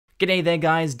G'day there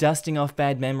guys, dusting off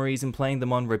bad memories and playing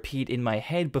them on repeat in my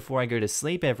head before I go to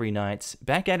sleep every night.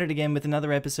 Back at it again with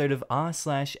another episode of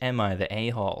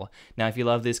r/AmiTheA. Now if you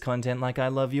love this content like I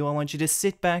love you, I want you to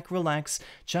sit back, relax,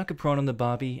 chuck a prawn on the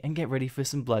barbie, and get ready for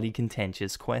some bloody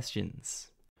contentious questions.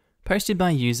 Posted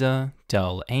by user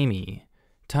Dull Amy,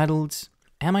 titled,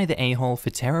 Am I the a-hole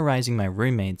for terrorizing my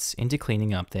roommates into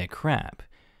cleaning up their crap?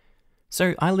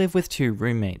 So I live with two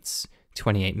roommates,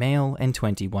 28 male and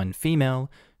 21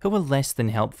 female, who are less than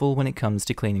helpful when it comes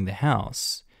to cleaning the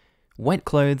house. Wet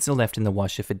clothes are left in the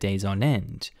washer for days on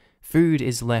end. Food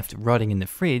is left rotting in the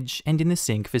fridge and in the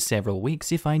sink for several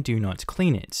weeks if I do not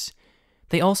clean it.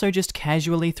 They also just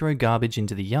casually throw garbage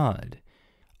into the yard.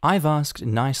 I've asked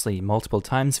nicely multiple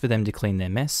times for them to clean their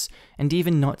mess, and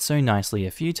even not so nicely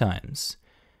a few times.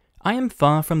 I am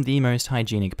far from the most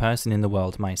hygienic person in the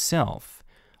world myself.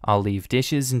 I'll leave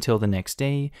dishes until the next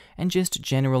day, and just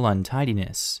general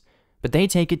untidiness. But they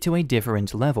take it to a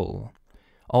different level.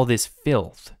 All this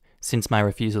filth, since my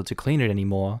refusal to clean it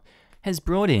anymore, has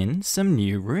brought in some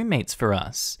new roommates for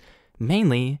us,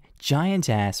 mainly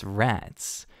giant-ass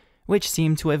rats, which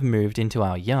seem to have moved into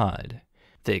our yard.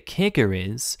 The kicker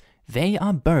is, they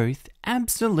are both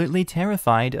absolutely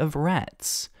terrified of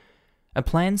rats. A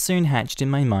plan soon hatched in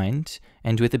my mind,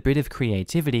 and with a bit of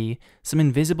creativity, some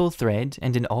invisible thread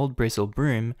and an old bristle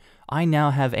broom, I now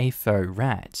have a faux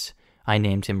rat. I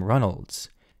named him Ronald.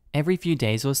 Every few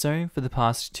days or so, for the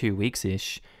past 2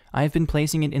 weeks-ish, I have been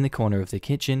placing it in the corner of the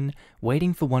kitchen,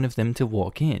 waiting for one of them to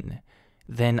walk in.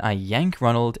 Then I yank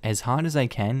Ronald as hard as I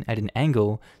can at an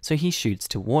angle so he shoots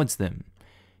towards them.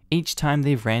 Each time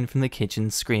they've ran from the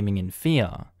kitchen screaming in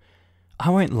fear.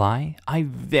 I won't lie, I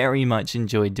very much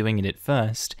enjoyed doing it at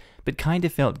first, but kinda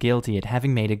felt guilty at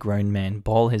having made a grown man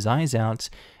bawl his eyes out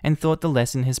and thought the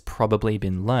lesson has probably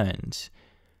been learned.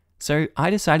 So I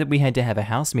decided we had to have a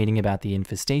house meeting about the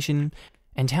infestation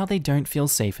and how they don't feel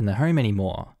safe in the home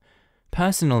anymore.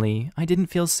 Personally, I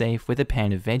didn't feel safe with a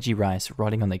pan of veggie rice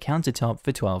rotting on the countertop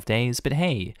for 12 days, but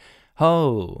hey,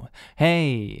 ho,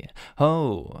 hey,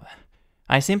 ho.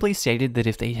 I simply stated that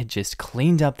if they had just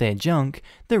cleaned up their junk,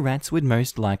 the rats would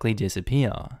most likely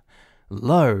disappear.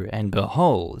 Lo and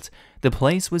behold, the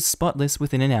place was spotless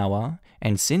within an hour,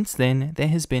 and since then there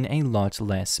has been a lot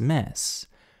less mess.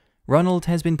 Ronald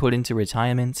has been put into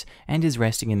retirement and is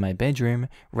resting in my bedroom,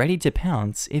 ready to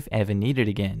pounce if ever needed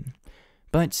again.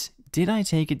 But did I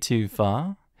take it too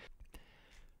far?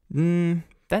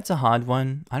 That's a hard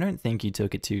one. I don't think you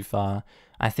took it too far.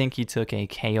 I think you took a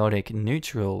chaotic,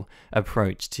 neutral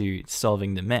approach to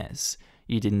solving the mess.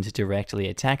 You didn't directly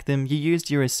attack them, you used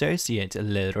your associate,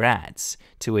 le rats,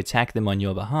 to attack them on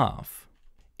your behalf.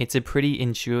 It's a pretty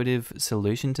intuitive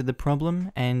solution to the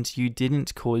problem, and you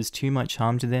didn't cause too much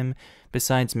harm to them,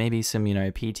 besides maybe some,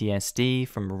 PTSD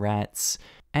from rats,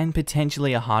 and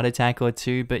potentially a heart attack or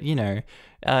two, but the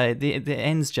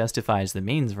ends justifies the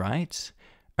means, right?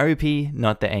 OP,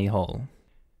 not the a-hole.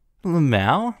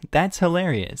 Lamau? That's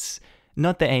hilarious.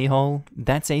 Not the a-hole,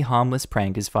 that's a harmless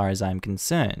prank as far as I'm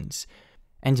concerned.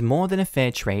 And more than a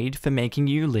fair trade for making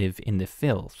you live in the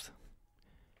filth.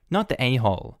 Not the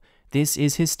a-hole. This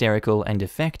is hysterical and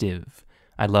effective.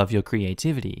 I love your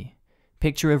creativity.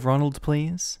 Picture of Ronald,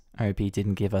 please? I hope he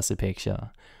didn't give us a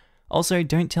picture. Also,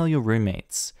 don't tell your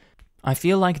roommates. I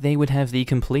feel like they would have the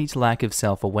complete lack of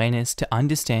self-awareness to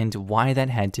understand why that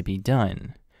had to be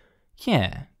done.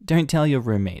 Yeah, don't tell your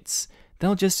roommates.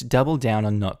 They'll just double down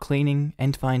on not cleaning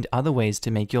and find other ways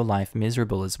to make your life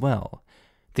miserable as well.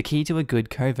 The key to a good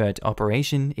covert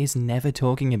operation is never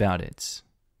talking about it.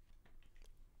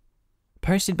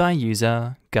 Posted by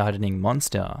user Gardening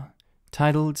Monster,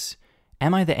 titled,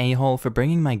 Am I the a-hole for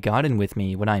bringing my garden with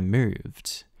me when I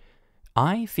moved?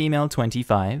 I, female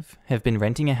 25, have been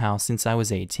renting a house since I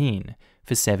was 18,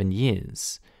 for 7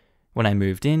 years. When I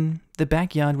moved in, the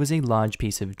backyard was a large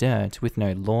piece of dirt with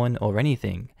no lawn or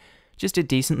anything, just a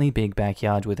decently big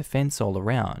backyard with a fence all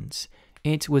around.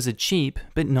 It was a cheap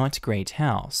but not great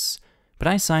house, but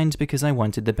I signed because I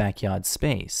wanted the backyard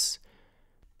space.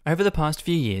 Over the past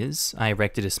few years, I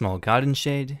erected a small garden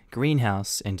shed,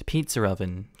 greenhouse, and pizza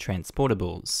oven,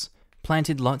 transportables,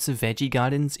 planted lots of veggie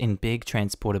gardens in big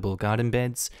transportable garden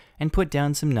beds, and put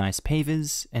down some nice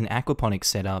pavers, an aquaponics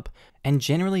setup, and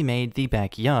generally made the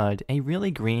backyard a really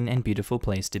green and beautiful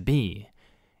place to be.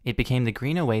 It became the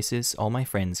green oasis all my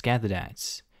friends gathered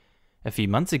at. A few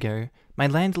months ago, my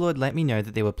landlord let me know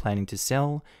that they were planning to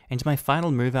sell, and my final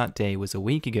move-out day was a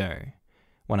week ago.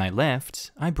 When I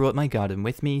left, I brought my garden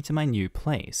with me to my new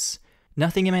place.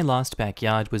 Nothing in my last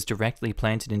backyard was directly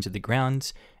planted into the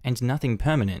ground, and nothing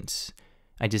permanent.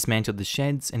 I dismantled the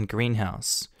sheds and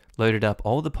greenhouse, loaded up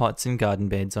all the pots and garden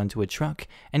beds onto a truck,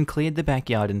 and cleared the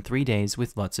backyard in 3 days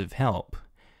with lots of help.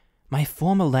 My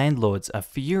former landlords are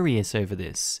furious over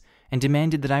this, and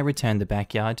demanded that I return the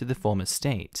backyard to the former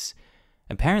state.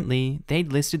 Apparently,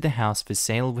 they'd listed the house for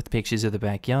sale with pictures of the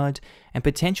backyard, and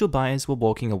potential buyers were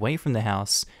walking away from the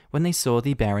house when they saw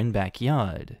the barren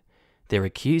backyard. They're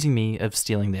accusing me of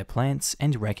stealing their plants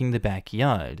and wrecking the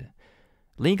backyard.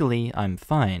 Legally, I'm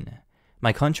fine.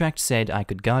 My contract said I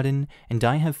could garden, and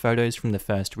I have photos from the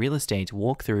first real estate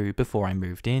walkthrough before I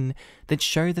moved in that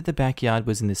show that the backyard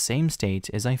was in the same state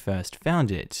as I first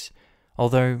found it,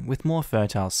 although with more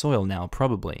fertile soil now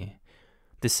probably.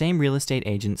 The same real estate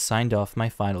agent signed off my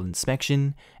final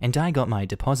inspection, and I got my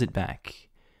deposit back.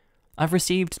 I've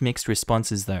received mixed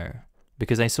responses though,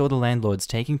 because I saw the landlords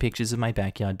taking pictures of my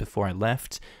backyard before I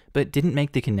left, but didn't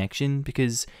make the connection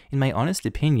because, in my honest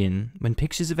opinion, when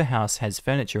pictures of a house has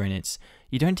furniture in it,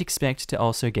 you don't expect to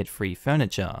also get free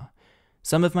furniture.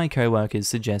 Some of my co-workers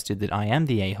suggested that I am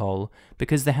the a-hole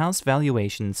because the house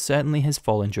valuation certainly has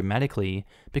fallen dramatically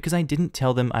because I didn't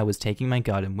tell them I was taking my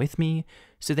garden with me,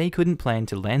 so they couldn't plan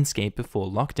to landscape before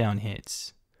lockdown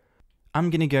hit.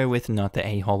 I'm gonna go with not the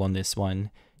a-hole on this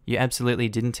one. You absolutely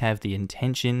didn't have the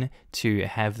intention to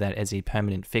have that as a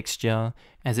permanent fixture,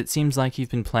 as it seems like you've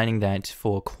been planning that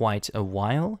for quite a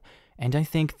while, and I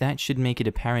think that should make it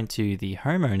apparent to the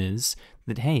homeowners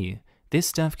that, hey, this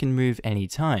stuff can move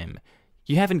anytime.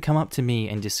 You haven't come up to me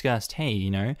and discussed, hey,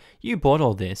 you bought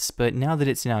all this, but now that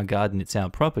it's in our garden, it's our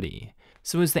property.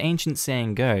 So as the ancient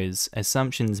saying goes,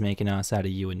 assumptions make an ass out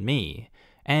of you and me.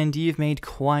 And you've made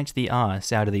quite the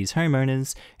ass out of these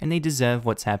homeowners, and they deserve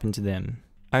what's happened to them.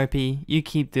 Opie, you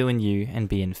keep doing you and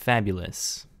being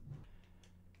fabulous.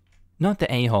 Not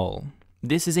the a-hole.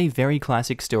 This is a very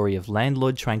classic story of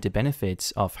landlord trying to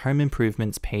benefit off home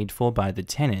improvements paid for by the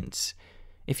tenant.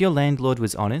 If your landlord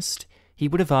was honest, he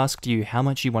would have asked you how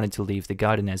much you wanted to leave the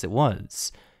garden as it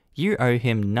was. You owe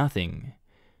him nothing.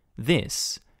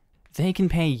 They can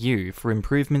pay you for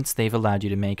improvements they've allowed you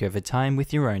to make over time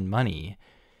with your own money.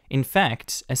 In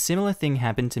fact, a similar thing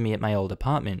happened to me at my old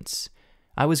apartment.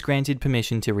 I was granted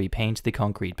permission to repaint the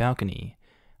concrete balcony.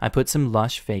 I put some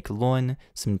lush fake lawn,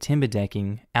 some timber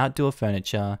decking, outdoor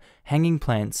furniture, hanging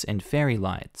plants, and fairy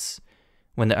lights.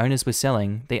 When the owners were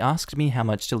selling, they asked me how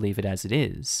much to leave it as it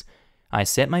is. I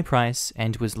set my price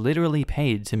and was literally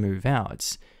paid to move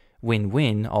out.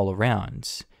 Win-win all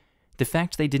around. The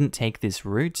fact they didn't take this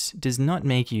route does not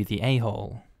make you the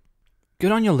a-hole.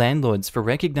 Good on your landlords for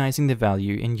recognizing the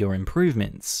value in your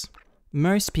improvements.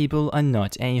 Most people are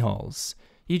not a-holes.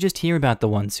 You just hear about the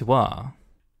ones who are.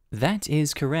 That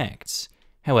is correct.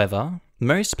 However,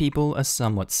 most people are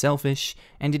somewhat selfish,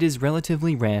 and it is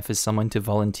relatively rare for someone to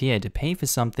volunteer to pay for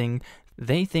something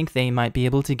they think they might be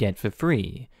able to get for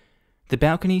free. The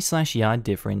balcony/yard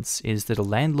difference is that a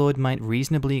landlord might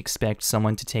reasonably expect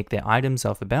someone to take their items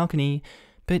off a balcony,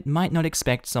 but might not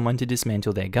expect someone to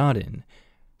dismantle their garden.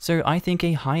 So I think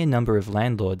a higher number of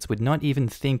landlords would not even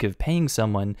think of paying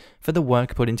someone for the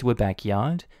work put into a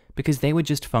backyard, because they would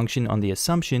just function on the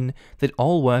assumption that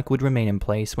all work would remain in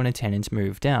place when a tenant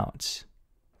moved out.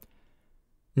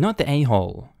 Not the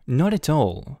a-hole. Not at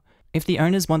all. If the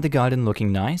owners want the garden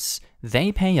looking nice,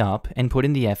 they pay up and put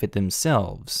in the effort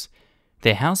themselves.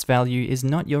 Their house value is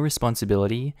not your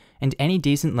responsibility, and any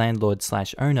decent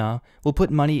landlord/owner will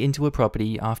put money into a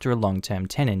property after a long-term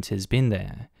tenant has been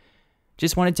there.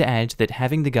 Just wanted to add that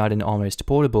having the garden almost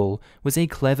portable was a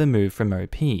clever move from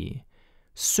OP.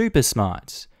 Super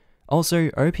smart. Also,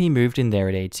 OP moved in there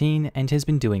at 18 and has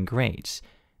been doing great.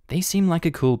 They seem like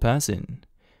a cool person.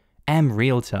 Am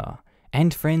realtor,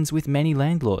 and friends with many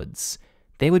landlords.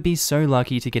 They would be so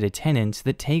lucky to get a tenant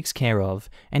that takes care of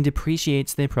and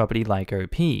appreciates their property like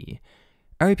OP.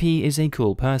 OP is a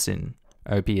cool person.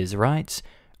 OP is right.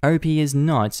 OP is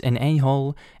not an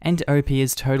a-hole, and OP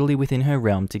is totally within her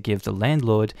realm to give the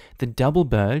landlord the double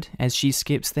bird as she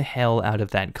skips the hell out of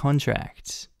that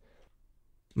contract.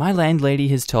 My landlady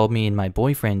has told me and my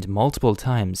boyfriend multiple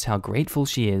times how grateful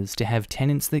she is to have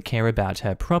tenants that care about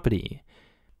her property.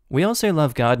 We also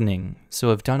love gardening, so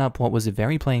have done up what was a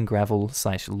very plain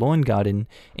gravel/lawn garden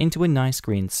into a nice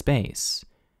green space.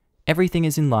 Everything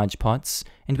is in large pots,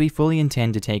 and we fully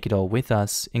intend to take it all with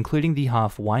us, including the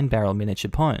half wine barrel miniature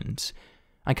pond.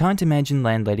 I can't imagine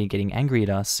landlady getting angry at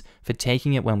us for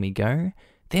taking it when we go.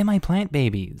 They're my plant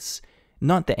babies,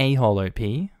 not the a-hole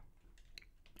OP.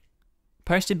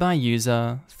 Posted by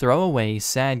user Throwaway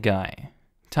Sad Guy,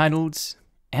 titled,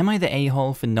 "Am I the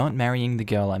a-hole for not marrying the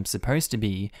girl I'm supposed to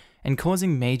be and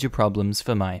causing major problems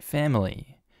for my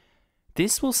family?"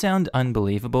 This will sound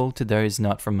unbelievable to those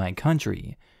not from my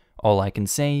country. All I can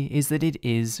say is that it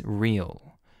is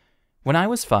real. When I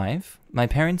was 5, my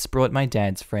parents brought my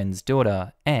dad's friend's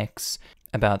daughter, X,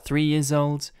 about 3 years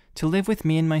old, to live with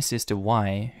me and my sister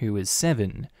Y, who was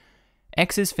 7.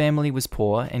 X's family was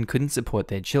poor and couldn't support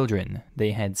their children.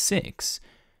 They had 6.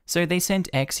 So they sent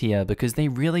X here because they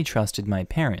really trusted my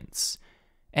parents.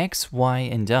 X, Y,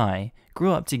 and I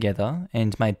grew up together,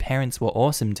 and my parents were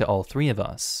awesome to all 3 of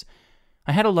us.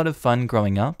 I had a lot of fun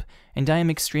growing up, and I am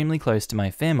extremely close to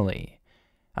my family.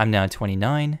 I'm now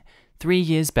 29. 3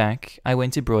 years back, I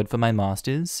went abroad for my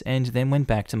master's and then went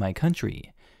back to my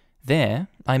country. There,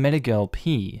 I met a girl,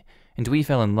 P, and we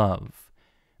fell in love.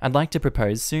 I'd like to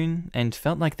propose soon, and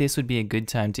felt like this would be a good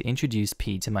time to introduce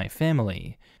P to my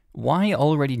family. Y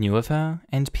already knew of her,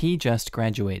 and P just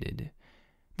graduated.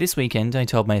 This weekend, I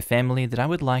told my family that I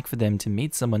would like for them to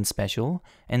meet someone special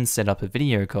and set up a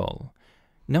video call.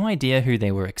 No idea who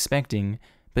they were expecting,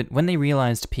 but when they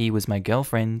realized P was my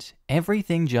girlfriend,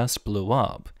 everything just blew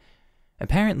up.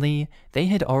 Apparently, they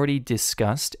had already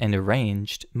discussed and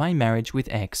arranged my marriage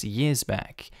with X years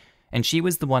back, and she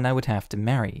was the one I would have to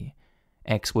marry.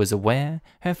 X was aware,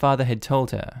 her father had told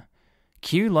her.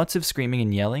 Cue lots of screaming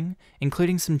and yelling,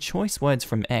 including some choice words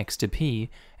from X to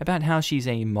P about how she's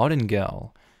a modern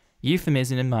girl,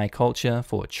 euphemism in my culture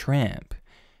for tramp,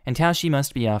 and how she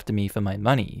must be after me for my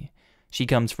money. She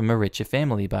comes from a richer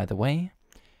family, by the way.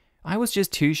 I was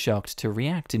just too shocked to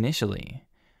react initially.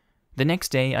 The next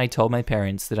day, I told my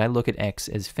parents that I look at X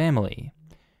as family.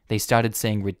 They started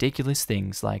saying ridiculous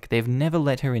things like they've never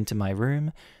let her into my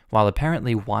room, while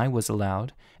apparently Y was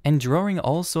allowed, and drawing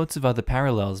all sorts of other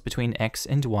parallels between X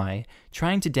and Y,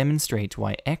 trying to demonstrate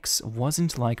why X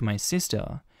wasn't like my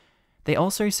sister. They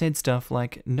also said stuff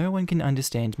like no one can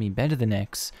understand me better than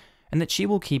X, and that she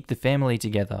will keep the family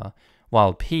together,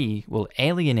 while P will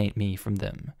alienate me from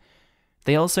them.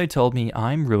 They also told me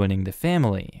I'm ruining the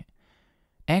family.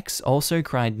 X also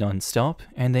cried non-stop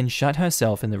and then shut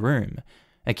herself in the room,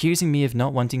 accusing me of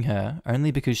not wanting her only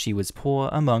because she was poor,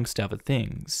 amongst other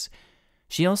things.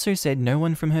 She also said no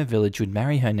one from her village would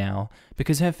marry her now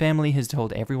because her family has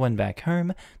told everyone back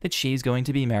home that she's going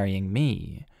to be marrying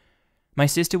me. My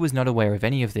sister was not aware of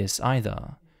any of this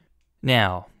either.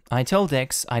 Now, I told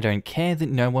X I don't care that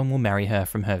no one will marry her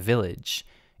from her village.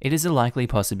 It is a likely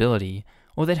possibility,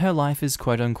 or that her life is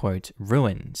quote-unquote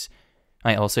ruined.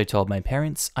 I also told my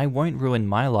parents I won't ruin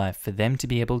my life for them to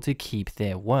be able to keep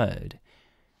their word.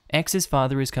 X's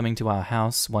father is coming to our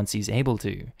house once he's able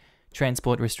to.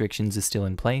 Transport restrictions are still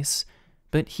in place,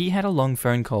 but he had a long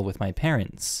phone call with my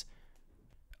parents.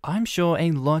 I'm sure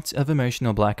a lot of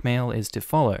emotional blackmail is to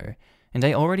follow, and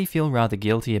I already feel rather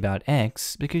guilty about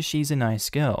X because she's a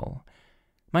nice girl.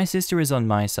 My sister is on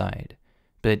my side,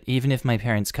 but even if my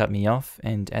parents cut me off,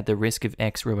 and at the risk of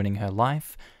X ruining her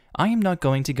life, I am not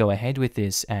going to go ahead with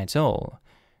this at all.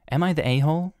 Am I the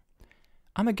a-hole?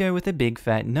 I'ma go with a big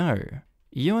fat no.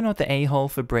 You're not the a-hole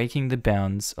for breaking the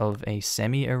bounds of a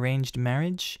semi-arranged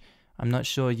marriage. I'm not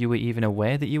sure you were even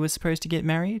aware that you were supposed to get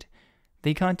married.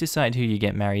 They can't decide who you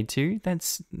get married to.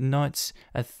 That's not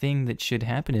a thing that should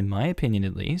happen, in my opinion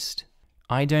at least.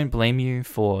 I don't blame you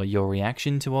for your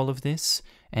reaction to all of this,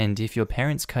 and if your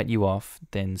parents cut you off,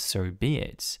 then so be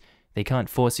it. They can't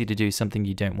force you to do something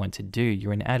you don't want to do.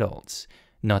 You're an adult,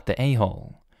 not the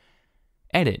a-hole.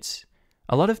 Edit.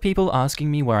 A lot of people asking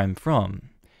me where I'm from.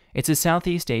 It's a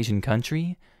Southeast Asian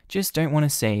country. Just don't want to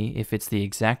say if it's the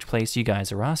exact place you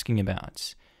guys are asking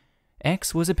about.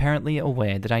 X was apparently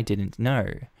aware that I didn't know,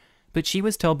 but she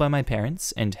was told by my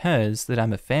parents and hers that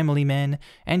I'm a family man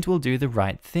and will do the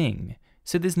right thing,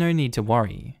 so there's no need to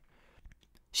worry.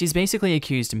 She's basically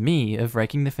accused me of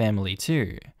wrecking the family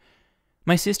too.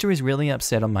 My sister is really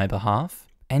upset on my behalf,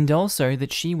 and also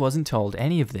that she wasn't told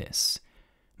any of this.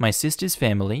 My sister's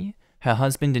family, her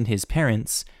husband and his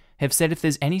parents, have said if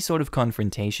there's any sort of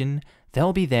confrontation,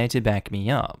 they'll be there to back me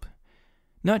up.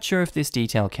 Not sure if this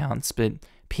detail counts, but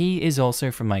P is also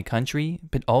from my country,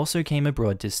 but also came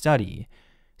abroad to study.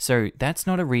 So that's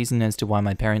not a reason as to why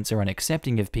my parents are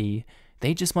unaccepting of P,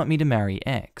 they just want me to marry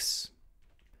X.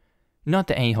 Not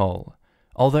the a-hole.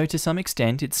 Although to some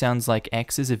extent it sounds like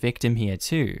X is a victim here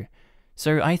too.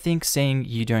 So I think saying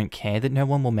you don't care that no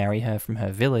one will marry her from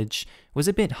her village was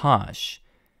a bit harsh.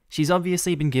 She's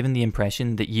obviously been given the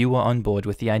impression that you are on board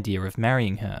with the idea of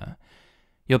marrying her.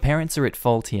 Your parents are at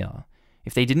fault here.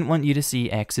 If they didn't want you to see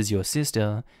X as your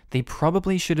sister, they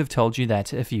probably should have told you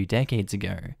that a few decades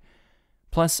ago.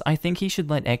 Plus, I think he should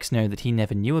let X know that he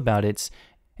never knew about it,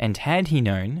 and had he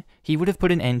known, he would have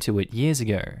put an end to it years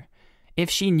ago. If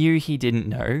she knew he didn't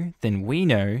know, then we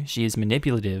know she is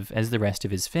manipulative as the rest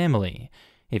of his family.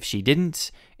 If she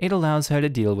didn't, it allows her to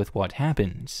deal with what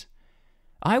happened.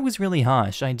 I was really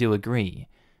harsh, I do agree.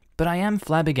 But I am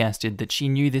flabbergasted that she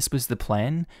knew this was the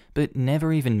plan, but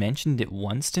never even mentioned it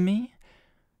once to me.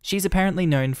 She's apparently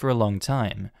known for a long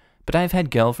time, but I've had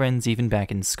girlfriends even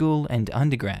back in school and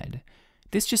undergrad.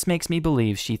 This just makes me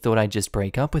believe she thought I'd just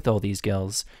break up with all these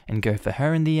girls and go for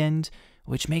her in the end,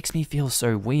 which makes me feel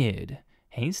so weird.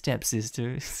 Hey,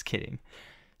 stepsister. Just kidding.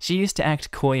 She used to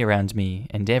act coy around me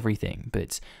and everything,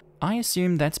 but I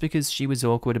assume that's because she was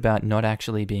awkward about not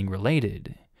actually being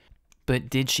related.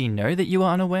 But did she know that you were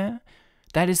unaware?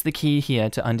 That is the key here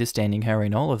to understanding her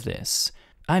in all of this.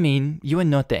 I mean, you are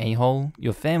not the a-hole,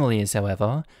 your family is,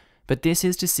 however, but this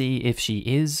is to see if she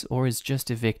is or is just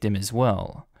a victim as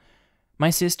well. My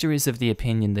sister is of the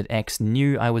opinion that X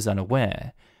knew I was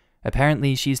unaware.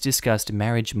 Apparently, she's discussed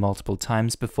marriage multiple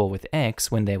times before with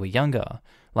X when they were younger,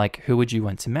 like who would you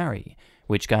want to marry,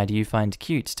 which guy do you find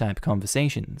cute type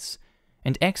conversations.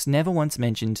 And X never once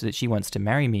mentioned that she wants to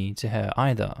marry me to her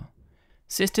either.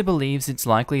 Sister believes it's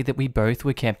likely that we both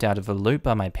were kept out of the loop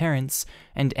by my parents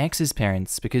and X's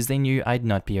parents because they knew I'd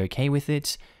not be okay with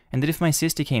it, and that if my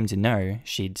sister came to know,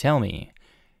 she'd tell me.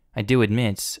 I do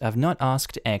admit, I've not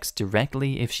asked X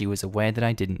directly if she was aware that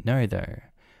I didn't know though.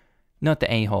 Not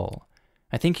the a-hole.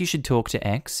 I think you should talk to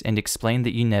X and explain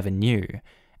that you never knew,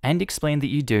 and explain that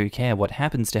you do care what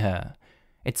happens to her.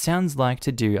 It sounds like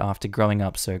to do after growing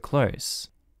up so close.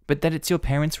 But that it's your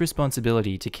parents'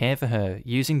 responsibility to care for her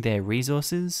using their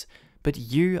resources, but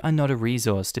you are not a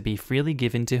resource to be freely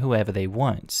given to whoever they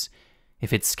want.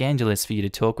 If it's scandalous for you to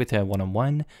talk with her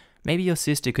one-on-one, maybe your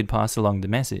sister could pass along the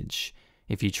message,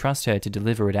 if you trust her to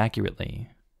deliver it accurately.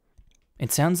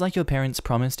 It sounds like your parents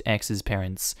promised X's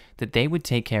parents that they would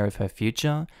take care of her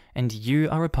future, and you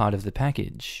are a part of the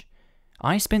package.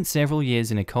 I spent several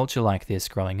years in a culture like this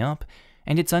growing up,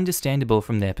 and it's understandable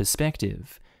from their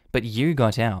perspective, but you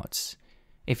got out.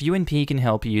 If you and P can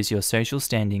help use your social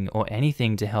standing or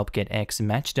anything to help get X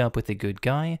matched up with a good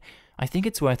guy, I think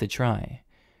it's worth a try.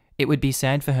 It would be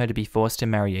sad for her to be forced to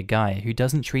marry a guy who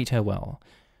doesn't treat her well.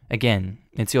 Again,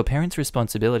 it's your parents'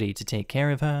 responsibility to take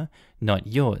care of her, not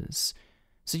yours.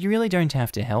 So you really don't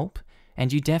have to help,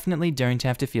 and you definitely don't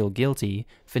have to feel guilty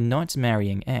for not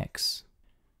marrying X.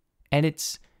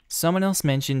 Edits. Someone else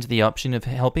mentioned the option of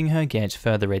helping her get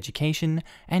further education,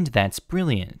 and that's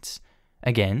brilliant.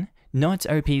 Again, not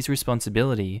OP's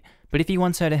responsibility, but if he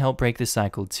wants her to help break the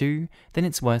cycle too, then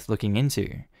it's worth looking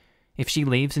into. If she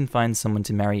leaves and finds someone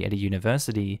to marry at a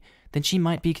university, then she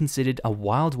might be considered a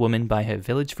wild woman by her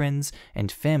village friends and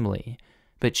family,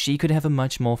 but she could have a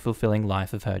much more fulfilling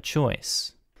life of her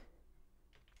choice.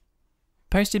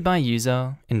 Posted by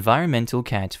user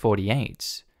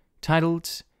EnvironmentalCat48,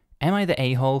 titled, Am I the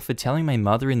a-hole for telling my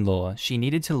mother-in-law she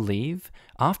needed to leave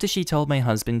after she told my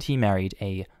husband he married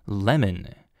a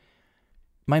lemon?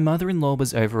 My mother-in-law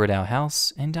was over at our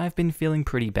house, and I've been feeling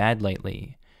pretty bad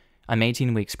lately. I'm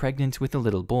 18 weeks pregnant with a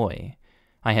little boy.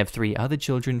 I have 3 other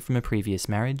children from a previous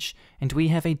marriage, and we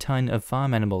have a ton of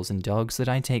farm animals and dogs that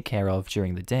I take care of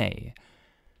during the day.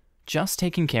 Just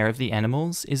taking care of the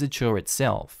animals is a chore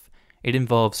itself. It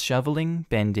involves shoveling,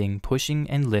 bending, pushing,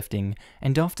 and lifting,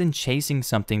 and often chasing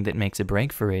something that makes a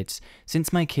break for it,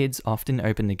 since my kids often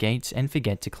open the gate and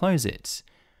forget to close it.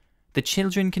 The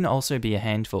children can also be a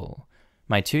handful.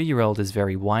 My 2-year-old is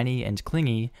very whiny and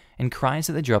clingy, and cries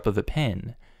at the drop of a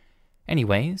pen.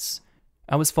 Anyways,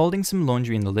 I was folding some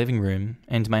laundry in the living room,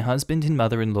 and my husband and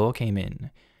mother-in-law came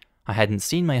in. I hadn't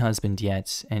seen my husband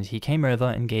yet, and he came over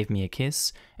and gave me a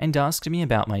kiss, and asked me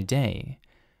about my day.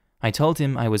 I told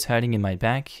him I was hurting in my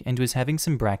back and was having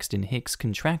some Braxton Hicks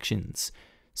contractions,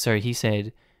 so he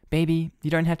said, "Baby, you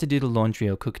don't have to do the laundry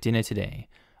or cook dinner today.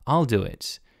 I'll do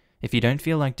it. If you don't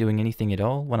feel like doing anything at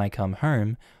all when I come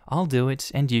home, I'll do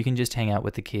it and you can just hang out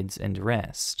with the kids and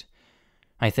rest."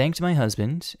 I thanked my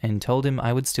husband and told him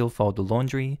I would still fold the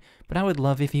laundry, but I would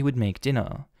love if he would make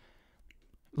dinner.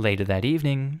 Later that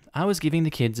evening, I was giving the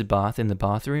kids a bath in the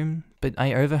bathroom, but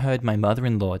I overheard my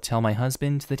mother-in-law tell my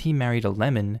husband that he married a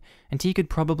lemon and he could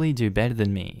probably do better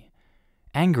than me.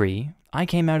 Angry, I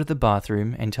came out of the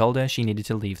bathroom and told her she needed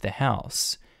to leave the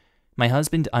house. My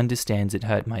husband understands it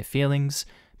hurt my feelings,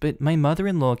 but my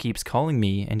mother-in-law keeps calling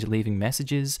me and leaving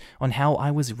messages on how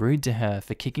I was rude to her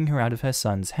for kicking her out of her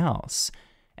son's house.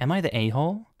 Am I the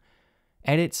a-hole?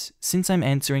 Edit, since I'm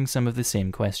answering some of the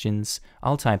same questions,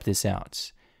 I'll type this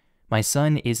out. My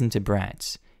son isn't a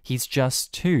brat. He's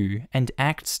just 2 and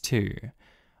acts 2.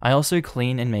 I also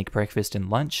clean and make breakfast and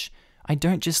lunch. I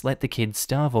don't just let the kids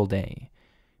starve all day.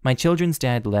 My children's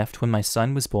dad left when my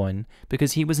son was born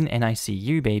because he was an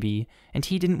NICU baby and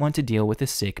he didn't want to deal with a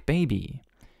sick baby.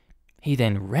 He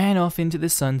then ran off into the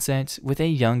sunset with a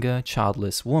younger,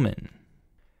 childless woman.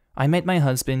 I met my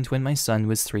husband when my son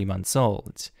was 3 months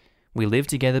old. We lived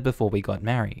together before we got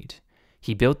married.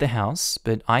 He built the house,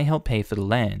 but I helped pay for the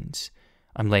land.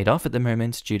 I'm laid off at the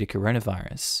moment due to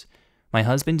coronavirus. My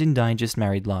husband and I just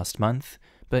married last month,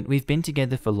 but we've been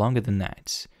together for longer than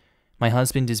that. My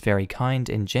husband is very kind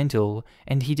and gentle,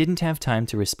 and he didn't have time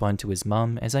to respond to his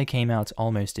mum as I came out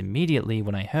almost immediately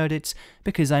when I heard it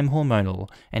because I'm hormonal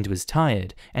and was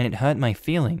tired and it hurt my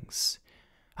feelings.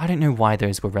 I don't know why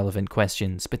those were relevant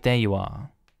questions, but there you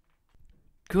are.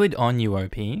 Good on you,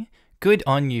 OP. Good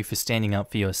on you for standing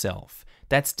up for yourself.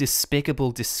 That's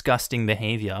despicable, disgusting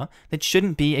behavior that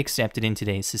shouldn't be accepted in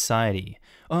today's society.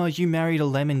 Oh, you married a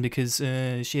lemon because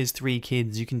she has 3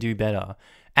 kids, you can do better.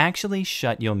 Actually,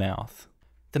 shut your mouth.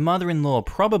 The mother-in-law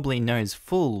probably knows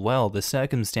full well the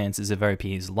circumstances of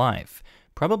OP's life,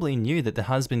 probably knew that the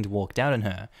husband walked out on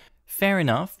her. Fair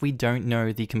enough, we don't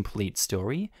know the complete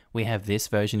story, we have this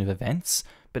version of events,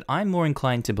 but I'm more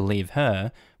inclined to believe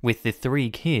her, with the 3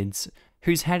 kids,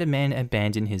 who's had a man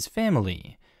abandon his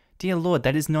family. Dear Lord,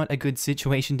 that is not a good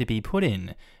situation to be put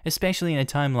in, especially in a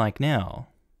time like now.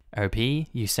 OP,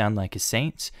 you sound like a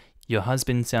saint. Your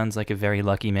husband sounds like a very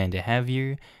lucky man to have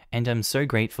you, and I'm so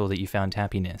grateful that you found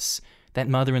happiness. That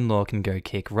mother-in-law can go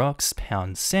kick rocks,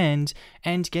 pound sand,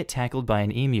 and get tackled by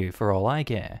an emu for all I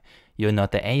care. You're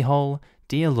not the a-hole,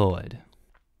 dear Lord.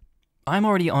 I'm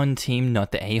already on team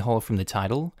not the a-hole from the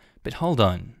title, but hold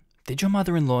on. Did your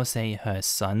mother-in-law say her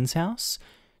son's house?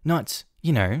 Not,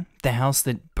 you know, the house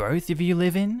that both of you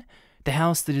live in? The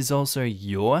house that is also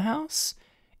your house?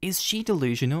 Is she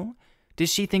delusional?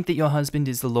 Does she think that your husband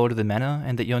is the lord of the manor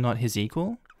and that you're not his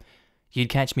equal? You'd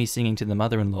catch me singing to the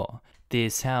mother-in-law,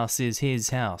 "This house is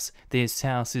his house, this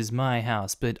house is my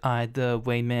house, but either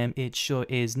way, ma'am, it sure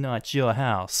is not your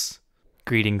house."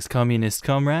 Greetings, communist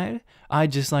comrade.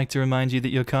 I'd just like to remind you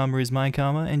that your karma is my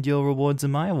karma and your rewards are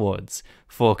my awards.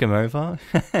 Fork 'em over.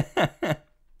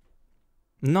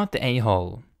 Not the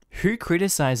a-hole. Who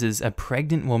criticizes a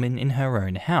pregnant woman in her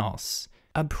own house?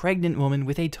 A pregnant woman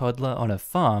with a toddler on a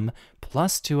farm,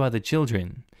 plus 2 other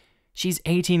children. She's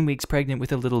 18 weeks pregnant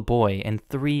with a little boy and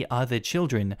 3 other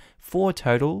children, 4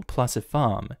 total plus a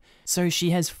farm. So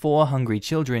she has 4 hungry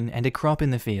children and a crop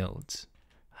in the field.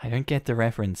 I don't get the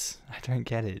reference. I don't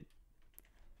get it.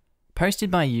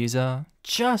 Posted by user,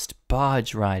 just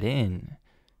barge right in.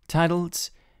 Titled,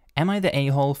 "Am I the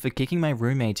a-hole for kicking my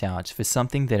roommate out for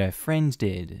something that her friend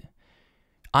did?"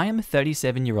 I am a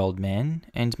 37-year-old man,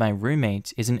 and my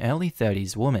roommate is an early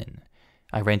 30s woman.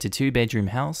 I rent a 2-bedroom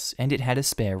house, and it had a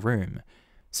spare room,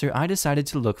 so I decided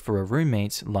to look for a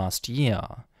roommate last year.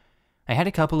 I had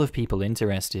a couple of people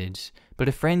interested, but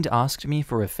a friend asked me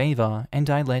for a favor, and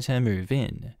I let her move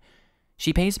in.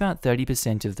 She pays about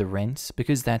 30% of the rent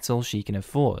because that's all she can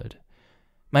afford.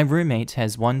 My roommate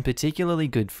has one particularly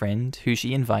good friend who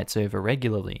she invites over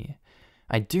regularly.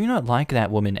 I do not like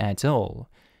that woman at all.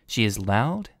 She is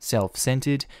loud,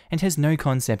 self-centered, and has no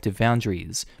concept of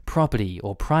boundaries, property,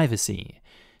 or privacy.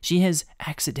 She has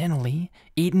accidentally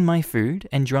eaten my food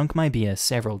and drunk my beer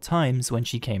several times when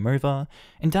she came over,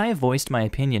 and I have voiced my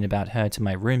opinion about her to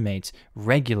my roommate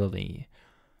regularly.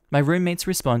 My roommate's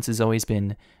response has always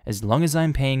been, as long as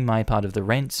I'm paying my part of the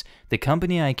rent, the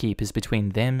company I keep is between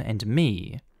them and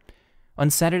me. On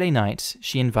Saturday night,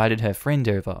 she invited her friend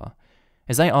over.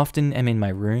 As I often am in my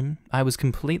room, I was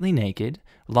completely naked,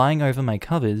 lying over my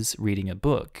covers, reading a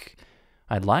book.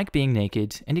 I like being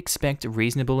naked and expect a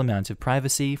reasonable amount of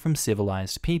privacy from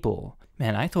civilized people.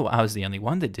 Man, I thought I was the only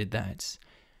one that did that.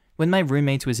 When my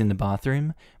roommate was in the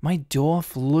bathroom, my door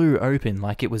flew open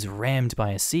like it was rammed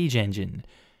by a siege engine.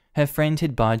 Her friend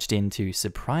had barged in to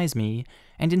surprise me,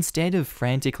 and instead of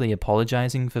frantically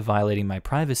apologizing for violating my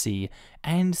privacy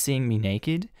and seeing me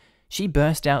naked, she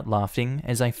burst out laughing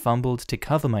as I fumbled to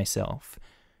cover myself.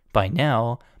 By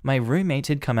now, my roommate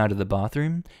had come out of the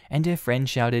bathroom, and her friend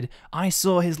shouted, "I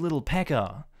saw his little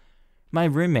pecker!" My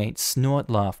roommate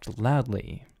snort-laughed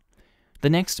loudly. The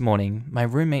next morning, my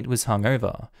roommate was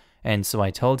hungover, and so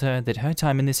I told her that her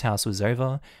time in this house was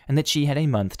over and that she had a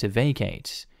month to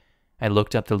vacate. I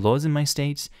looked up the laws in my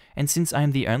state, and since I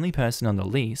am the only person on the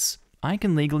lease, I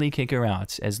can legally kick her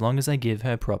out as long as I give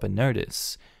her proper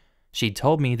notice. She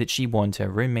told me that she warned her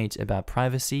roommate about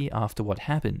privacy after what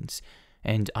happened,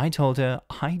 and I told her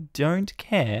I don't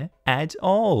care at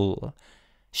all.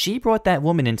 She brought that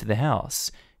woman into the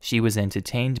house. She was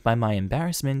entertained by my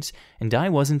embarrassment, and I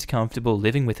wasn't comfortable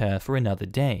living with her for another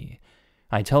day.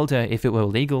 I told her if it were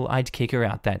legal, I'd kick her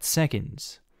out that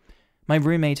second. My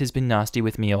roommate has been nasty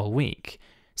with me all week,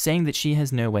 saying that she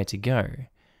has nowhere to go.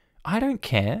 I don't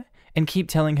care, and keep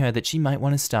telling her that she might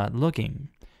want to start looking.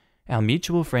 Our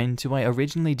mutual friend, who I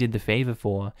originally did the favor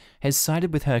for, has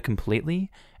sided with her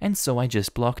completely, and so I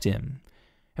just blocked him.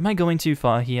 Am I going too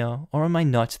far here, or am I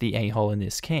not the a-hole in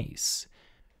this case?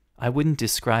 I wouldn't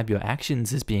describe your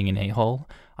actions as being an a-hole.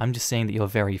 I'm just saying that you're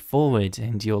very forward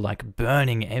and you're like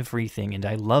burning everything, and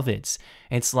I love it.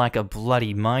 It's like a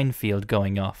bloody minefield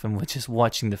going off and we're just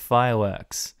watching the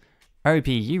fireworks. OP,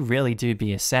 you really do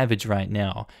be a savage right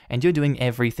now, and you're doing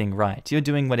everything right. You're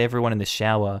doing what everyone in the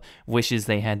shower wishes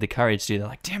they had the courage to do. They're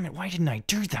like, damn it, why didn't I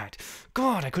do that?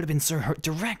 God, I could have been so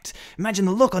direct. Imagine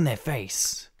the look on their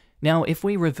face. Now, if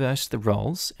we reverse the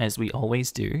roles, as we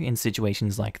always do in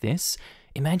situations like this,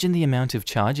 imagine the amount of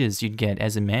charges you'd get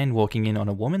as a man walking in on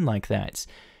a woman like that.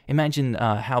 Imagine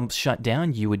how shut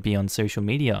down you would be on social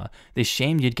media, the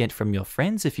shame you'd get from your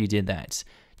friends if you did that.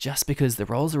 Just because the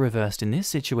roles are reversed in this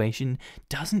situation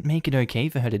doesn't make it okay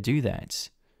for her to do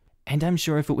that. And I'm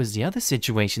sure if it was the other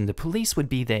situation, the police would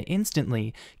be there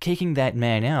instantly, kicking that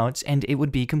man out, and it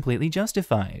would be completely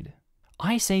justified.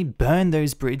 I say burn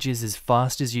those bridges as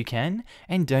fast as you can,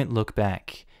 and don't look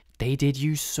back. They did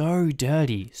you so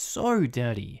dirty,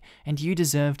 and you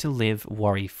deserve to live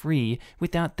worry-free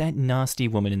without that nasty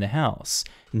woman in the house,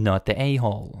 not the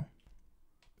a-hole.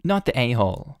 Not the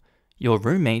a-hole. Your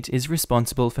roommate is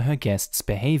responsible for her guests'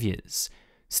 behaviors.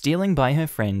 Stealing by her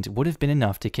friend would have been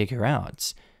enough to kick her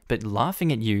out, but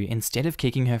laughing at you instead of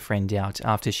kicking her friend out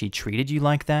after she treated you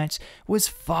like that was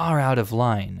far out of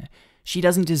line. She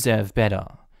doesn't deserve better.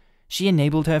 She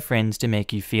enabled her friend to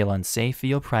make you feel unsafe for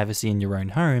your privacy in your own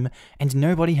home, and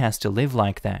nobody has to live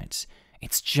like that.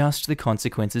 It's just the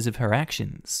consequences of her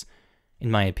actions. In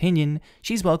my opinion,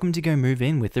 she's welcome to go move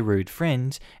in with the rude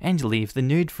friend and leave the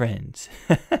nude friend.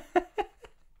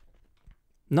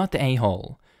 Not the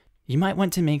a-hole. You might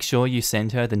want to make sure you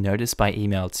send her the notice by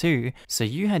email too, so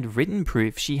you had written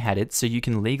proof she had it so you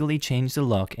can legally change the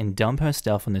lock and dump her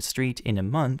stuff on the street in a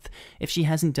month if she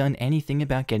hasn't done anything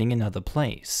about getting another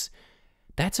place.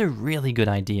 That's a really good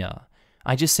idea.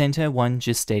 I just sent her one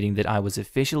just stating that I was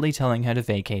officially telling her to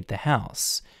vacate the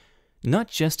house. Not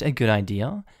just a good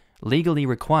idea, legally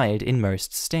required in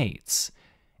most states.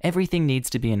 Everything needs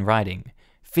to be in writing,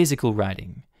 physical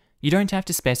writing. You don't have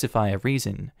to specify a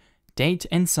reason. Date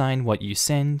and sign what you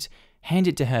send, hand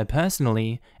it to her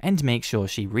personally, and make sure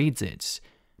she reads it.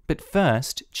 But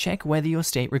first, check whether your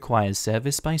state requires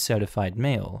service by certified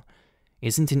mail.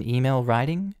 Isn't an email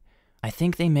writing? I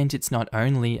think they meant it's not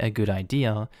only a good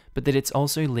idea, but that it's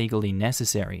also legally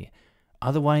necessary.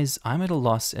 Otherwise, I'm at a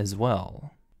loss as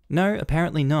well. No,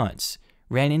 apparently not.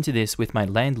 Ran into this with my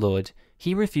landlord.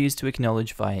 He refused to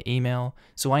acknowledge via email,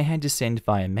 so I had to send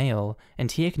via mail, and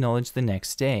he acknowledged the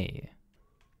next day.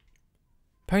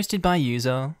 Posted by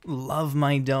user, Love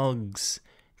My Dogs.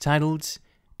 Titled,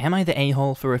 Am I the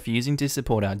a-hole for refusing to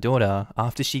support our daughter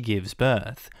after she gives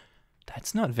birth?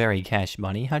 That's not very cash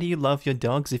money. How do you love your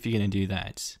dogs if you're going to do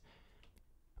that?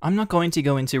 I'm not going to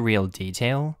go into real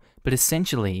detail, but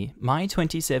essentially, my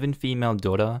 27 female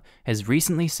daughter has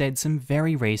recently said some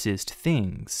very racist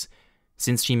things.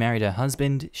 Since she married her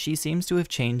husband, she seems to have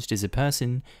changed as a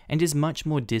person and is much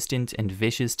more distant and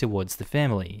vicious towards the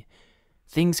family.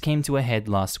 Things came to a head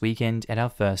last weekend at our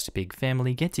first big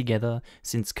family get-together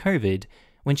since COVID,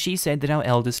 when she said that our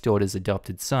eldest daughter's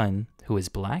adopted son, who is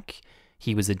black,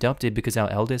 he was adopted because our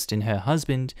eldest and her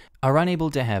husband are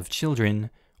unable to have children,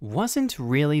 wasn't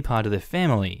really part of the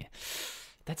family.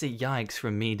 That's a yikes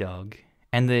from me, dog.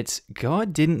 And that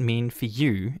God didn't mean for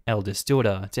you, eldest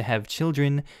daughter, to have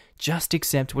children, just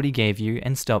accept what he gave you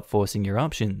and stop forcing your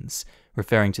options,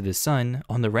 referring to the son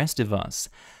on the rest of us.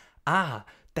 Ah,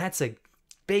 that's a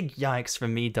big yikes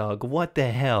from me, dog. What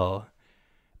the hell?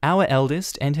 Our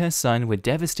eldest and her son were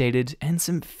devastated, and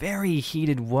some very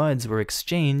heated words were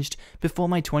exchanged before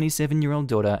my 27-year-old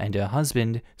daughter and her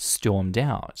husband stormed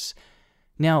out.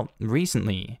 Now,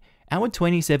 recently, our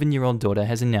 27-year-old daughter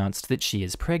has announced that she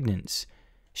is pregnant.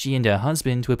 She and her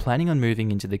husband were planning on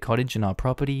moving into the cottage on our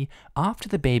property after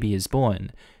the baby is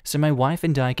born, so my wife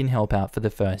and I can help out for the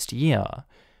first year.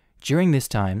 During this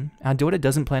time, our daughter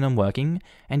doesn't plan on working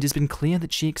and has been clear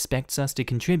that she expects us to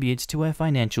contribute to her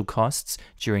financial costs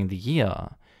during the year.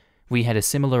 We had a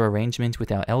similar arrangement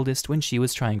with our eldest when she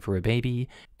was trying for a baby,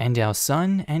 and our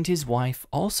son and his wife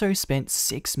also spent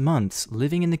 6 months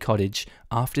living in the cottage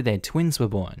after their twins were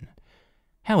born.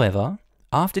 However,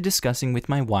 after discussing with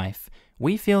my wife,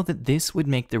 we feel that this would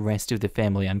make the rest of the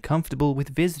family uncomfortable with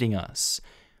visiting us.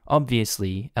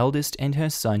 Obviously, eldest and her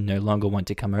son no longer want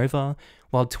to come over,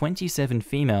 while 27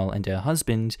 female and her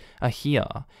husband are here,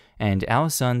 and our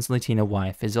son's Latina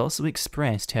wife has also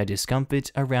expressed her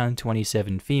discomfort around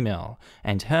 27 female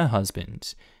and her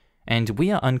husband, and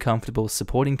we are uncomfortable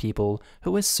supporting people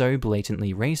who are so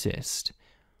blatantly racist.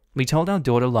 We told our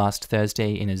daughter last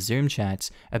Thursday in a Zoom chat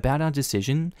about our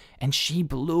decision, and she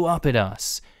blew up at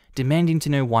us, demanding to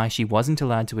know why she wasn't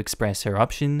allowed to express her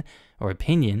option or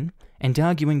opinion, and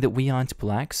arguing that we aren't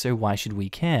black, so why should we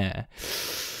care?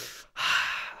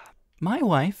 My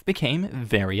wife became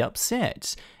very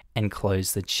upset and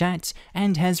closed the chat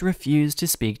and has refused to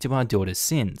speak to our daughter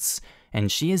since, and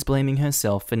she is blaming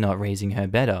herself for not raising her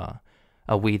better.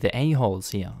 Are we the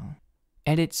a-holes here?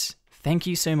 Edit. Thank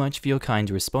you so much for your kind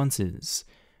responses.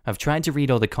 I've tried to read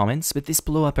all the comments, but this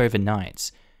blew up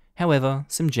overnight. However,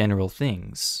 some general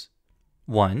things.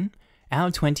 1. Our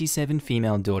 27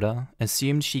 female daughter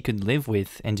assumed she could live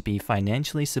with and be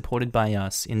financially supported by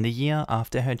us in the year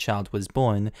after her child was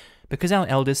born because our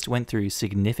eldest went through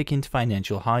significant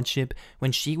financial hardship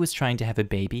when she was trying to have a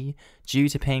baby due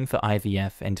to paying for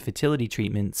IVF and fertility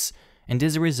treatments, and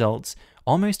as a result,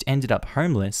 almost ended up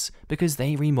homeless because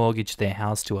they remortgaged their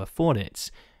house to afford it.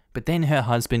 But then her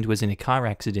husband was in a car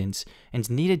accident and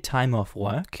needed time off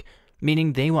work,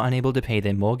 meaning they were unable to pay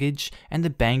their mortgage and the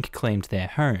bank claimed their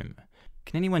home.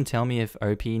 Can anyone tell me if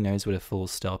OP knows what a full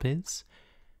stop is?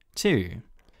 2.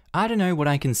 I don't know what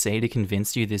I can say to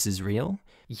convince you this is real.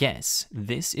 Yes,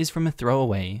 this is from a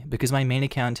throwaway because my main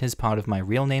account has part of my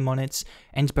real name on it,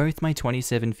 and both my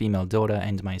 27 female daughter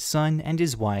and my son and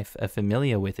his wife are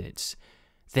familiar with it.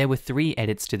 There were 3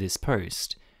 edits to this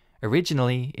post.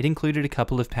 Originally, it included a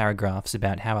couple of paragraphs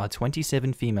about how our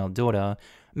 27 female daughter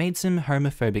made some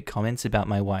homophobic comments about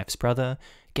my wife's brother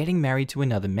getting married to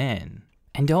another man,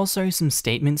 and also some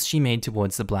statements she made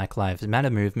towards the Black Lives Matter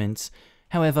movement.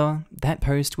 However, that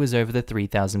post was over the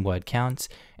 3,000 word count,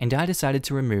 and I decided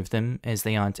to remove them as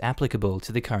they aren't applicable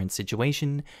to the current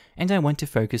situation, and I want to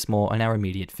focus more on our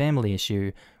immediate family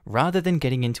issue, rather than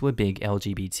getting into a big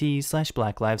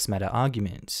LGBT/Black Lives Matter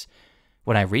argument.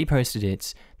 When I reposted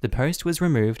it, the post was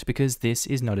removed because this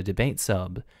is not a debate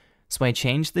sub, so I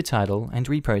changed the title and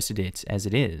reposted it as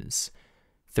it is.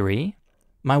 3.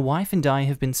 My wife and I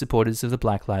have been supporters of the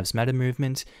Black Lives Matter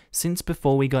movement since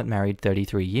before we got married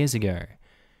 33 years ago.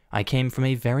 I came from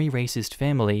a very racist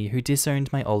family who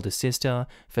disowned my older sister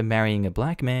for marrying a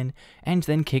black man and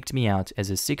then kicked me out as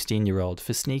a 16-year-old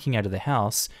for sneaking out of the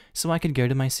house so I could go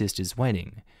to my sister's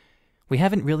wedding. We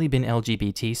haven't really been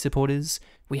LGBT supporters,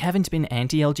 we haven't been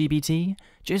anti-LGBT,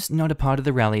 just not a part of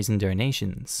the rallies and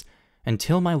donations,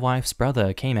 until my wife's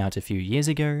brother came out a few years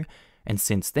ago, and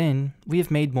since then, we have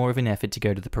made more of an effort to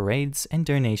go to the parades and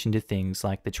donation to things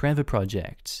like the Trevor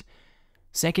Project.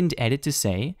 Second edit to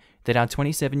say that our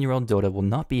 27-year-old daughter will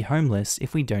not be homeless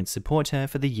if we don't support her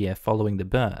for the year following the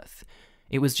birth.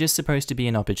 It was just supposed to be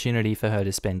an opportunity for her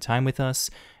to spend time with us,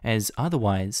 as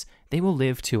otherwise, they will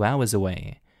live 2 hours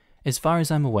away. As far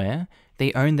as I'm aware,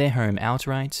 they own their home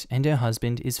outright, and her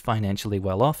husband is financially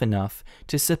well off enough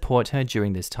to support her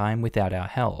during this time without our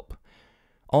help.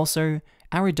 Also,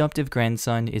 our adoptive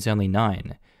grandson is only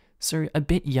 9, so a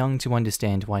bit young to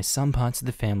understand why some parts of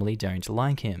the family don't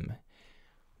like him.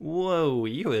 Whoa,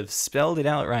 you have spelled it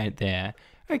out right there.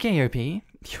 Okay, OP,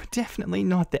 you're definitely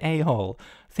not the a-hole.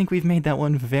 I think we've made that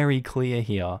one very clear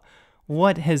here.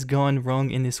 What has gone wrong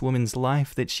in this woman's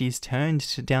life that she's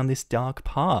turned down this dark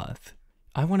path?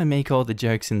 I want to make all the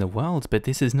jokes in the world, but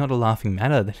this is not a laughing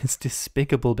matter. That is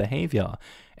despicable behavior,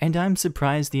 and I'm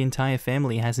surprised the entire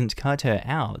family hasn't cut her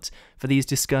out for these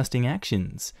disgusting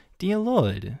actions. Dear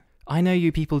Lord. I know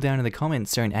you people down in the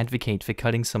comments don't advocate for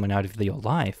cutting someone out of your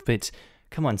life, but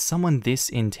come on, someone this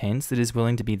intense that is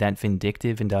willing to be that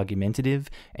vindictive and argumentative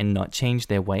and not change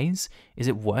their ways? Is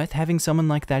it worth having someone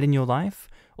like that in your life?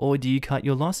 Or do you cut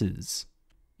your losses?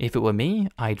 If it were me,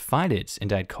 I'd fight it,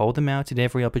 and I'd call them out at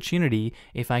every opportunity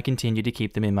if I continue to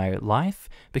keep them in my life,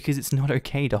 because it's not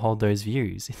okay to hold those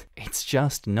views. It's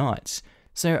just not.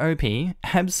 So OP,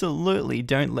 absolutely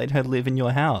don't let her live in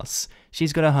your house.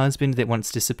 She's got a husband that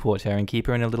wants to support her and keep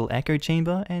her in a little echo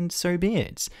chamber, and so be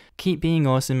it. Keep being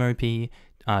awesome, OP.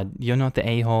 You're not the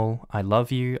a-hole. I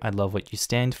love you. I love what you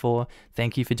stand for.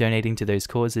 Thank you for donating to those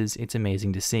causes. It's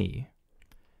amazing to see.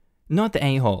 Not the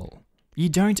a-hole. You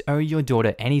don't owe your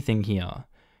daughter anything here.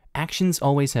 Actions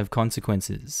always have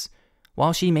consequences.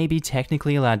 While she may be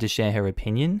technically allowed to share her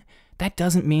opinion, that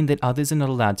doesn't mean that others are not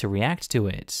allowed to react to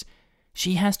it.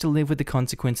 She has to live with the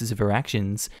consequences of her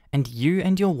actions, and you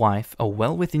and your wife are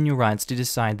well within your rights to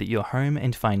decide that your home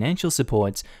and financial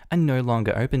support are no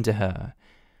longer open to her.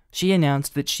 She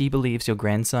announced that she believes your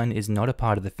grandson is not a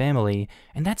part of the family,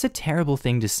 and that's a terrible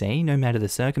thing to say no matter the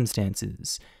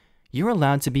circumstances. You're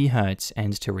allowed to be hurt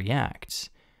and to react.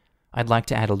 I'd like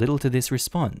to add a little to this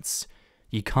response.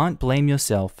 You can't blame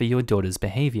yourself for your daughter's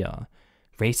behavior.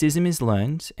 Racism is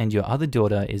learned, and your other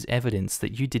daughter is evidence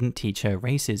that you didn't teach her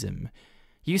racism.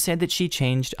 You said that she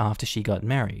changed after she got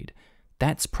married.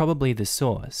 That's probably the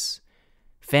source.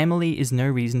 Family is no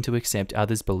reason to accept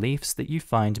others' beliefs that you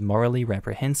find morally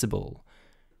reprehensible.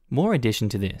 More addition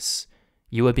to this,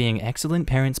 you are being excellent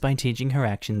parents by teaching her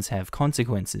actions have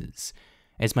consequences.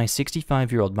 As my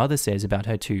 65-year-old mother says about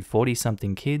her two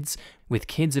 40-something kids with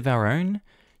kids of our own,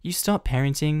 you stop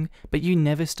parenting, but you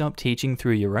never stop teaching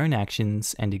through your own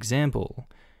actions and example.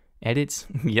 Edit?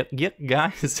 Yep,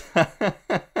 guys.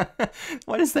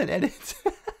 What is that edit?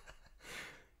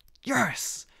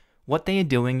 Yes! What they are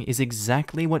doing is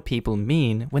exactly what people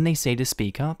mean when they say to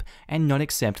speak up and not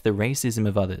accept the racism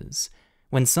of others.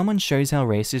 When someone shows how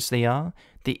racist they are,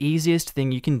 the easiest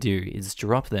thing you can do is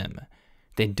drop them.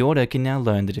 Their daughter can now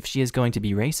learn that if she is going to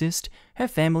be racist, her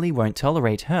family won't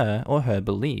tolerate her or her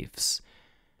beliefs.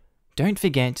 Don't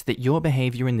forget that your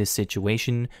behavior in this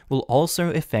situation will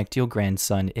also affect your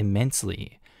grandson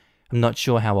immensely. I'm not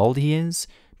sure how old he is,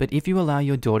 but if you allow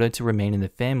your daughter to remain in the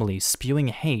family spewing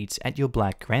hate at your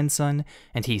black grandson,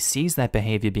 and he sees that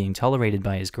behavior being tolerated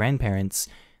by his grandparents,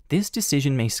 this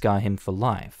decision may scar him for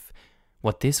life.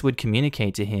 What this would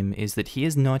communicate to him is that he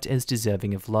is not as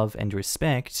deserving of love and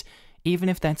respect, even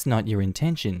if that's not your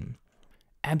intention.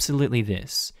 Absolutely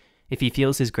this. If he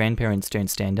feels his grandparents don't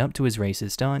stand up to his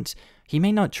racist aunt, he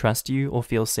may not trust you or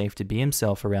feel safe to be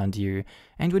himself around you,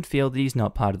 and would feel that he's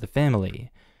not part of the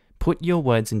family. Put your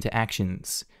words into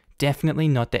actions. Definitely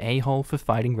not the a-hole for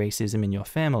fighting racism in your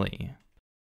family.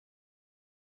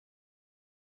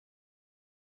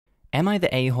 Am I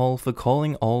the a-hole for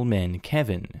calling all men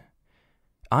Kevin?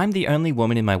 I'm the only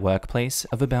woman in my workplace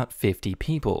of about 50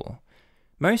 people.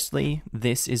 Mostly,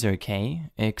 this is okay,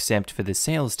 except for the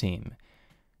sales team.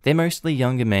 They're mostly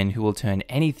younger men who will turn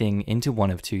anything into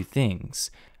one of two things: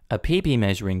 a pee-pee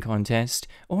measuring contest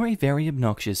or a very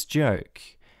obnoxious joke.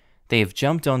 They have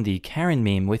jumped on the Karen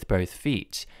meme with both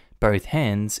feet, both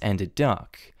hands, and a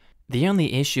duck. The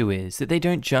only issue is that they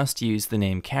don't just use the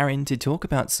name Karen to talk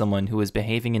about someone who is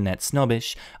behaving in that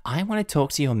snobbish, I want to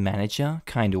talk to your manager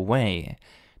kind of way.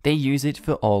 They use it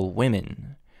for all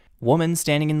women. Woman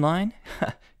standing in line?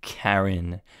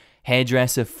 Karen.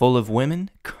 Hairdresser full of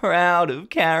women? Crowd of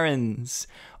Karens.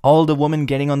 Older woman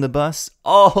getting on the bus?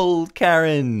 Old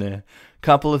Karen.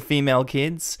 Couple of female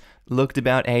kids? Looked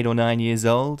about 8 or 9 years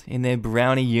old, in their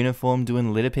brownie uniform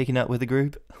doing litter picking up with a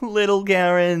group? Little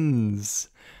Karens.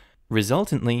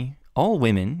 Resultantly, all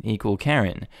women equal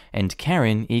Karen, and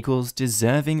Karen equals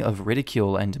deserving of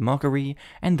ridicule and mockery,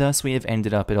 and thus we have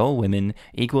ended up at all women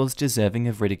equals deserving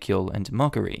of ridicule and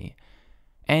mockery.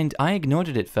 And I ignored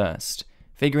it at first,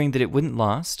 figuring that it wouldn't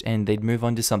last and they'd move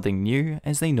on to something new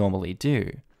as they normally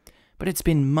do. But it's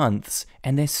been months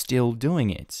and they're still doing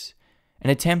it. An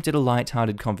attempt at a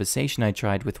light-hearted conversation I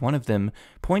tried with one of them,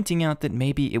 pointing out that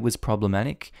maybe it was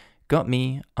problematic, got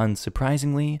me,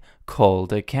 unsurprisingly,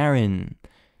 called a Karen.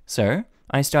 So,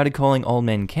 I started calling all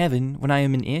men Kevin when I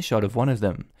am in earshot of one of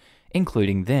them,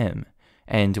 including them.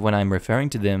 And when I'm referring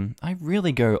to them, I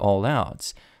really go all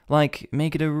out. Like,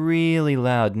 make it a really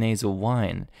loud nasal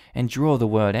whine, and draw the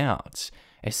word out.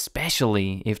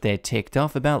 Especially if they're ticked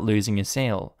off about losing a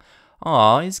sale.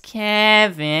 Aw, is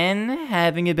Kevin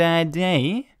having a bad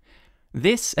day?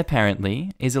 This,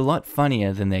 apparently, is a lot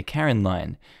funnier than their Karen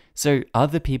line, so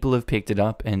other people have picked it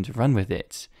up and run with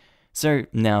it. So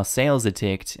now sales are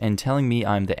ticked and telling me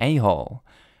I'm the a-hole.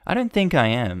 I don't think I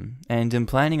am, and am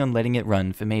planning on letting it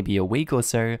run for maybe a week or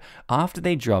so after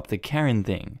they drop the Karen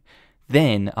thing.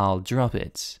 Then I'll drop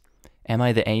it. Am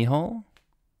I the a-hole?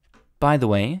 By the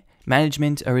way,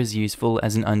 management are as useful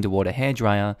as an underwater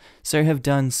hairdryer, so have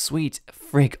done sweet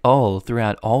frick all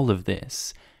throughout all of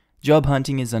this. Job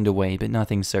hunting is underway, but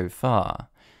nothing so far.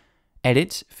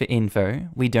 Edit, for info,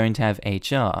 we don't have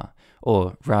HR,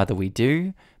 or rather we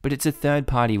do, but it's a third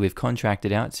party we've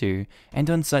contracted out to, and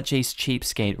on such a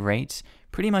cheapskate rate,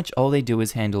 pretty much all they do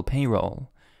is handle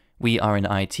payroll. We are an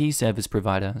IT service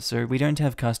provider, so we don't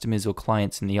have customers or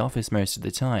clients in the office most of the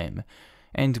time.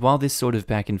 And while this sort of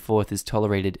back and forth is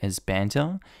tolerated as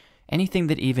banter, anything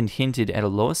that even hinted at a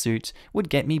lawsuit would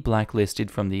get me blacklisted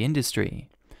from the industry.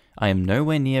 I am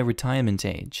nowhere near retirement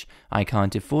age. I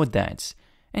can't afford that.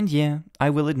 And yeah, I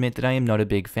will admit that I am not a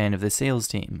big fan of the sales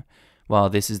team. While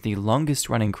this is the longest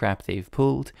running crap they've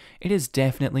pulled, it is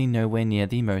definitely nowhere near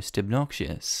the most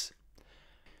obnoxious.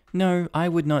 No, I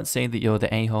would not say that you're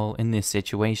the a-hole in this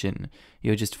situation.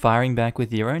 You're just firing back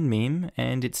with your own meme,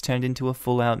 and it's turned into a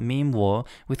full-out meme war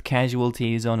with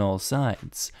casualties on all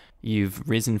sides. You've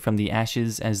risen from the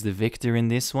ashes as the victor in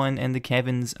this one, and the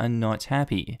Kevins are not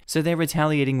happy. So they're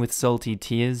retaliating with salty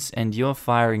tears, and you're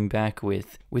firing back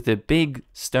with a big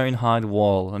stone-hard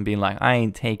wall and being like, I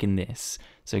ain't taking this.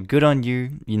 So good on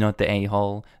you, you're not the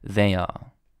a-hole, they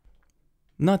are.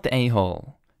 Not the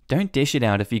a-hole. Don't dish it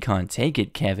out if you can't take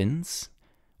it, Kevins.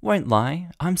 Won't lie,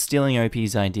 I'm stealing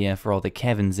OP's idea for all the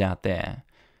Kevins out there.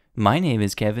 My name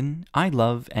is Kevin, I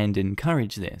love and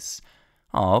encourage this.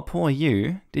 Aw, poor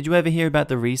you. Did you ever hear about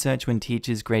the research when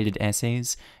teachers graded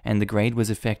essays and the grade was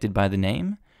affected by the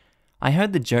name? I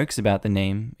heard the jokes about the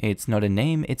name, it's not a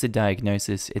name, it's a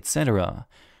diagnosis, etc.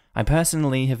 I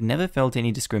personally have never felt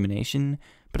any discrimination,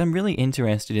 but I'm really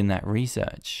interested in that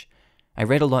research. I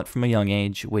read a lot from a young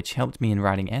age, which helped me in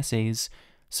writing essays,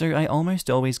 so I almost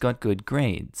always got good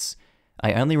grades.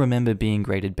 I only remember being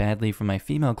graded badly from my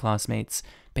female classmates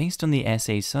based on the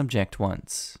essay subject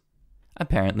once.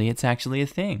 Apparently it's actually a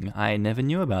thing, I never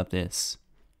knew about this.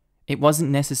 It wasn't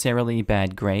necessarily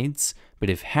bad grades, but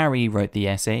if Harry wrote the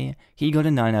essay, he got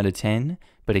a 9 out of 10,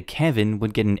 but a Kevin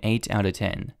would get an 8 out of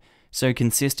 10, so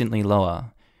consistently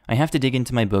lower. I have to dig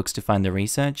into my books to find the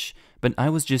research, but I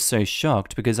was just so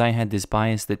shocked because I had this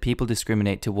bias that people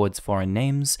discriminate towards foreign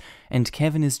names, and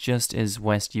Kevin is just as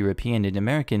West European and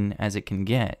American as it can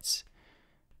get.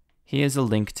 Here's a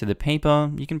link to the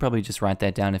paper. You can probably just write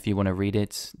that down if you want to read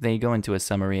it. They go into a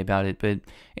summary about it, but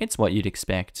it's what you'd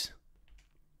expect.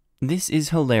 This is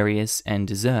hilarious and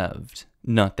deserved,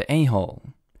 not the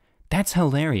a-hole. That's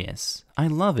hilarious. I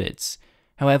love it.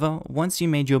 However, once you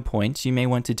made your point, you may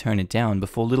want to tone it down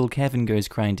before little Kevin goes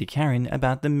crying to Karen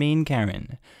about the mean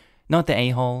Karen. Not the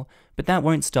a-hole, but that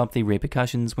won't stop the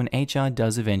repercussions when HR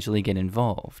does eventually get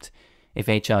involved. If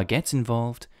HR gets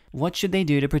involved, what should they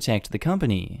do to protect the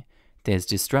company? There's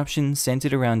disruption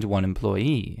centered around one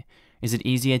employee. Is it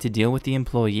easier to deal with the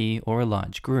employee or a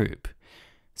large group?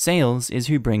 Sales is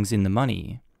who brings in the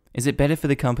money. Is it better for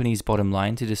the company's bottom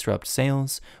line to disrupt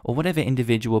sales or whatever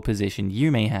individual position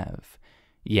you may have?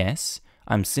 Yes,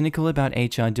 I'm cynical about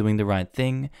HR doing the right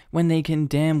thing when they can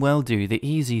damn well do the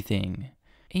easy thing.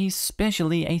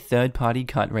 Especially a third-party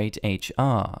cut rate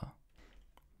HR.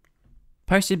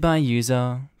 Posted by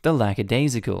user The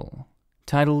Lackadaisical.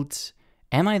 Titled,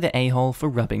 Am I the a-hole for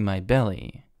rubbing my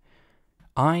belly?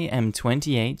 I am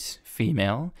 28,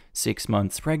 female, 6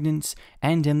 months pregnant,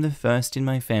 and am the first in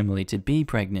my family to be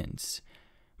pregnant.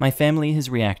 My family has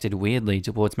reacted weirdly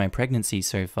towards my pregnancy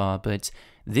so far, but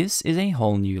this is a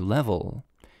whole new level.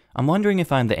 I'm wondering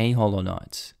if I'm the a-hole or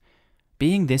not.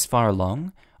 Being this far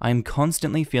along, I am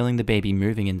constantly feeling the baby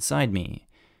moving inside me.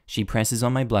 She presses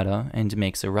on my bladder and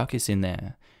makes a ruckus in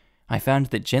there. I found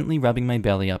that gently rubbing my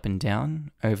belly up and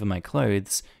down, over my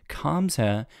clothes, calms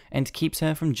her and keeps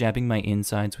her from jabbing my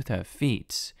insides with her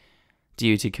feet.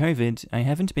 Due to COVID, I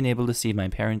haven't been able to see my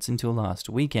parents until last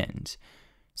weekend.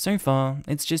 So far,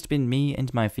 it's just been me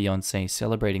and my fiancé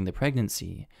celebrating the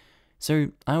pregnancy,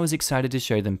 so I was excited to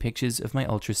show them pictures of my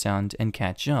ultrasound and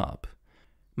catch up.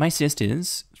 My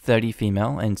sisters, 30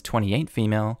 female and 28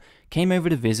 female, came over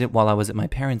to visit while I was at my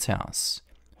parents' house.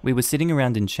 We were sitting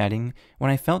around and chatting when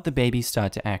I felt the baby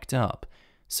start to act up,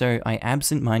 so I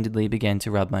absent-mindedly began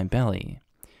to rub my belly.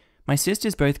 My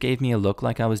sisters both gave me a look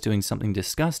like I was doing something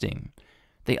disgusting.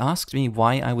 They asked me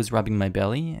why I was rubbing my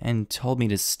belly and told me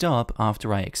to stop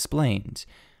after I explained.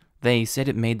 They said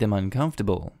it made them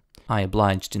uncomfortable. I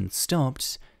obliged and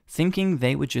stopped, thinking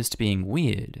they were just being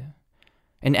weird.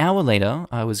 An hour later,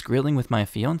 I was grilling with my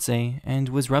fiancé and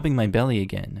was rubbing my belly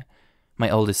again. My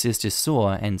older sister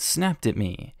saw and snapped at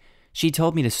me. She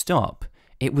told me to stop.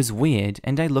 It was weird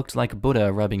and I looked like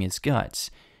Buddha rubbing his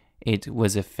gut. It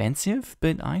was offensive,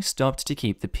 but I stopped to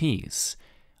keep the peace.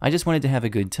 I just wanted to have a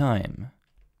good time.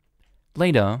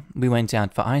 Later, we went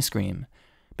out for ice cream.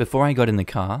 Before I got in the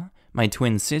car, my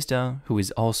twin sister, who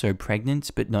is also pregnant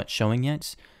but not showing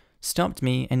yet, stopped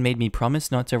me and made me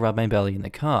promise not to rub my belly in the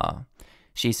car.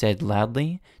 She said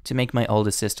loudly, to make my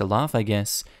older sister laugh I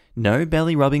guess, "No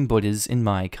belly rubbing Buddhas in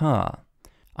my car."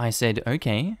 I said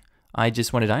okay, I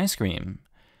just wanted ice cream.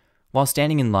 While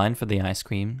standing in line for the ice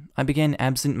cream, I began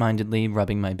absent-mindedly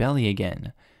rubbing my belly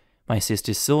again. My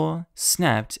sister saw,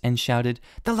 snapped, and shouted,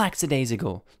 "The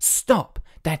lackadaisical! Stop!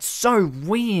 That's so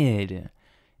weird!"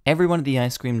 Everyone at the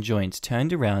ice cream joint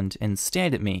turned around and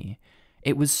stared at me.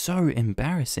 It was so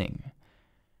embarrassing.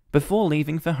 Before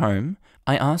leaving for home,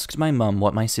 I asked my mum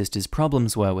what my sister's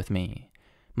problems were with me.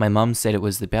 My mum said it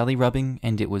was the belly rubbing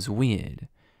and it was weird.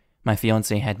 My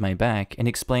fiancé had my back and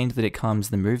explained that it calms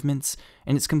the movements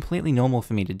and it's completely normal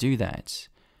for me to do that.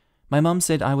 My mum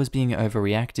said I was being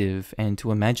overreactive and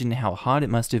to imagine how hard it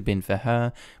must have been for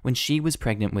her when she was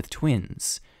pregnant with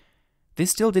twins.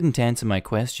 This still didn't answer my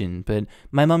question, but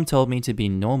my mum told me to be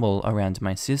normal around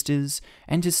my sisters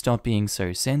and to stop being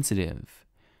so sensitive.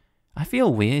 I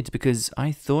feel weird because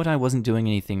I thought I wasn't doing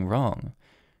anything wrong.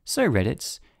 So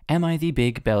Reddit, am I the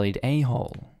big-bellied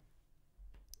a-hole?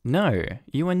 No,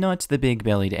 you are not the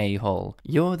big-bellied a-hole.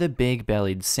 You're the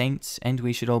big-bellied saint, and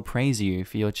we should all praise you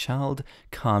for your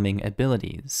child-calming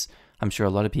abilities. I'm sure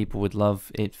a lot of people would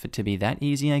love it to be that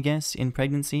easy, I guess, in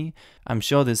pregnancy. I'm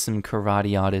sure there's some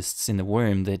karate artists in the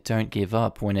womb that don't give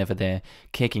up whenever they're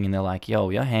kicking and they're like, yo,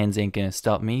 your hands ain't gonna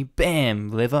stop me. Bam,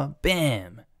 liver,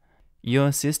 bam.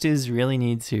 Your sisters really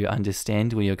need to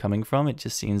understand where you're coming from. It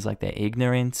just seems like they're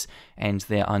ignorant and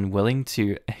they're unwilling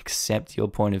to accept your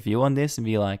point of view on this and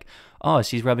be like, oh,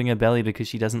 she's rubbing her belly because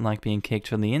she doesn't like being kicked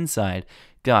from the inside.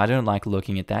 God, I don't like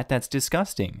looking at that. That's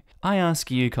disgusting. I ask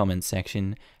you, comment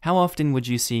section, how often would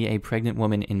you see a pregnant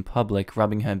woman in public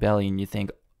rubbing her belly and you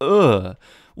think, ugh,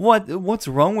 what's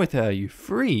wrong with her, you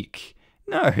freak?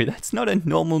 No, that's not a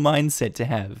normal mindset to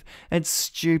have. That's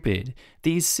stupid.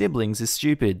 These siblings are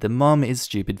stupid. The mom is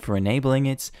stupid for enabling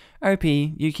it. OP,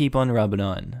 you keep on rubbing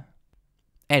on.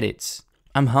 Edit.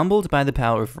 I'm humbled by the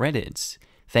power of Reddit.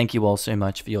 Thank you all so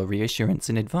much for your reassurance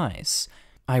and advice.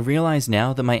 I realize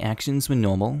now that my actions were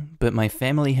normal, but my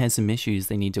family has some issues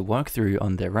they need to work through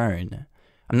on their own.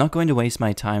 I'm not going to waste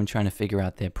my time trying to figure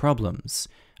out their problems.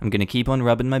 I'm going to keep on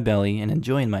rubbing my belly and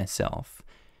enjoying myself.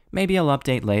 Maybe I'll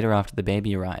update later after the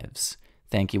baby arrives.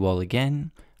 Thank you all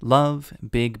again. Love,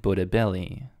 Big Buddha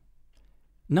Belly.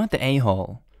 Not the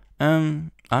a-hole.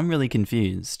 I'm really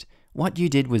confused. What you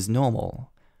did was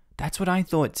normal. That's what I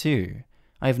thought too.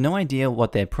 I have no idea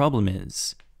what their problem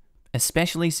is.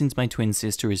 Especially since my twin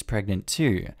sister is pregnant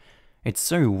too. It's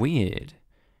so weird.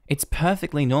 It's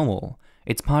perfectly normal.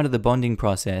 It's part of the bonding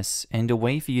process and a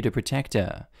way for you to protect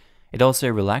her. It also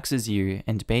relaxes you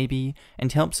and baby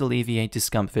and helps alleviate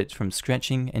discomfort from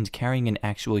stretching and carrying an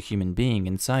actual human being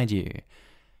inside you.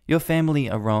 Your family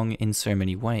are wrong in so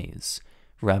many ways.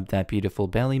 Rub that beautiful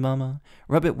belly, mama.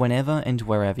 Rub it whenever and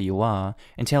wherever you are,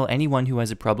 and tell anyone who has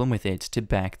a problem with it to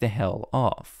back the hell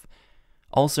off.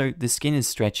 Also, the skin is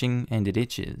stretching and it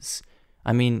itches.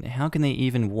 I mean, how can they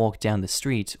even walk down the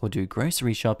street or do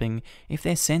grocery shopping if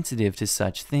they're sensitive to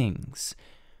such things?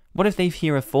 What if they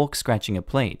hear a fork scratching a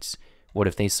plate? What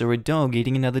if they saw a dog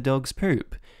eating another dog's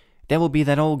poop? There will be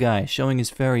that old guy showing his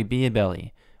furry beer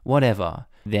belly. Whatever.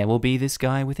 There will be this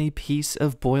guy with a piece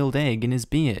of boiled egg in his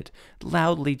beard,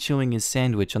 loudly chewing his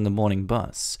sandwich on the morning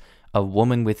bus. A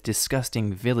woman with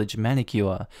disgusting village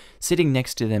manicure sitting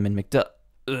next to them in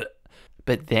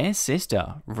But their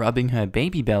sister rubbing her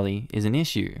baby belly is an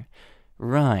issue.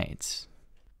 Right.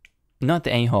 Not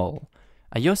the a-hole.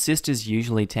 Are your sisters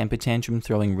usually temper tantrum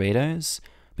throwing weirdos?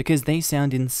 Because they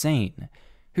sound insane.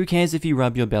 Who cares if you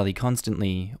rub your belly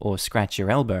constantly or scratch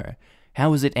your elbow?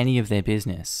 How is it any of their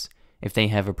business? If they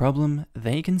have a problem,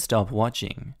 they can stop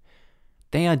watching.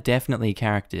 They are definitely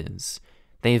characters.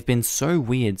 They have been so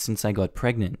weird since I got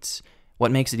pregnant.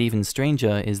 What makes it even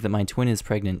stranger is that my twin is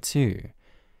pregnant too.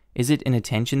 Is it an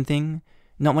attention thing?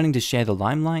 Not wanting to share the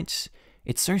limelight?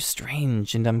 It's so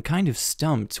strange, and I'm kind of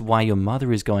stumped why your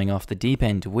mother is going off the deep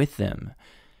end with them.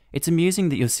 It's amusing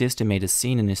that your sister made a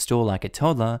scene in a store like a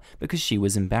toddler because she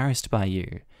was embarrassed by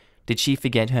you. Did she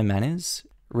forget her manners?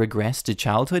 Regress to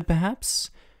childhood, perhaps?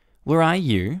 Were I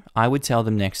you, I would tell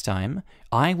them next time,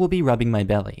 I will be rubbing my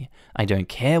belly. I don't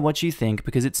care what you think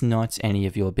because it's not any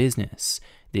of your business.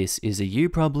 This is a you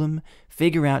problem.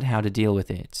 Figure out how to deal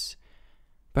with it.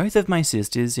 Both of my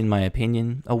sisters, in my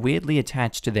opinion, are weirdly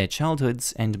attached to their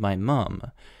childhoods and my mum.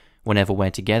 Whenever we're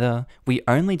together, we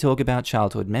only talk about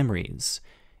childhood memories.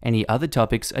 Any other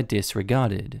topics are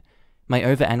disregarded. My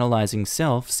overanalyzing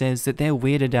self says that they're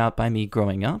weirded out by me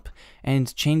growing up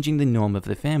and changing the norm of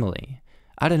the family.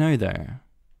 I don't know though.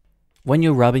 When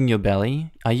you're rubbing your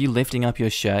belly, are you lifting up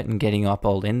your shirt and getting up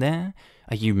all in there?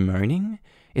 Are you moaning?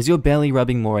 Is your belly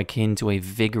rubbing more akin to a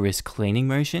vigorous cleaning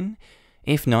motion?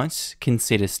 If not,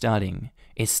 consider starting.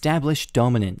 Establish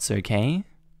dominance, okay?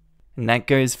 And that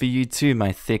goes for you too,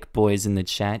 my thick boys in the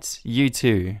chat. You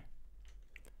too.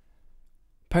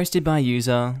 Posted by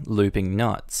user Looping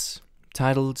Nuts.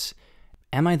 Titled,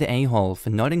 Am I the a-hole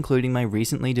for not including my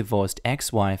recently divorced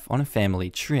ex-wife on a family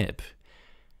trip?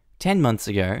 10 months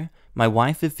ago, my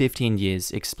wife of 15 years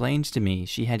explained to me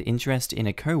she had interest in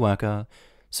a co-worker,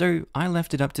 so I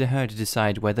left it up to her to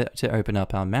decide whether to open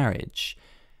up our marriage.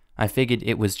 I figured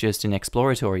it was just an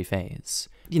exploratory phase.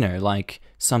 You know, like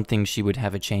something she would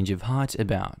have a change of heart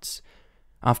about.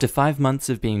 After 5 months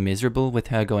of being miserable with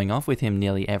her going off with him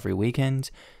nearly every weekend,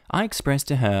 I expressed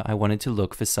to her I wanted to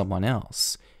look for someone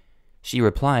else. She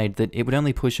replied that it would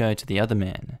only push her to the other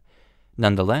man.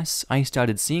 Nonetheless, I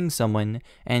started seeing someone,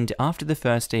 and after the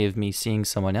first day of me seeing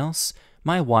someone else,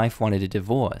 my wife wanted a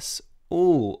divorce.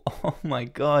 Ooh, oh my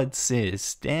god,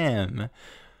 sis, damn.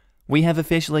 We have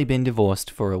officially been divorced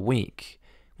for a week.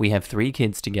 We have 3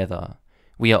 kids together.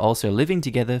 We are also living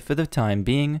together for the time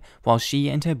being, while she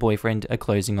and her boyfriend are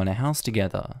closing on a house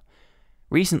together.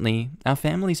 Recently, our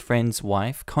family's friend's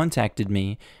wife contacted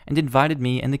me and invited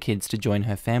me and the kids to join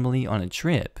her family on a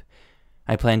trip.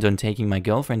 I planned on taking my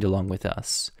girlfriend along with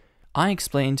us. I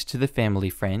explained to the family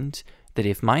friend that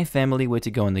if my family were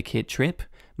to go on the kid trip,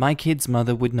 my kid's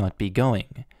mother would not be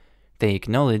going. They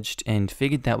acknowledged and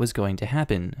figured that was going to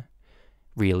happen.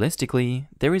 Realistically,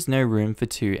 there is no room for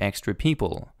 2 extra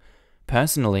people.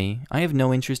 Personally, I have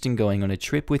no interest in going on a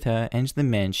trip with her and the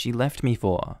man she left me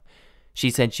for. She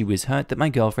said she was hurt that my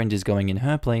girlfriend is going in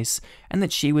her place and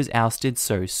that she was ousted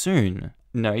so soon.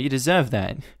 No, you deserve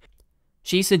that.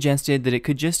 She suggested that it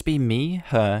could just be me,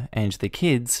 her, and the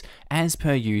kids, as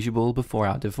per usual before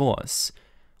our divorce.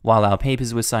 While our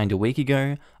papers were signed a week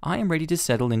ago, I am ready to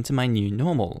settle into my new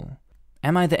normal.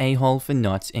 Am I the a-hole for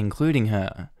not including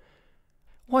her?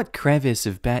 What crevice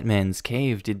of Batman's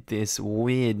cave did this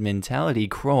weird mentality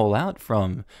crawl out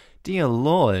from? Dear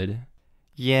Lord.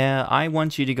 Yeah, I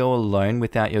want you to go alone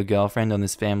without your girlfriend on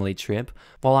this family trip,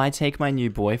 while I take my new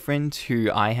boyfriend,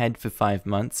 who I had for 5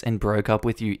 months and broke up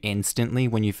with you instantly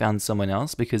when you found someone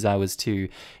else because I was too,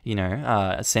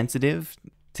 sensitive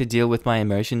to deal with my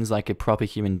emotions like a proper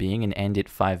human being and end it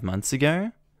 5 months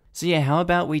ago? So yeah, how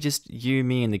about we just, you,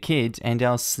 me, and the kid, and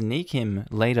I'll sneak him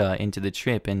later into the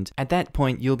trip, and at that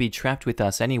point you'll be trapped with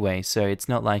us anyway, so it's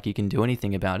not like you can do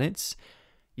anything about it.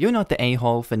 You're not the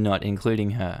a-hole for not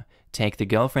including her. Take the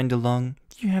girlfriend along.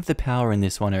 You have the power in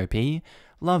this one, OP.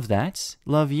 Love that.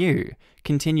 Love you.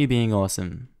 Continue being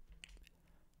awesome.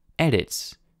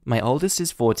 Edit. My oldest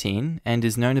is 14 and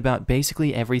is known about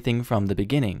basically everything from the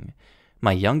beginning.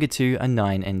 My younger 2 are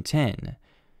 9 and 10.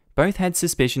 Both had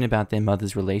suspicion about their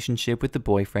mother's relationship with the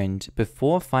boyfriend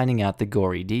before finding out the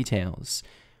gory details.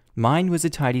 Mine was a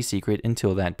tidy secret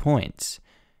until that point.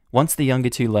 Once the younger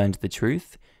 2 learned the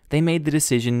truth, they made the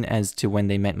decision as to when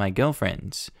they met my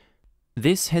girlfriend.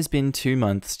 This has been 2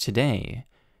 months today.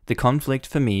 The conflict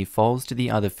for me falls to the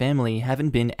other family having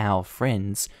been our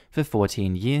friends for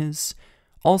 14 years.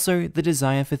 Also, the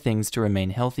desire for things to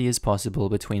remain healthy as possible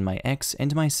between my ex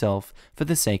and myself for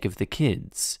the sake of the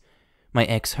kids. My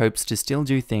ex hopes to still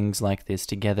do things like this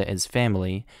together as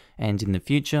family, and in the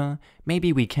future,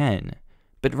 maybe we can,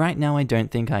 but right now I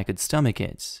don't think I could stomach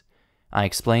it. I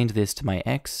explained this to my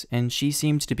ex, and she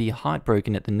seemed to be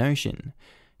heartbroken at the notion.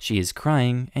 She is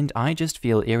crying, and I just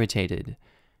feel irritated.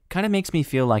 Kinda makes me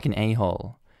feel like an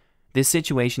a-hole. This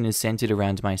situation is centered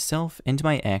around myself and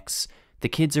my ex. The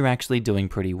kids are actually doing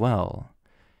pretty well.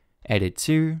 Edit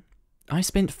 2. I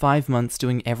spent 5 months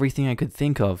doing everything I could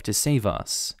think of to save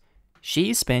us.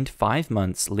 She spent 5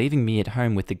 months leaving me at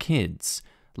home with the kids,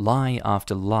 lie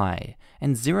after lie,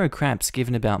 and 0 craps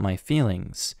given about my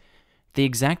feelings. The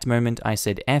exact moment I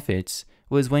said F it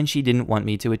was when she didn't want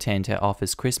me to attend her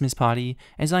office Christmas party,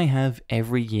 as I have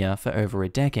every year for over a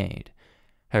decade.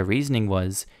 Her reasoning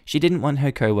was she didn't want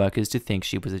her co-workers to think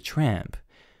she was a tramp.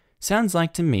 Sounds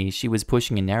like to me she was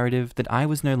pushing a narrative that I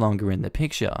was no longer in the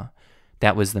picture.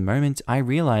 That was the moment I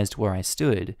realized where I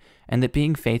stood, and that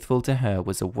being faithful to her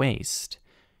was a waste.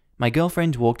 My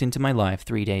girlfriend walked into my life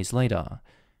 3 days later.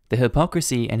 The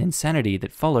hypocrisy and insanity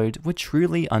that followed were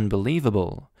truly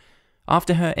unbelievable.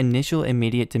 After her initial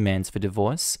immediate demands for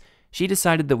divorce, she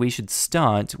decided that we should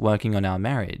start working on our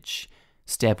marriage.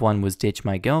 Step 1 was ditch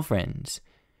my girlfriend.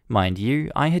 Mind you,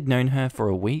 I had known her for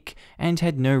a week and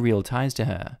had no real ties to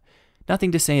her.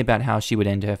 Nothing to say about how she would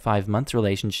end her 5-month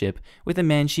relationship with a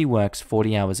man she works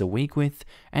 40 hours a week with,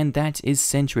 and that is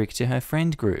centric to her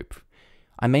friend group.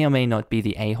 I may or may not be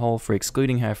the a-hole for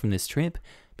excluding her from this trip,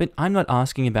 but I'm not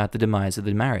asking about the demise of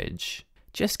the marriage.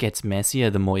 Just gets messier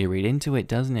the more you read into it,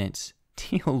 doesn't it?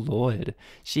 Dear Lord,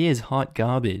 she is hot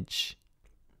garbage.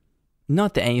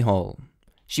 Not the a-hole.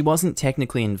 She wasn't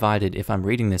technically invited if I'm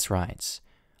reading this right.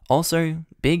 Also,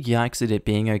 big yikes at it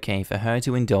being okay for her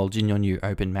to indulge in your new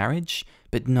open marriage,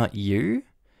 but not you?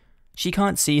 She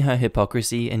can't see her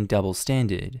hypocrisy and double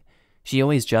standard. She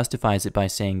always justifies it by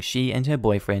saying she and her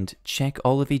boyfriend check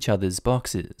all of each other's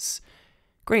boxes.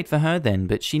 Great for her then,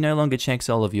 but she no longer checks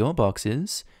all of your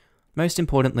boxes. Most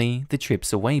importantly, the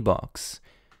trips away box.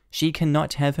 She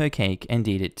cannot have her cake and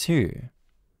eat it too.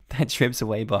 That trips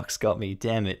away box got me,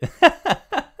 damn it.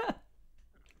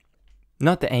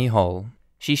 Not the a-hole.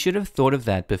 She should have thought of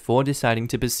that before deciding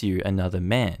to pursue another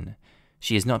man.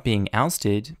 She is not being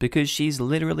ousted because she's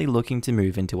literally looking to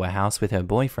move into a house with her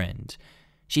boyfriend.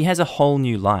 She has a whole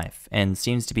new life and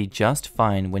seems to be just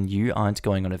fine when you aren't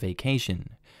going on a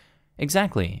vacation.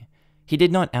 Exactly. He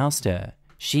did not oust her.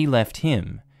 She left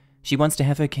him. She wants to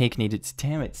have her cake and eat it.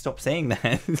 Damn it, stop saying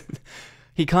that.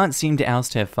 He can't seem to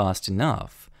oust her fast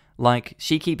enough. Like,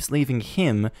 she keeps leaving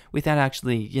him without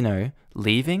actually,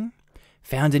 leaving.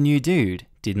 Found a new dude,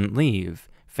 didn't leave.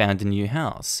 Found a new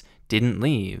house, didn't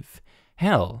leave.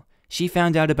 Hell, she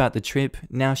found out about the trip,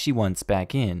 now she wants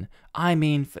back in. I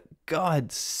mean, for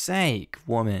God's sake,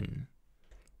 woman.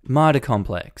 Martyr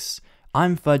complex.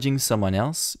 I'm fudging someone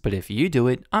else, but if you do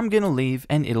it, I'm gonna leave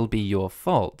and it'll be your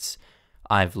fault.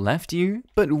 I've left you,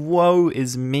 but woe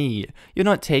is me. You're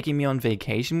not taking me on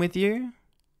vacation with you?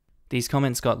 These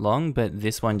comments got long, but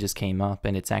this one just came up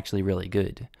and it's actually really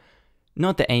good.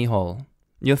 Not the a-hole.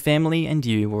 Your family and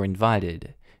you were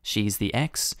invited. She's the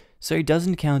ex, so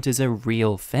doesn't count as a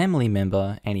real family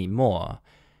member anymore,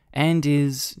 and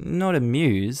is not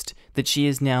amused that she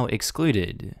is now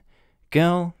excluded.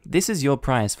 Girl, this is your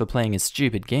price for playing a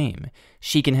stupid game.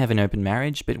 She can have an open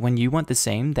marriage, but when you want the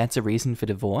same, that's a reason for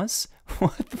divorce?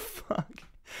 What the fuck?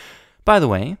 By the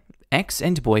way, ex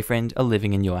and boyfriend are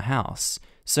living in your house,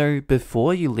 so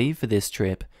before you leave for this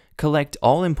trip, collect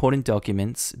all important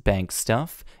documents, bank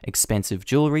stuff, expensive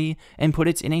jewelry, and put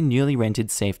it in a newly rented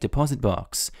safe deposit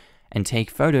box, and take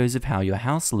photos of how your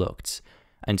house looked.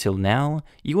 Until now,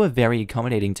 you were very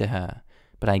accommodating to her.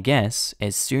 But I guess,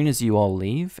 as soon as you all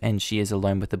leave and she is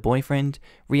alone with the boyfriend,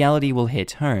 reality will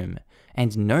hit home,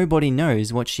 and nobody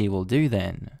knows what she will do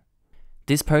then.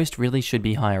 This post really should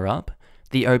be higher up.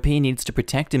 The OP needs to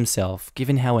protect himself,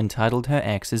 given how entitled her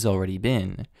ex has already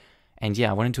been. And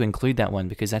yeah, I wanted to include that one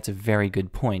because that's a very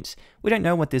good point. We don't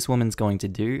know what this woman's going to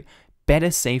do.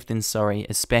 Better safe than sorry,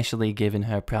 especially given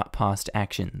her past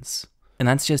actions. And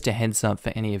that's just a heads up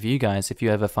for any of you guys if you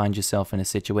ever find yourself in a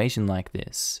situation like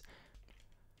this.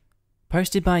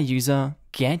 Posted by user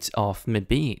Get Off Me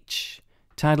Beach,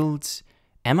 titled,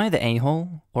 Am I the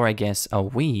a-hole, or I guess are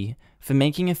we, for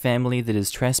making a family that is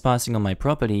trespassing on my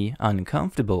property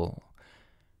uncomfortable?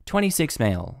 26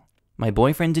 male. My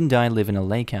boyfriend and I live in a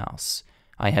lake house.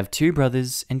 I have 2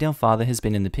 brothers and our father has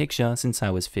been in the picture since I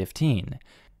was 15.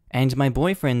 And my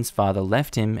boyfriend's father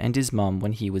left him and his mum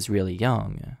when he was really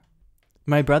young.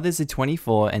 My brothers are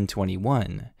 24 and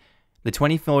 21. The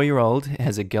 24-year-old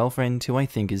has a girlfriend who I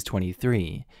think is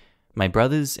 23. My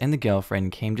brothers and the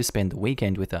girlfriend came to spend the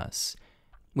weekend with us.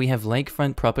 We have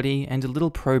lakefront property and a little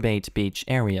probate beach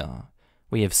area.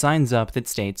 We have signs up that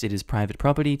states it is private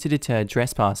property to deter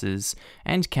trespassers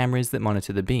and cameras that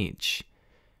monitor the beach.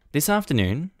 This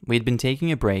afternoon, we had been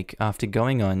taking a break after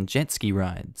going on jet ski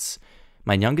rides.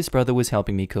 My youngest brother was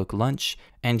helping me cook lunch,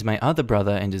 and my other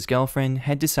brother and his girlfriend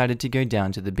had decided to go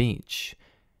down to the beach.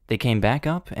 They came back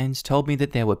up and told me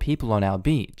that there were people on our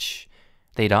beach.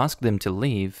 They'd asked them to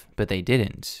leave, but they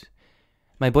didn't.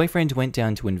 My boyfriend went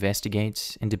down to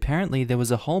investigate, and apparently there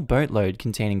was a whole boatload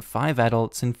containing 5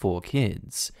 adults and 4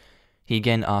 kids. He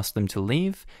again asked them to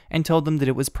leave, and told them that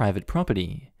it was private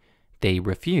property. They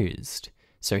refused,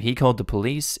 so he called the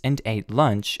police and ate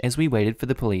lunch as we waited for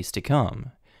the police to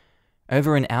come.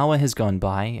 Over an hour has gone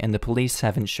by, and the police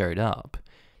haven't showed up.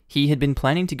 He had been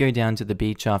planning to go down to the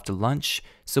beach after lunch,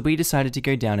 so we decided to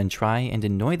go down and try and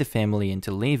annoy the family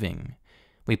into leaving.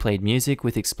 We played music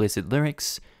with explicit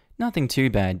lyrics, nothing too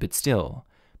bad but still,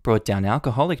 brought down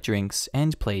alcoholic drinks,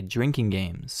 and played drinking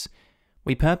games.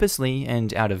 We purposely,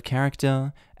 and out of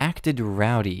character, acted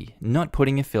rowdy, not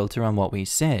putting a filter on what we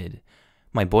said.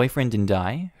 My boyfriend and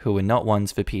I, who were not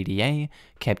ones for PDA,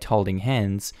 kept holding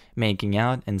hands, making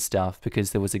out and stuff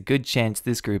because there was a good chance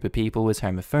this group of people was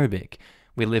homophobic.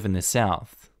 We live in the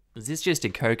South. Is this just a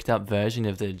coked up version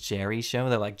of the Jerry show?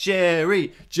 They're like,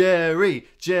 Jerry, Jerry,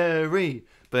 Jerry.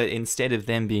 But instead of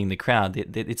them being the crowd,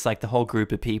 it's like the whole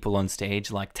group of people on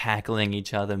stage, like tackling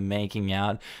each other, making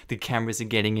out. The cameras are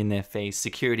getting in their face.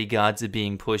 Security guards are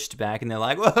being pushed back and they're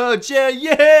like, whoa, Jerry,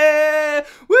 yeah,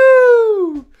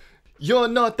 woo! You're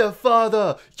not the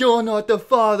father, you're not the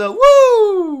father,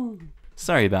 woo!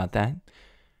 Sorry about that.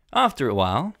 After a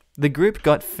while, the group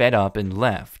got fed up and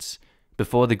left.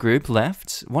 Before the group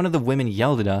left, one of the women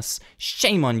yelled at us,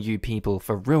 "Shame on you people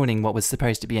for ruining what was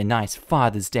supposed to be a nice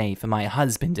Father's Day for my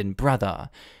husband and brother.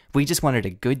 We just wanted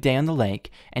a good day on the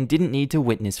lake and didn't need to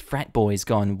witness frat boys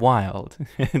gone wild."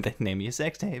 That name of your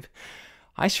sex tape.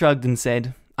 I shrugged and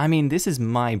said, I mean, this is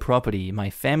my property. My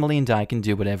family and I can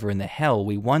do whatever in the hell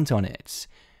we want on it.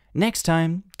 Next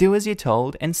time, do as you're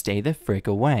told and stay the frick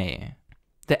away.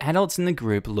 The adults in the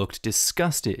group looked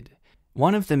disgusted.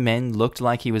 One of the men looked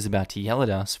like he was about to yell at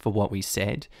us for what we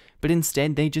said, but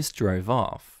instead they just drove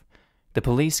off. The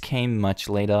police came much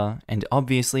later and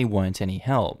obviously weren't any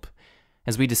help.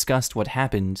 As we discussed what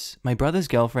happened, my brother's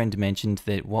girlfriend mentioned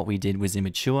that what we did was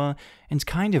immature and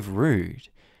kind of rude,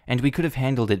 and we could have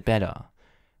handled it better.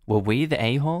 Were we the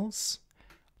a-holes?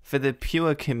 For the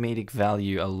pure comedic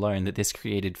value alone that this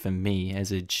created for me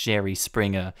as a Jerry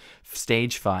Springer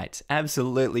stage fight,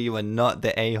 absolutely you are not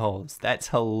the a-holes. That's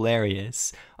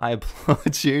hilarious. I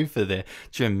applaud you for the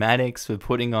dramatics, for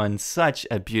putting on such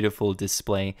a beautiful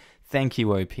display. Thank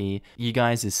you, OP. You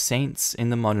guys are saints in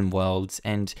the modern world,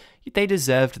 and they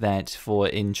deserved that for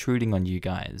intruding on you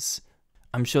guys.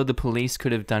 I'm sure the police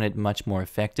could have done it much more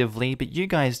effectively, but you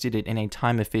guys did it in a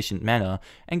time-efficient manner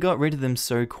and got rid of them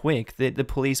so quick that the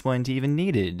police weren't even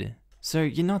needed. So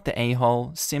you're not the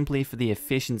a-hole simply for the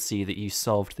efficiency that you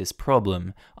solved this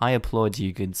problem. I applaud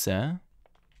you, good sir.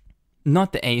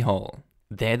 Not the a-hole.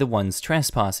 They're the ones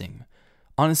trespassing.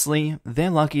 Honestly, they're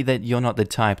lucky that you're not the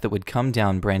type that would come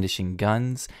down brandishing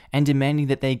guns and demanding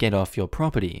that they get off your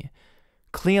property.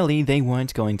 Clearly, they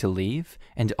weren't going to leave,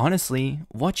 and honestly,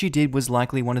 what you did was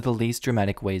likely one of the least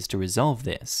dramatic ways to resolve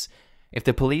this. If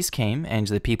the police came and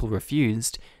the people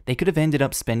refused, they could have ended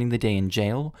up spending the day in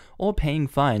jail or paying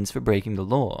fines for breaking the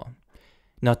law.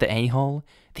 Not the a-hole,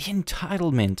 the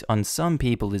entitlement on some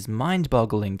people is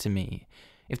mind-boggling to me.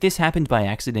 If this happened by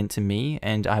accident to me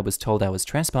and I was told I was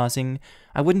trespassing,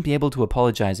 I wouldn't be able to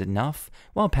apologize enough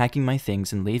while packing my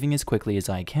things and leaving as quickly as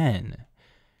I can.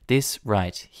 This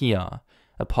right here.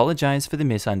 Apologize for the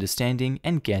misunderstanding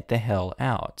and get the hell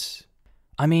out.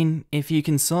 I mean, if you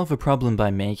can solve a problem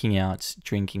by making out,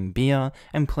 drinking beer,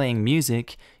 and playing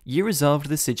music, you resolved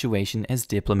the situation as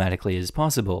diplomatically as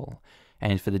possible.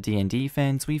 And for the D&D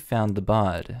fans, we found the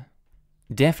bard.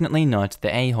 Definitely not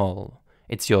the a-hole.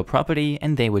 It's your property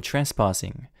and they were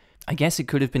trespassing. I guess it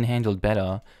could have been handled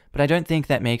better, but I don't think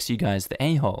that makes you guys the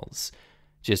a-holes.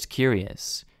 Just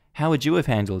curious, how would you have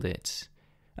handled it?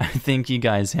 I think you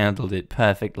guys handled it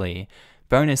perfectly.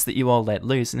 Bonus that you all let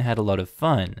loose and had a lot of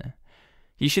fun.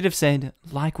 You should have said,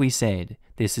 like we said,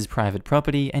 this is private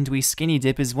property and we skinny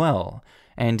dip as well.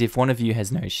 And if one of you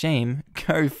has no shame,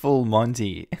 go full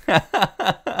Monty.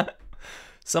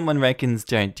 Someone reckons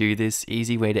don't do this,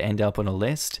 easy way to end up on a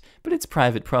list, but it's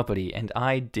private property and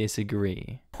I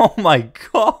disagree. Oh my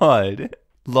god!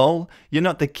 Lol, you're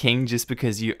not the king just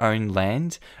because you own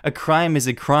land. A crime is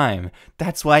a crime.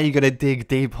 That's why you gotta dig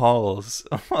deep holes.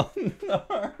 Oh no.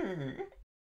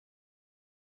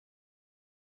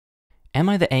 Am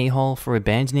I the a-hole for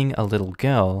abandoning a little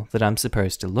girl that I'm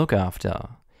supposed to look after?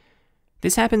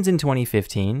 This happens in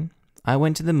 2015. I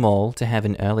went to the mall to have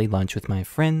an early lunch with my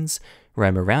friends,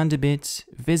 roam around a bit,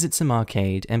 visit some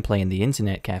arcade, and play in the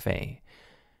internet cafe.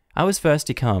 I was first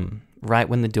to come, right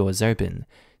when the doors open.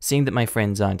 Seeing that my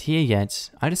friends aren't here yet,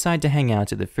 I decide to hang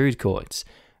out at the food court,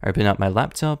 open up my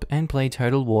laptop, and play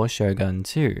Total War Shogun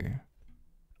 2.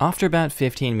 After about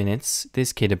 15 minutes,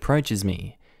 this kid approaches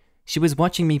me. She was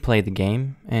watching me play the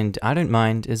game, and I don't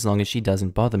mind as long as she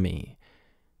doesn't bother me.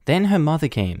 Then her mother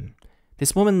came.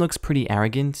 This woman looks pretty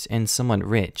arrogant and somewhat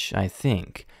rich, I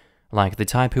think. Like the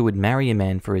type who would marry a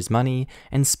man for his money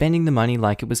and spending the money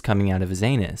like it was coming out of his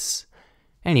anus.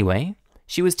 Anyway,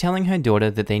 she was telling her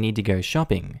daughter that they need to go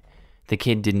shopping. The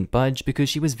kid didn't budge because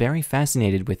she was very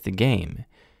fascinated with the game.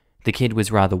 The kid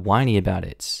was rather whiny about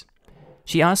it.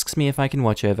 She asks me if I can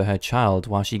watch over her child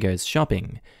while she goes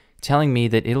shopping, telling me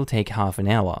that it'll take half an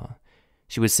hour.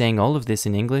 She was saying all of this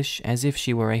in English as if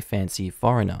she were a fancy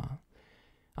foreigner.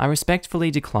 I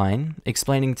respectfully decline,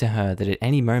 explaining to her that at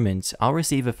any moment I'll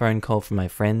receive a phone call from my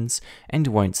friends and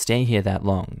won't stay here that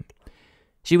long.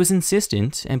 She was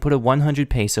insistent and put a 100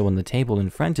 peso on the table in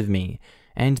front of me,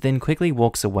 and then quickly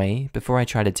walks away before I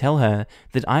try to tell her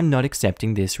that I'm not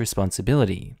accepting this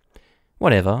responsibility.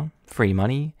 Whatever, free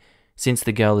money. Since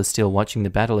the girl is still watching the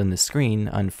battle in the screen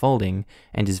unfolding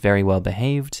and is very well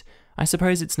behaved, I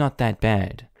suppose it's not that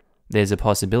bad. There's a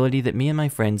possibility that me and my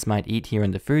friends might eat here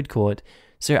in the food court,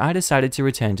 so I decided to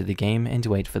return to the game and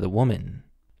wait for the woman.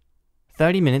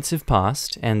 30 minutes have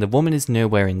passed and the woman is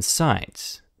nowhere in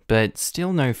sight. But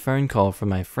still no phone call from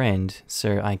my friend,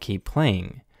 so I keep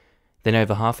playing. Then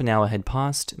over half an hour had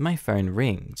passed, my phone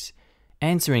ringed.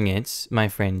 Answering it, my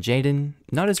friend Jaden,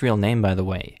 not his real name by the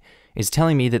way, is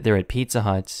telling me that they're at Pizza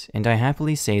Hut, and I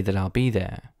happily say that I'll be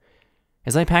there.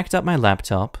 As I packed up my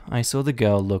laptop, I saw the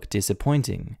girl look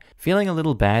disappointing. Feeling a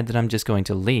little bad that I'm just going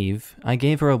to leave, I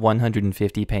gave her a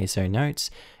 150 peso note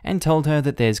and told her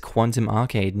that there's Quantum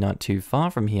Arcade not too far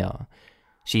from here.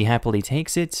 She happily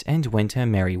takes it and went her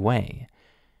merry way.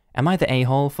 Am I the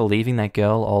a-hole for leaving that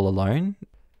girl all alone?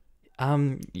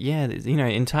 Yeah,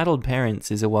 entitled parents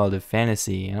is a world of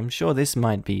fantasy, and I'm sure this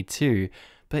might be too,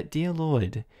 but dear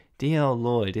Lord, Dear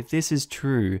Lord, if this is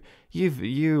true,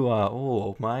 you are,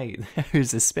 oh my,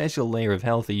 there's a special layer of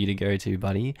hell for you to go to,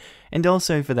 buddy. And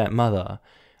also for that mother.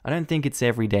 I don't think it's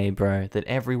every day, bro, that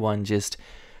everyone just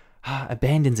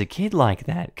abandons a kid like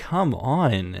that. Come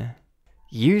on.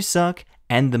 You suck,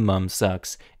 and the mum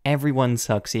sucks. Everyone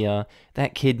sucks here.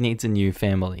 That kid needs a new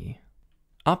family.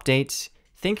 Update.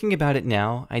 Thinking about it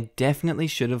now, I definitely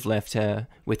should have left her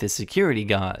with a security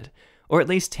guard. Or at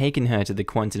least taken her to the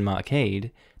Quantum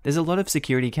Arcade. There's a lot of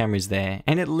security cameras there,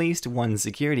 and at least one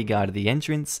security guard at the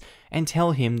entrance, and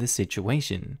tell him the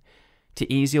situation.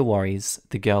 To ease your worries,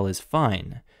 the girl is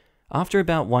fine. After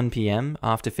about 1 PM,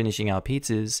 after finishing our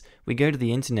pizzas, we go to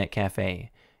the internet cafe,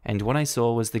 and what I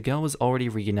saw was the girl was already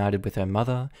reunited with her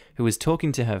mother, who was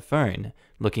talking to her phone,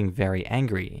 looking very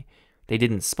angry. They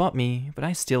didn't spot me, but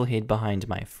I still hid behind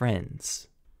my friends.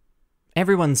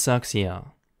 Everyone sucks here.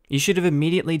 You should have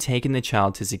immediately taken the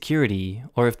child to security,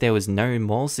 or if there was no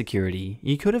mall security,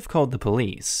 you could have called the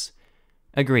police.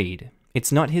 Agreed.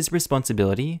 It's not his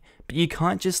responsibility, but you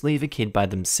can't just leave a kid by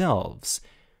themselves.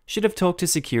 Should have talked to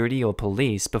security or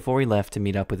police before he left to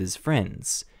meet up with his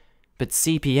friends. But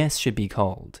CPS should be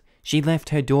called. She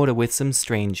left her daughter with some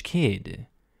strange kid.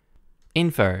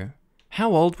 Info.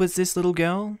 How old was this little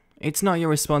girl? It's not your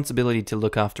responsibility to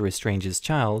look after a stranger's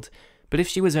child, but if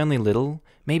she was only little,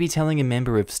 maybe telling a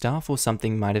member of staff or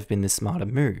something might have been the smarter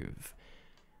move.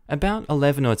 About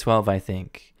 11 or 12, I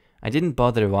think. I didn't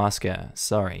bother to ask her,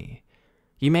 sorry.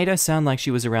 You made her sound like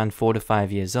she was around 4 to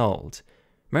 5 years old.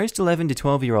 Most 11 to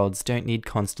 12-year-olds don't need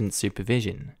constant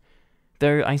supervision.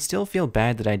 Though I still feel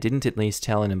bad that I didn't at least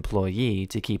tell an employee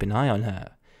to keep an eye on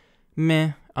her.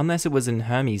 Meh, unless it was in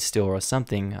Hermes' store or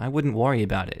something, I wouldn't worry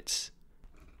about it.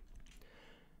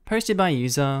 Posted by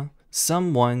user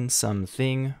someone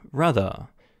something rather,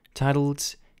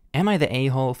 titled, Am I the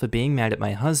a-hole for being mad at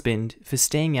my husband for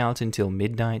staying out until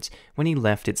midnight when he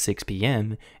left at 6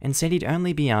 PM and said he'd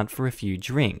only be out for a few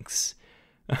drinks?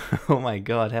 Oh my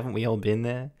god, haven't we all been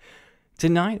there?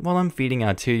 Tonight, while I'm feeding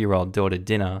our 2-year-old daughter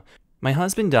dinner, my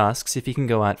husband asks if he can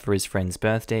go out for his friend's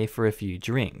birthday for a few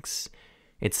drinks.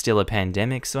 It's still a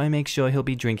pandemic, so I make sure he'll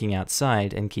be drinking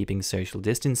outside and keeping social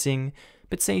distancing,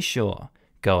 but say sure,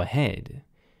 go ahead.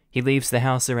 He leaves the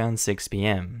house around 6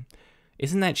 PM.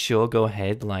 Isn't that sure go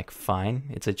ahead like fine?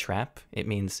 It's a trap. It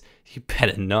means you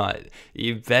better not.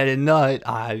 You better not.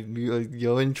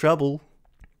 You're in trouble.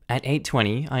 At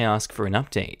 8:20, I ask for an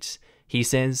update. He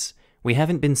says, we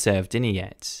haven't been served dinner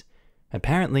yet.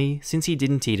 Apparently, since he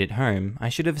didn't eat at home, I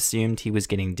should have assumed he was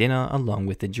getting dinner along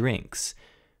with the drinks.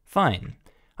 Fine.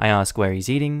 I ask where he's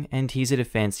eating, and he's at a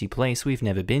fancy place we've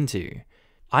never been to.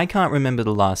 I can't remember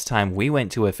the last time we went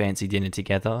to a fancy dinner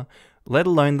together, let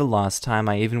alone the last time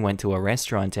I even went to a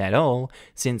restaurant at all,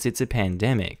 since it's a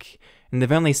pandemic, and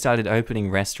they've only started opening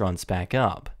restaurants back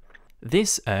up.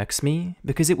 This irks me,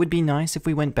 because it would be nice if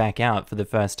we went back out for the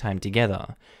first time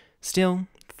together. Still,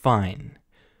 fine.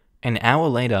 An hour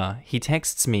later, he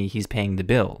texts me he's paying the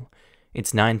bill.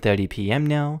 It's 9:30 PM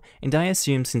now, and I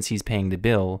assume since he's paying the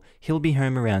bill, he'll be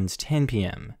home around 10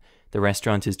 PM. The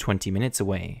restaurant is 20 minutes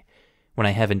away. When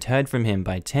I haven't heard from him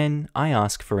by 10, I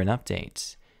ask for an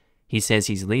update. He says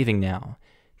he's leaving now.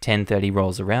 10:30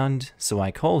 rolls around, so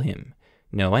I call him.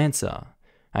 No answer.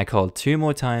 I called 2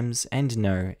 more times, and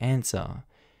no answer.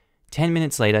 10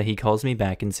 minutes later, he calls me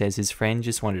back and says his friend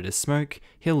just wanted to smoke,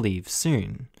 he'll leave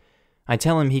soon. I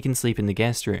tell him he can sleep in the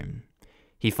guest room.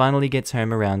 He finally gets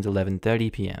home around 11:30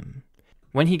 PM.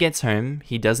 When he gets home,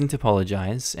 he doesn't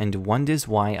apologize and wonders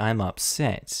why I'm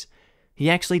upset. He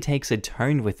actually takes a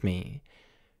tone with me.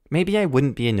 Maybe I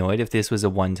wouldn't be annoyed if this was a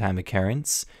one-time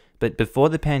occurrence, but before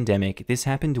the pandemic, this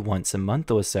happened once a month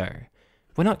or so.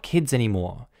 We're not kids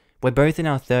anymore. We're both in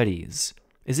our 30s.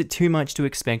 Is it too much to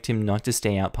expect him not to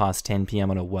stay out past 10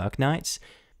 PM on a work night?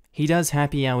 He does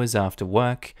happy hours after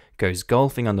work, goes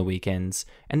golfing on the weekends,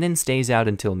 and then stays out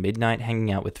until midnight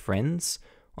hanging out with friends?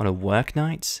 On a work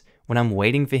night? When I'm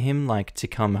waiting for him, to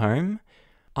come home?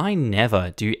 I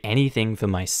never do anything for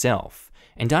myself,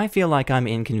 and I feel like I'm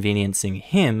inconveniencing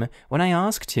him when I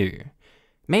ask to.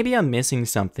 Maybe I'm missing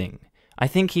something. I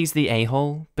think he's the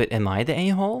a-hole, but am I the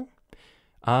a-hole?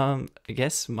 I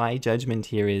guess my judgment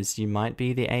here is you might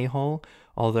be the a-hole,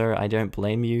 although I don't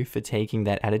blame you for taking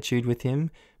that attitude with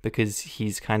him, because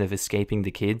he's kind of escaping the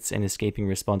kids and escaping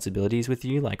responsibilities with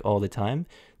you, all the time.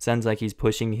 Sounds like he's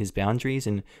pushing his boundaries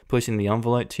and pushing the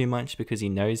envelope too much because he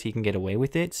knows he can get away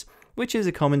with it, which is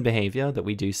a common behavior that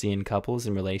we do see in couples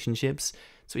and relationships.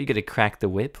 So you gotta crack the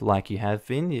whip like you have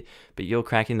been, but your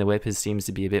cracking the whip seems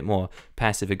to be a bit more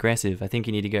passive-aggressive. I think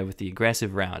you need to go with the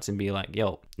aggressive route and be like,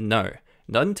 yo, no,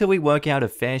 Not until we work out a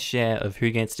fair share of who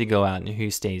gets to go out and who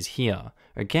stays here,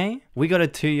 okay? We got a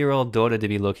 2-year-old daughter to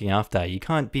be looking after. You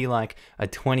can't be like a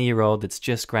 20-year-old that's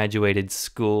just graduated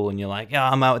school and you're like, oh,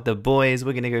 I'm out with the boys,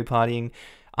 we're gonna go partying.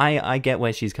 I get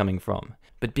where she's coming from.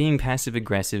 But being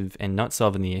passive-aggressive and not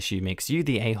solving the issue makes you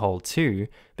the a-hole too,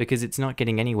 because it's not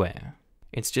getting anywhere.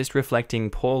 It's just reflecting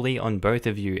poorly on both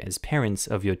of you as parents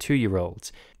of your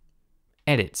 2-year-olds.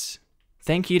 Edits.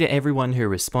 Thank you to everyone who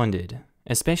responded,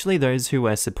 especially those who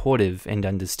were supportive and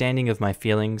understanding of my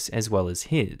feelings as well as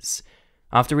his.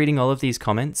 After reading all of these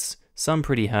comments, some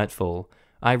pretty hurtful,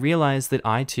 I realized that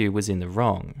I too was in the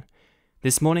wrong.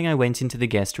 This morning I went into the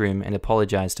guest room and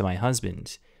apologized to my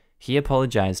husband. He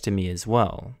apologized to me as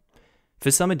well. For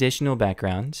some additional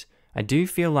background, I do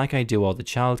feel like I do all the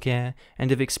childcare and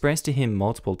have expressed to him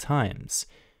multiple times,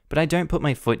 but I don't put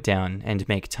my foot down and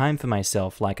make time for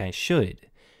myself like I should.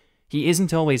 He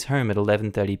isn't always home at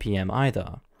 11:30 p.m.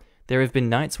 either. There have been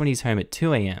nights when he's home at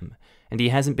 2 a.m, and he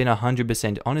hasn't been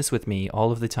 100% honest with me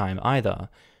all of the time either,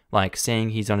 like saying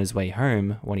he's on his way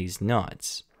home when he's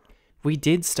not. We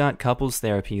did start couples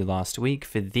therapy last week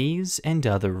for these and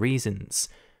other reasons,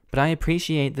 but I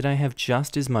appreciate that I have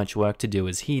just as much work to do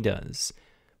as he does.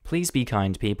 Please be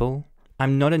kind, people.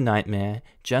 I'm not a nightmare,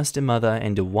 just a mother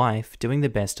and a wife doing the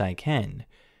best I can.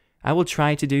 I will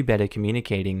try to do better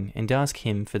communicating and ask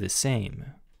him for the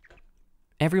same.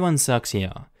 Everyone sucks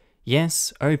here.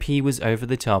 Yes, OP was over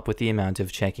the top with the amount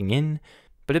of checking in,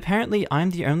 but apparently I'm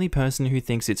the only person who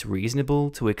thinks it's reasonable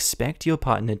to expect your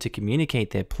partner to communicate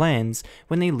their plans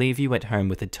when they leave you at home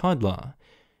with a toddler.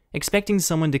 Expecting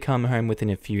someone to come home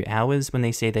within a few hours when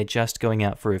they say they're just going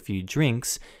out for a few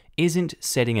drinks isn't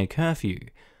setting a curfew.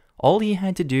 All he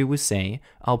had to do was say,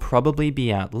 I'll probably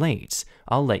be out late,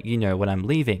 I'll let you know when I'm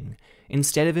leaving,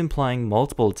 instead of implying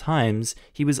multiple times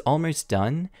he was almost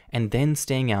done and then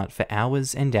staying out for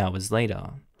hours and hours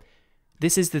later.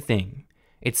 This is the thing.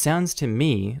 It sounds to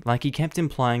me like he kept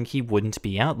implying he wouldn't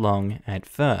be out long at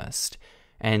first,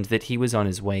 and that he was on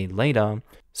his way later,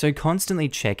 so constantly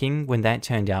checking when that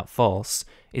turned out false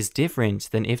is different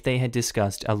than if they had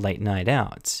discussed a late night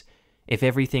out. If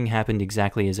everything happened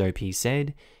exactly as OP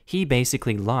said, he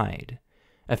basically lied.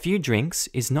 A few drinks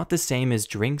is not the same as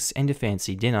drinks and a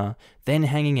fancy dinner, then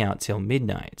hanging out till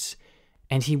midnight.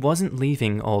 And he wasn't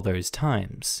leaving all those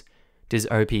times. Does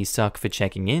OP suck for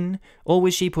checking in, or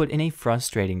was she put in a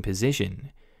frustrating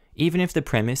position? Even if the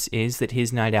premise is that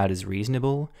his night out is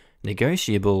reasonable,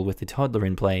 negotiable with the toddler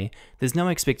in play, there's no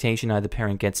expectation either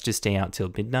parent gets to stay out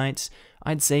till midnight,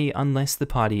 I'd say unless the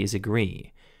parties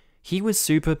agree. He was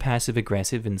super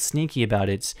passive-aggressive and sneaky about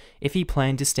it if he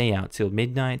planned to stay out till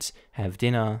midnight, have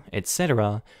dinner,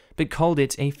 etc., but called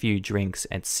it a few drinks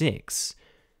at 6.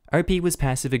 OP was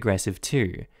passive-aggressive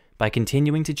too, by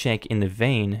continuing to check in the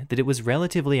vein that it was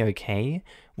relatively okay,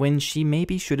 when she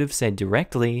maybe should have said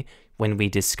directly, when we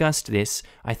discussed this,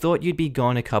 I thought you'd be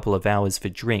gone a couple of hours for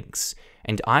drinks,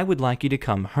 and I would like you to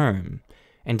come home.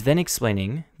 And then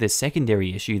explaining the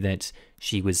secondary issue that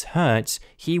she was hurt,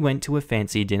 he went to a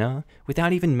fancy dinner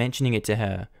without even mentioning it to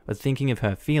her or thinking of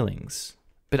her feelings.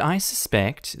 But I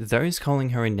suspect those calling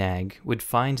her a nag would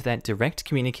find that direct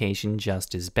communication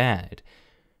just as bad.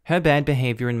 Her bad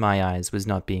behavior in my eyes was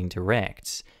not being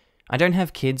direct. I don't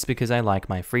have kids because I like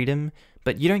my freedom,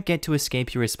 but you don't get to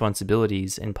escape your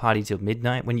responsibilities and party till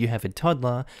midnight when you have a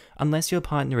toddler unless your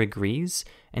partner agrees,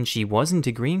 and she wasn't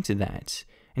agreeing to that.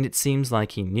 And it seems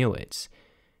like he knew it.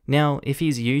 Now, if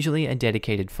he's usually a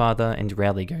dedicated father and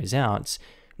rarely goes out,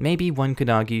 maybe one could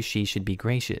argue she should be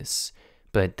gracious,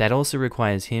 but that also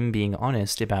requires him being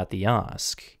honest about the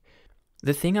ask.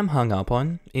 The thing I'm hung up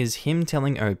on is him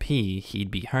telling OP he'd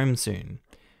be home soon.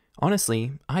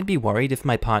 Honestly, I'd be worried if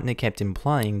my partner kept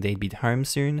implying they'd be home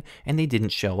soon and they didn't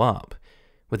show up.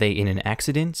 Were they in an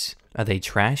accident? Are they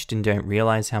trashed and don't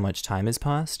realize how much time has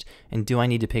passed? And do I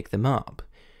need to pick them up?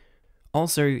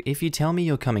 Also, if you tell me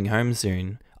you're coming home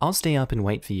soon, I'll stay up and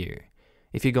wait for you.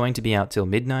 If you're going to be out till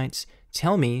midnight,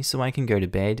 tell me so I can go to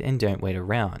bed and don't wait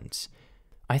around.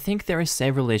 I think there are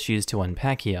several issues to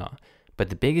unpack here, but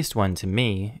the biggest one to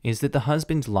me is that the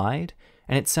husband lied,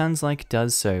 and it sounds like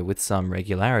does so with some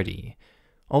regularity.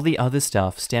 All the other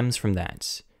stuff stems from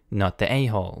that, not the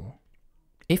a-hole.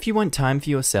 If you want time for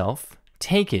yourself,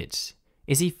 take it.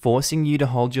 Is he forcing you to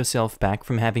hold yourself back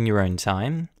from having your own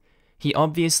time? He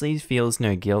obviously feels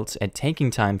no guilt at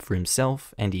taking time for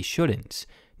himself, and he shouldn't.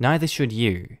 Neither should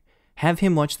you. Have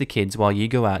him watch the kids while you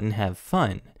go out and have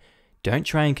fun. Don't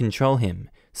try and control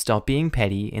him. Stop being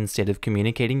petty instead of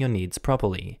communicating your needs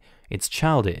properly. It's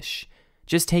childish.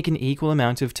 Just take an equal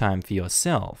amount of time for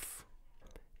yourself.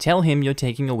 Tell him you're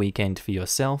taking a weekend for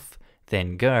yourself,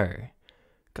 then go.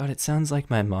 God, it sounds like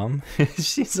my mum.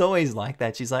 She's always like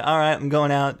that. She's like, alright, I'm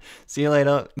going out. See you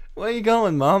later. Where are you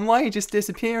going, mum? Why are you just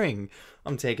disappearing?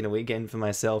 I'm taking a weekend for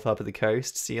myself up at the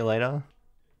coast. See you later.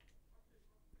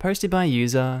 Posted by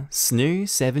user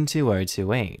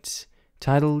Snoo72028.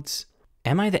 Titled,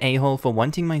 Am I the a-hole for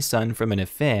wanting my son from an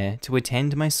affair to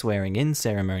attend my swearing-in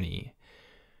ceremony?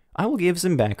 I will give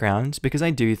some background because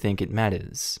I do think it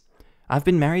matters. I've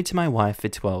been married to my wife for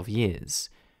 12 years.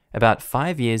 About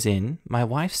 5 years in, my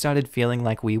wife started feeling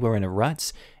like we were in a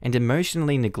rut and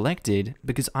emotionally neglected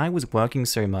because I was working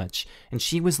so much and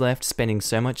she was left spending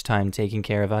so much time taking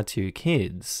care of our 2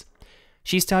 kids.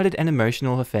 She started an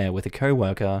emotional affair with a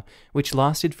co-worker, which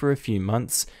lasted for a few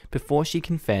months before she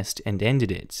confessed and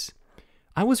ended it.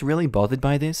 I was really bothered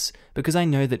by this because I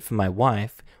know that for my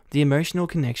wife, the emotional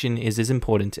connection is as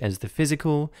important as the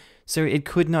physical, so it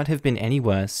could not have been any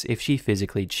worse if she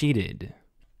physically cheated.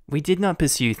 We did not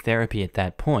pursue therapy at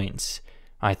that point.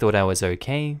 I thought I was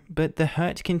okay, but the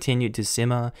hurt continued to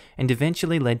simmer and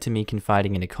eventually led to me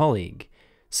confiding in a colleague,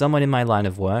 someone in my line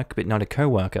of work but not a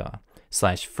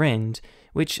co-worker/friend,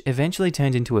 which eventually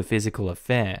turned into a physical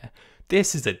affair.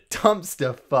 This is a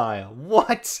dumpster fire.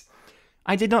 What?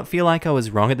 I did not feel like I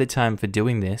was wrong at the time for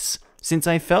doing this, since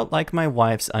I felt like my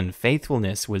wife's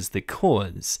unfaithfulness was the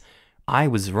cause. I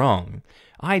was wrong.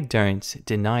 I don't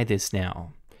deny this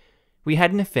now. We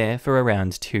had an affair for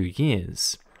around 2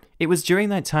 years. It was during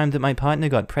that time that my partner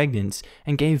got pregnant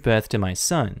and gave birth to my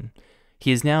son.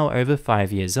 He is now over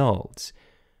 5 years old.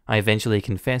 I eventually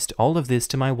confessed all of this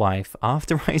to my wife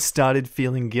after I started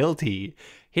feeling guilty.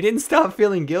 He didn't start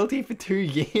feeling guilty for 2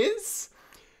 years?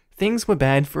 Things were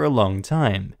bad for a long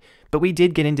time, but we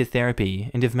did get into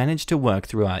therapy and have managed to work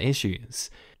through our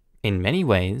issues. In many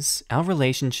ways, our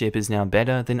relationship is now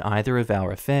better than either of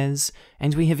our affairs,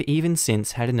 and we have even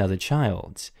since had another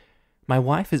child. My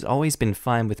wife has always been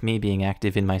fine with me being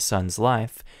active in my son's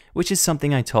life, which is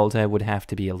something I told her would have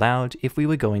to be allowed if we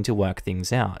were going to work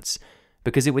things out,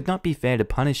 because it would not be fair to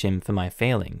punish him for my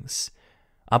failings.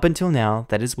 Up until now,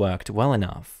 that has worked well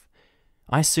enough.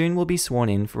 I soon will be sworn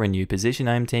in for a new position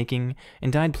I am taking,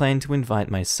 and I'd plan to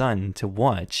invite my son to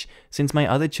watch, since my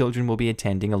other children will be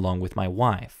attending along with my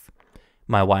wife.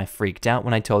 My wife freaked out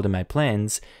when I told her my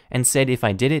plans, and said if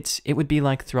I did it, it would be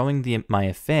like throwing my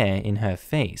affair in her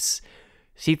face.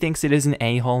 She thinks it is an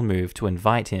a-hole move to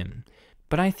invite him,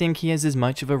 but I think he has as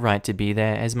much of a right to be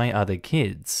there as my other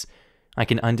kids. I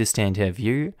can understand her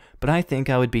view, but I think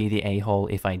I would be the a-hole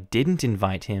if I didn't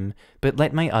invite him, but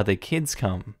let my other kids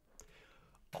come.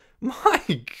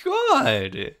 My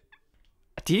God!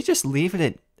 Do you just leave it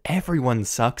at everyone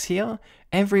sucks here?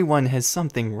 Everyone has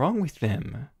something wrong with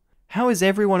them. How is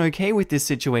everyone okay with this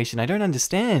situation? I don't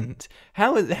understand.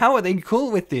 How are they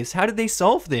cool with this? How did they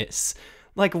solve this?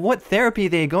 Like, what therapy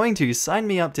they're going to? Sign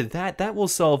me up to that. That will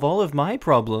solve all of my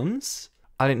problems.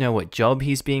 I don't know what job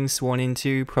he's being sworn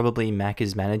into, probably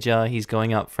Macca's manager. He's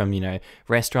going up from,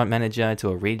 restaurant manager to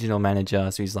a regional manager.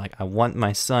 So he's like, I want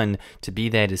my son to be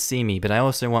there to see me, but I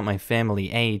also want my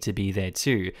family A to be there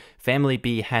too. Family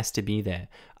B has to be there.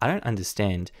 I don't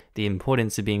understand the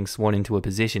importance of being sworn into a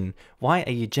position. Why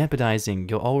are you jeopardizing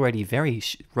your already very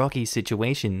rocky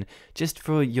situation just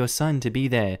for your son to be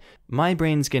there? My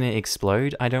brain's gonna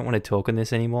explode. I don't want to talk on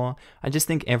this anymore. I just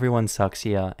think everyone sucks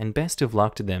here, and best of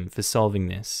luck to them for solving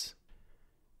this.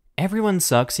 Everyone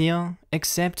sucks here,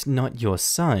 except not your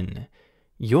son.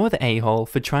 You're the a-hole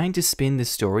for trying to spin the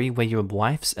story where your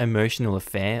wife's emotional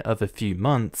affair of a few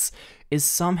months is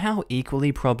somehow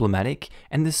equally problematic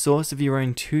and the source of your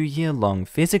own 2-year-long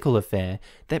physical affair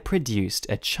that produced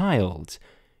a child.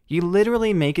 You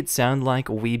literally make it sound like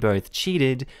we both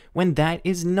cheated when that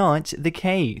is not the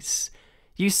case.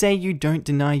 You say you don't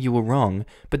deny you were wrong,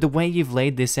 but the way you've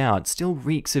laid this out still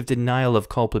reeks of denial of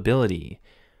culpability.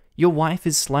 Your wife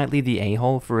is slightly the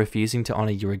a-hole for refusing to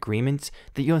honor your agreement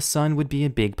that your son would be a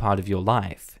big part of your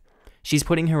life. She's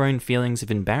putting her own feelings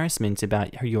of embarrassment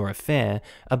about your affair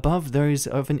above those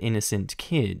of an innocent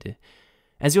kid.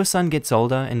 As your son gets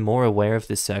older and more aware of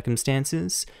the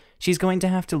circumstances, she's going to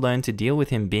have to learn to deal with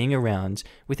him being around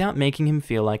without making him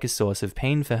feel like a source of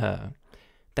pain for her.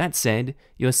 That said,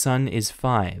 your son is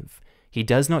 5. He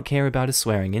does not care about a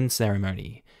swearing-in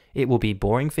ceremony. It will be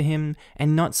boring for him,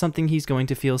 and not something he's going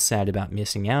to feel sad about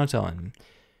missing out on.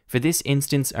 For this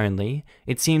instance only,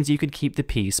 it seems you could keep the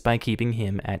peace by keeping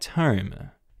him at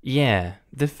home. Yeah,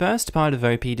 the first part of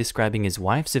OP describing his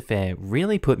wife's affair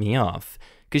really put me off,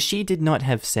 because she did not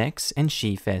have sex and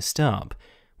she fessed up,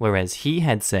 whereas he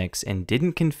had sex and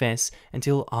didn't confess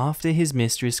until after his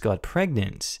mistress got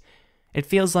pregnant. It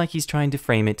feels like he's trying to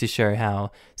frame it to show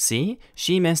how, see,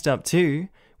 she messed up too,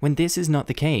 when this is not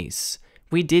the case.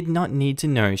 We did not need to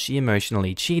know she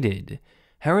emotionally cheated.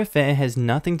 Her affair has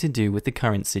nothing to do with the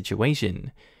current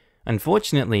situation.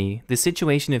 Unfortunately, the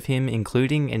situation of him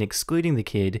including and excluding the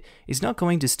kid is not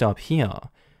going to stop here.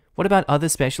 What about other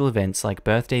special events like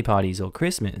birthday parties or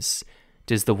Christmas?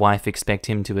 Does the wife expect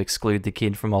him to exclude the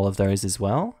kid from all of those as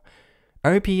well?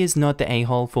 OP is not the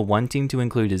a-hole for wanting to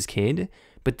include his kid,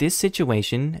 but this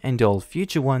situation, and all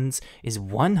future ones, is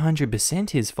 100%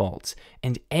 his fault,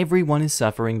 and everyone is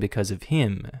suffering because of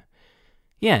him.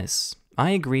 Yes,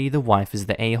 I agree the wife is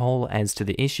the a-hole as to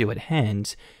the issue at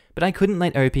hand, but I couldn't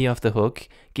let OP off the hook,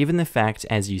 given the fact,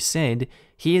 as you said,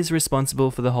 he is responsible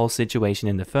for the whole situation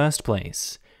in the first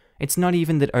place. It's not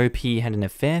even that OP had an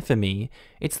affair for me,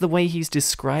 it's the way he's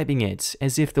describing it,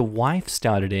 as if the wife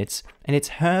started it, and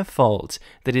it's her fault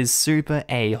that is super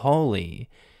a-holy.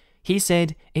 He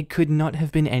said it could not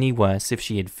have been any worse if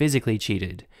she had physically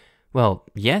cheated. Well,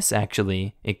 yes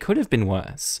actually, it could have been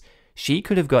worse. She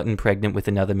could have gotten pregnant with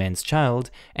another man's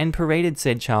child, and paraded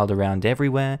said child around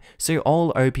everywhere, so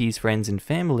all OP's friends and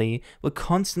family were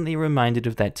constantly reminded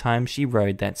of that time she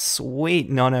rode that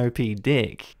sweet non-OP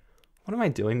dick. What am I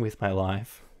doing with my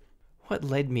life? What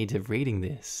led me to reading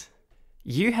this?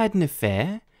 You had an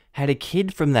affair, had a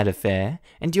kid from that affair,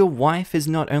 and your wife has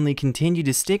not only continued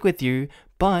to stick with you,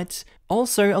 but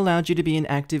also allowed you to be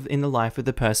inactive in the life of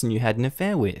the person you had an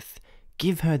affair with.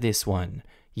 Give her this one.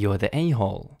 You're the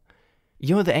a-hole.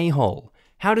 You're the a-hole.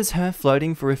 How does her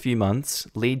floating for a few months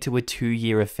lead to a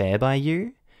 2-year affair by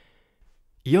you?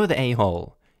 You're the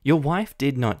a-hole. Your wife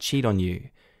did not cheat on you.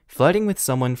 Flirting with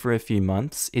someone for a few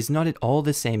months is not at all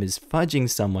the same as fudging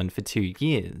someone for 2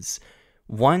 years.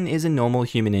 One is a normal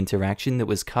human interaction that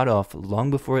was cut off long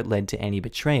before it led to any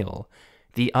betrayal.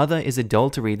 The other is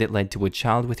adultery that led to a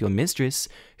child with your mistress,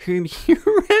 whom you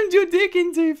rammed your dick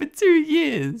into for 2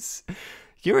 years.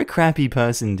 You're a crappy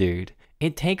person, dude.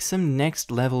 It takes some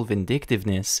next level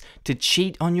vindictiveness to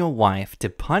cheat on your wife to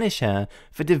punish her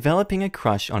for developing a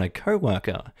crush on a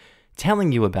coworker,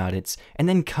 telling you about it, and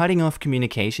then cutting off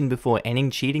communication before any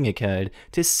cheating occurred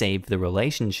to save the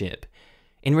relationship.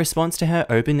 In response to her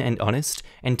open and honest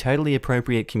and totally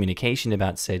appropriate communication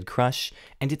about said crush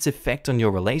and its effect on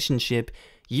your relationship,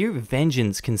 you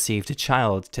vengeance conceived a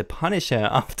child to punish her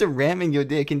after ramming your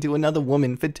dick into another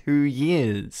woman for 2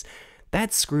 years.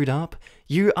 That's screwed up.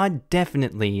 You are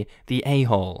definitely the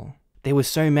a-hole. They were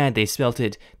so mad they spelt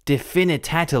it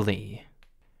definitately.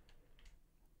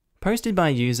 Posted by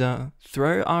user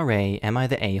ThrowRA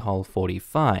AmiTheA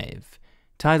 45,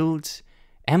 titled,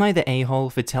 Am I the a-hole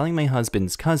for telling my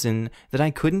husband's cousin that I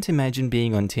couldn't imagine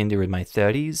being on Tinder in my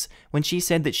 30s when she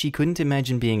said that she couldn't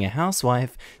imagine being a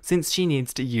housewife since she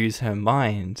needs to use her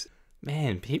mind?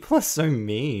 Man, people are so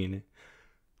mean.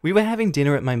 We were having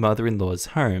dinner at my mother-in-law's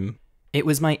home. It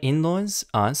was my in-laws,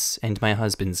 us, and my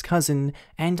husband's cousin,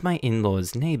 and my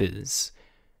in-laws' neighbors.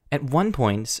 At one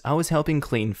point, I was helping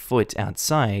clean foot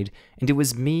outside, and it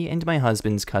was me and my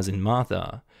husband's cousin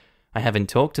Martha. I haven't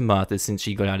talked to Martha since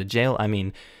she got out of jail,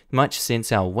 much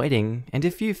since our wedding, and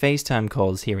a few FaceTime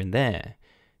calls here and there.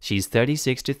 She's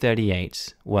 36 to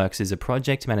 38, works as a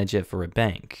project manager for a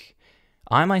bank.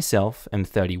 I myself am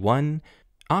 31.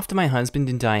 After my husband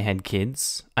and I had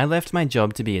kids, I left my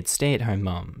job to be a stay-at-home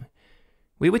mum.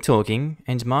 We were talking,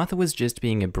 and Martha was just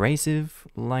being abrasive,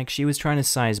 like she was trying to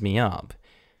size me up.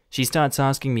 She starts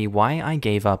asking me why I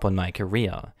gave up on my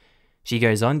career. She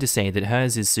goes on to say that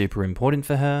hers is super important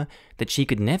for her, that she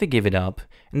could never give it up,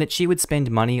 and that she would spend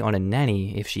money on a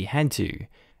nanny if she had to.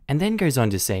 And then goes on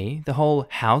to say the whole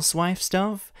housewife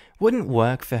stuff wouldn't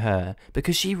work for her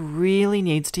because she really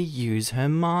needs to use her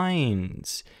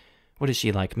mind. What is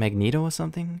she, like Magneto or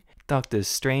something? Dr.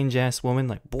 Strange-ass woman,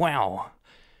 like, wow.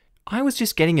 I was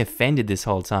just getting offended this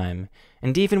whole time,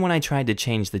 and even when I tried to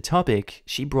change the topic,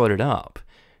 she brought it up.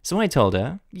 So I told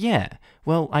her, yeah,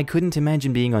 well, I couldn't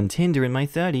imagine being on Tinder in my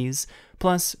 30s.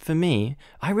 Plus, for me,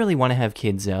 I really want to have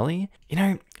kids early. You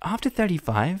know, after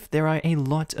 35, there are a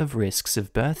lot of risks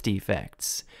of birth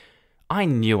defects. I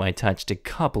knew I touched a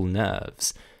couple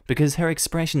nerves, because her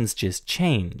expressions just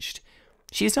changed.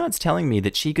 She starts telling me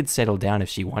that she could settle down if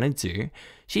she wanted to,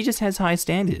 she just has high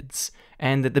standards,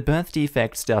 and that the birth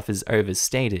defect stuff is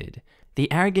overstated.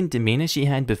 The arrogant demeanor she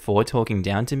had before talking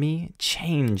down to me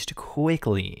changed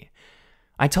quickly.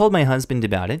 I told my husband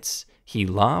about it. He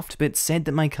laughed, but said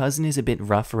that my cousin is a bit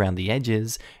rough around the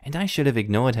edges, and I should have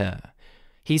ignored her.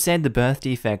 He said the birth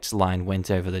defects line went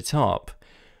over the top.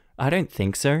 I don't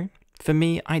think so. For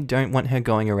me, I don't want her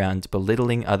going around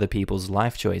belittling other people's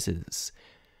life choices.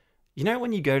 You know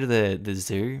when you go to the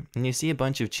zoo and you see a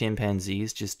bunch of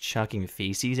chimpanzees just chucking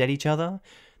feces at each other?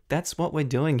 That's what we're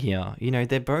doing here. You know,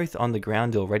 they're both on the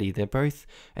ground already. They're both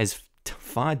as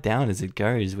far down as it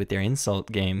goes with their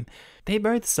insult game. They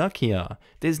both suck here.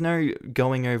 There's no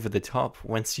going over the top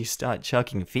once you start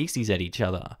chucking feces at each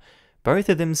other. Both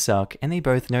of them suck, and they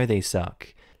both know they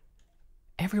suck.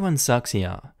 Everyone sucks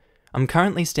here. I'm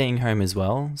currently staying home as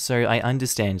well, so I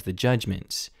understand the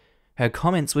judgment. Her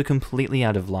comments were completely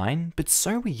out of line, but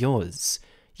so were yours.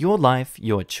 Your life,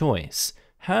 your choice.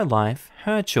 Her life,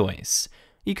 her choice.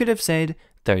 You could have said,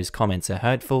 "Those comments are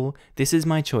hurtful, this is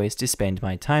my choice to spend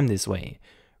my time this way,"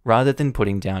 rather than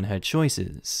putting down her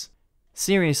choices.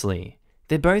 Seriously,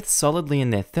 they're both solidly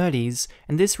in their 30s,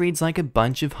 and this reads like a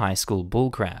bunch of high school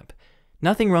bullcrap.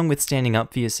 Nothing wrong with standing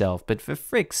up for yourself, but for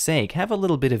frick's sake, have a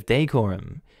little bit of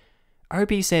decorum.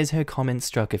 Opie says her comments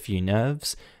struck a few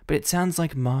nerves, but it sounds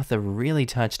like Martha really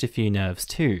touched a few nerves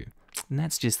too. And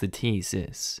that's just the tea,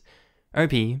 sis.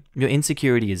 Opie, your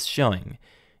insecurity is showing.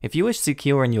 If you were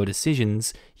secure in your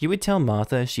decisions, you would tell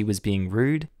Martha she was being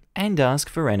rude and ask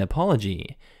for an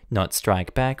apology, not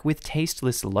strike back with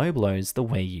tasteless low blows the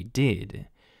way you did.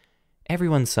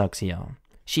 Everyone sucks here.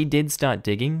 She did start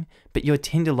digging, but your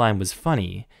Tinder line was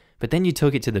funny, but then you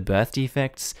took it to the birth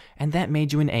defects, and that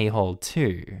made you an a-hole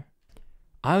too.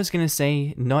 I was gonna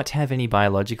say not have any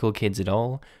biological kids at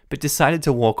all, but decided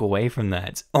to walk away from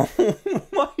that. Oh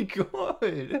my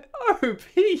god! OP,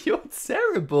 you're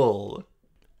terrible!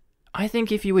 I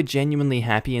think if you were genuinely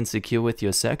happy and secure with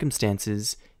your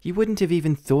circumstances, you wouldn't have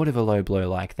even thought of a low blow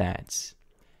like that.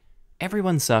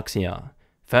 Everyone sucks here.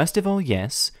 First of all,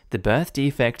 yes, the birth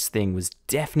defects thing was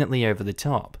definitely over the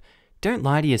top. Don't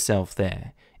lie to yourself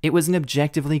there. It was an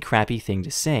objectively crappy thing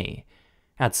to say.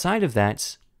 Outside of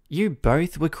that, you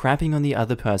both were crapping on the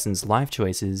other person's life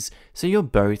choices, so you're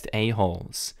both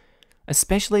a-holes.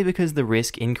 Especially because the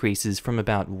risk increases from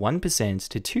about 1%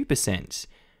 to 2%.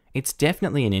 It's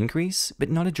definitely an increase, but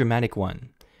not a dramatic one.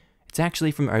 It's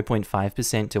actually from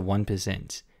 0.5% to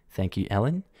 1%. Thank you,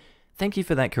 Ellen. Thank you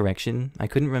for that correction. I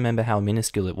couldn't remember how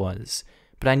minuscule it was,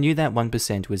 but I knew that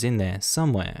 1% was in there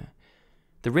somewhere.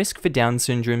 The risk for Down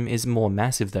syndrome is more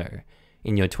massive though.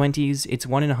 In your 20s, it's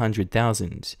 1 in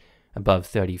 100,000. Above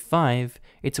 35,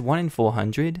 it's 1 in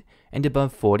 400, and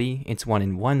above 40, it's 1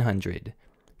 in 100.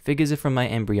 Figures are from my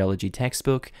embryology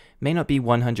textbook, may not be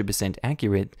 100%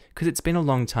 accurate, because it's been a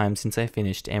long time since I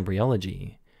finished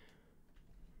embryology.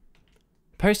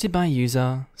 Posted by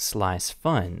user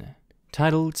SliceFun,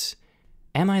 titled,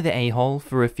 "Am I the a-hole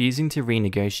for refusing to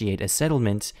renegotiate a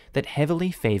settlement that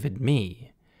heavily favoured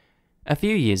me?" A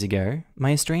few years ago,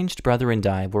 my estranged brother and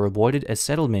I were awarded a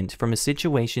settlement from a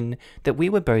situation that we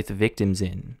were both victims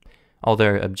in,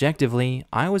 although objectively,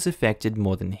 I was affected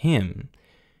more than him.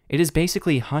 It is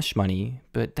basically hush money,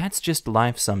 but that's just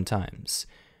life sometimes.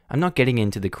 I'm not getting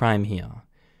into the crime here.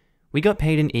 We got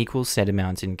paid an equal set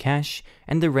amount in cash,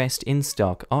 and the rest in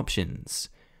stock options.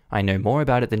 I know more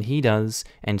about it than he does,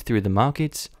 and through the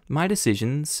market, my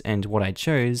decisions, and what I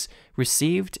chose,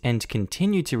 received and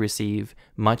continue to receive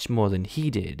much more than he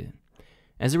did.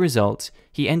 As a result,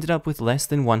 he ended up with less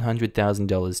than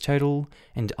 $100,000 total,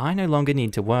 and I no longer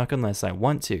need to work unless I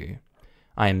want to.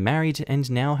 I am married and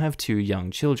now have 2 young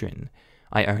children.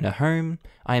 I own a home,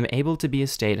 I am able to be a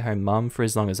stay-at-home mum for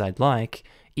as long as I'd like,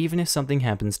 even if something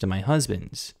happens to my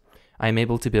husband. I am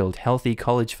able to build healthy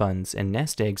college funds and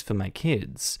nest eggs for my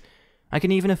kids. I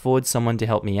can even afford someone to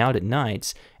help me out at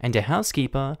night, and a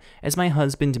housekeeper, as my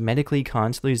husband medically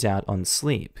can't lose out on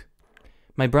sleep.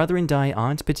 My brother and I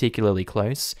aren't particularly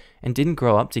close, and didn't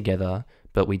grow up together,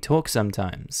 but we talk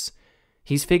sometimes.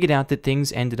 He's figured out that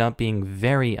things ended up being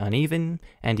very uneven,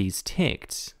 and he's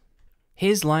ticked.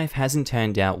 His life hasn't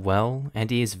turned out well,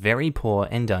 and he is very poor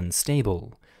and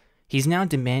unstable. He's now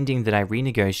demanding that I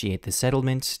renegotiate the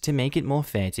settlement to make it more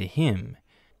fair to him.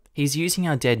 He's using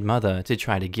our dead mother to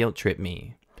try to guilt trip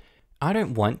me. I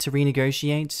don't want to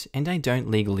renegotiate, and I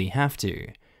don't legally have to.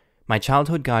 My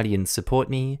childhood guardians support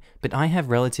me, but I have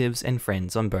relatives and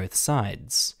friends on both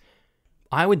sides.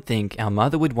 I would think our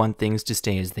mother would want things to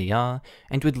stay as they are,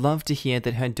 and would love to hear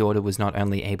that her daughter was not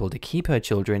only able to keep her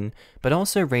children, but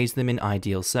also raise them in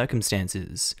ideal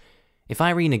circumstances. If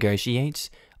I renegotiate,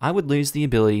 I would lose the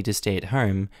ability to stay at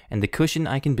home and the cushion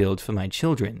I can build for my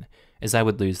children, as I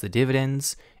would lose the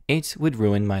dividends. It would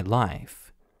ruin my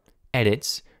life.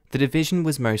 Edit, the division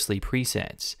was mostly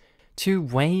preset. To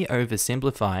way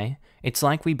oversimplify, it's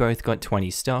like we both got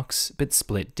 20 stocks, but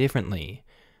split differently.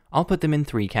 I'll put them in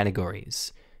 3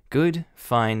 categories: good,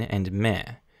 fine, and meh.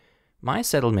 My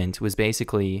settlement was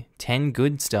basically 10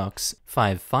 good stocks,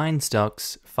 5 fine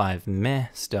stocks, 5 meh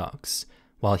stocks,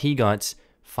 while he got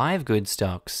 5 good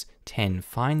stocks, 10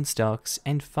 fine stocks,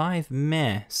 and 5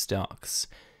 meh stocks.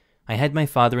 I had my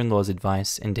father-in-law's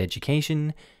advice and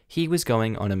education. He was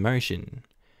going on emotion.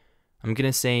 I'm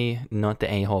gonna say not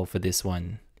the a-hole for this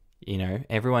one. You know,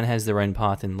 everyone has their own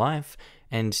path in life,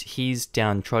 and he's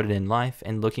downtrodden in life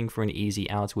and looking for an easy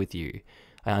out with you.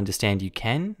 I understand you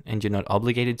can, and you're not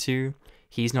obligated to.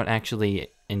 He's not actually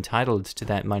entitled to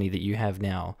that money that you have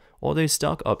now, or those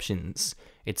stock options.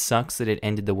 It sucks that it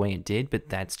ended the way it did, but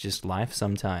that's just life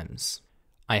sometimes.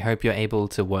 I hope you're able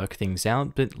to work things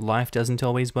out, but life doesn't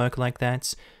always work like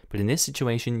that. But in this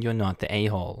situation, you're not the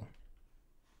a-hole.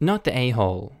 Not the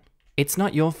a-hole. It's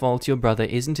not your fault your brother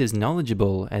isn't as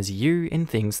knowledgeable as you in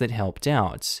things that helped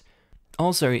out.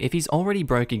 Also, if he's already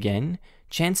broke again,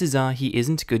 chances are he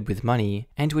isn't good with money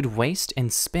and would waste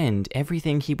and spend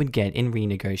everything he would get in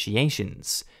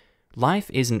renegotiations.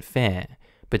 Life isn't fair,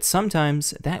 but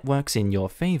sometimes that works in your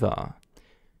favor.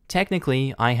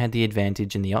 Technically, I had the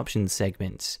advantage in the options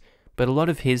segment, but a lot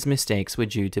of his mistakes were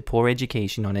due to poor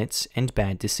education on it and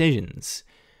bad decisions.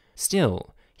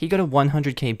 Still, he got a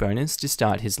 100k bonus to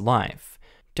start his life.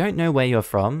 Don't know where you're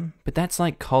from, but that's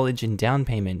like college and down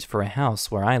payment for a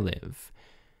house where I live.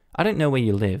 I don't know where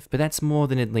you live, but that's more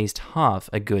than at least half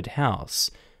a good house.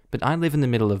 But I live in the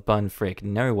middle of bun-frick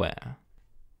nowhere.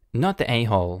 Not the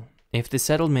a-hole. If the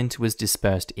settlement was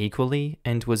dispersed equally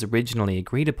and was originally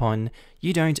agreed upon,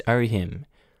 you don't owe him.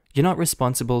 You're not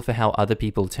responsible for how other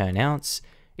people turn out.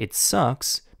 It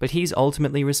sucks, but he's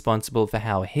ultimately responsible for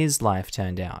how his life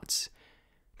turned out.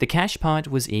 The cash part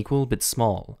was equal but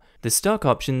small. The stock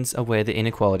options are where the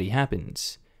inequality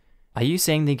happened. Are you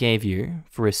saying they gave you,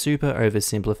 for a super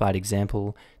oversimplified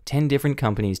example, 10 different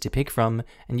companies to pick from,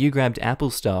 and you grabbed Apple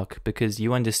stock because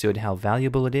you understood how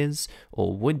valuable it is,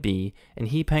 or would be, and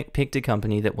he picked a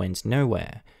company that went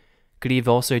nowhere? Could he have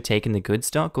also taken the good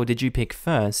stock, or did you pick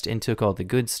first and took all the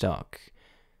good stock?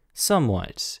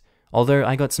 Somewhat. Although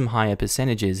I got some higher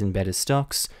percentages and better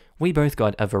stocks, we both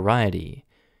got a variety.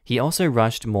 He also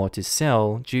rushed more to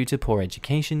sell due to poor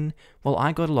education, while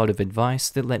I got a lot of advice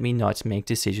that let me not make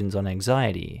decisions on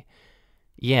anxiety.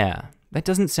 Yeah, that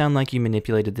doesn't sound like you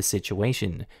manipulated the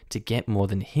situation to get more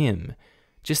than him,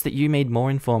 just that you made more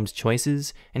informed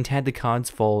choices and had the cards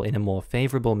fall in a more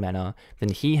favorable manner than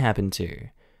he happened to.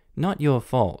 Not your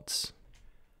fault.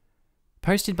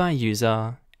 Posted by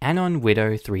user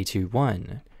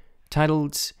AnonWidow321,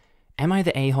 titled, Am I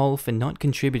the a-hole for not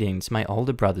contributing to my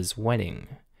older brother's wedding?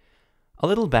 A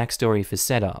little backstory for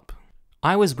setup.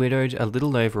 I was widowed a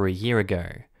little over a year ago.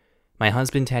 My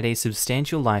husband had a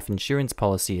substantial life insurance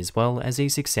policy as well as a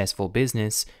successful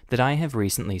business that I have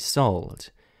recently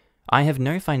sold. I have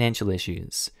no financial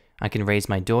issues. I can raise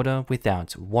my daughter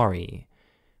without worry.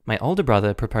 My older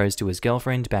brother proposed to his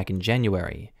girlfriend back in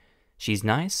January. She's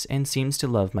nice and seems to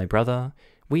love my brother.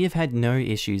 We have had no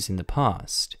issues in the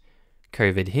past.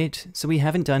 COVID hit, so we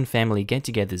haven't done family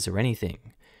get-togethers or anything.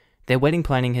 Their wedding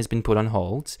planning has been put on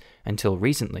hold until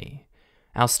recently.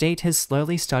 Our state has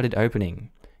slowly started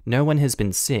opening. No one has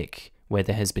been sick,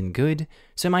 weather has been good,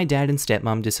 so my dad and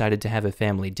stepmom decided to have a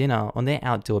family dinner on their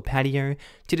outdoor patio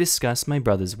to discuss my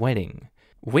brother's wedding,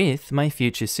 with my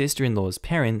future sister-in-law's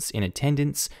parents in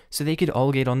attendance so they could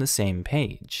all get on the same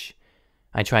page.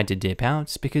 I tried to dip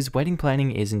out because wedding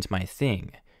planning isn't my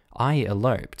thing. I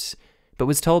eloped, but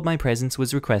was told my presence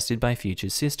was requested by future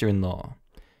sister-in-law.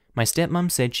 My stepmom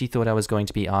said she thought I was going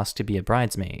to be asked to be a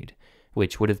bridesmaid,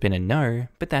 which would have been a no,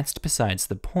 but that's besides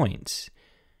the point.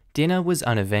 Dinner was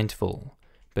uneventful,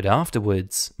 but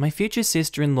afterwards, my future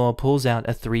sister-in-law pulls out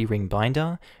a 3-ring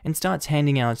binder and starts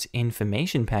handing out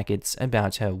information packets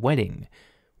about her wedding,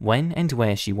 when and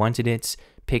where she wanted it,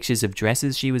 pictures of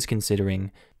dresses she was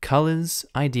considering, colors,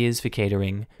 ideas for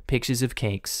catering, pictures of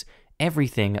cakes,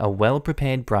 everything a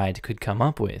well-prepared bride could come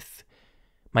up with.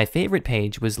 My favorite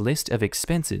page was list of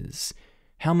expenses,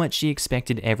 how much she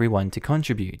expected everyone to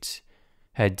contribute.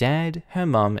 Her dad, her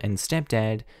mum and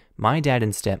stepdad, my dad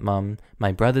and stepmom,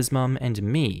 my brother's mum, and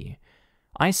me.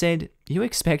 I said, "You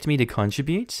expect me to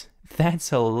contribute? That's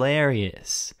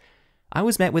hilarious." I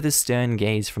was met with a stern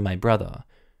gaze from my brother.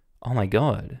 "Oh my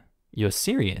god, you're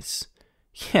serious?"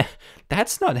 "Yeah,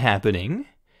 that's not happening."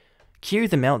 Cue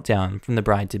the meltdown from the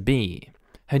bride-to-be.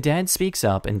 Her dad speaks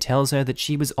up and tells her that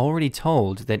she was already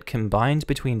told that combined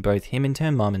between both him and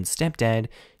her mum and stepdad,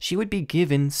 she would be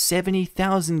given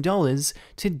 $70,000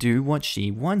 to do what she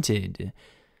wanted.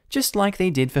 Just like they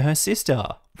did for her sister.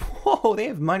 Whoa, they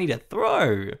have money to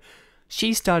throw.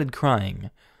 She started crying.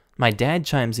 My dad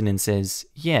chimes in and says,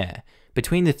 "Yeah,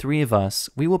 between the 3 of us,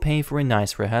 we will pay for a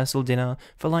nice rehearsal dinner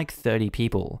for like 30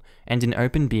 people, and an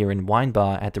open beer and wine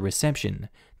bar at the reception.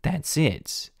 That's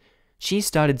it." She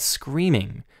started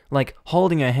screaming, like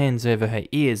holding her hands over her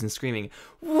ears and screaming,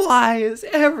 "Why is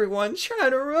everyone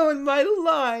trying to ruin my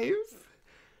life?"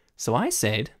 So I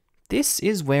said, "This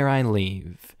is where I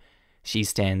leave. She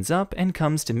stands up and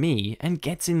comes to me and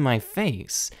gets in my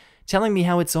face, telling me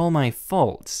how it's all my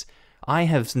fault. I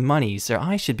have money, so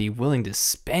I should be willing to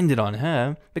spend it on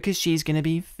her because she's gonna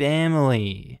be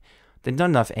family. There's not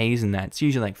enough A's in that, it's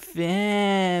usually like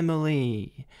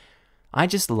family. I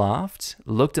just laughed,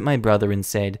 looked at my brother and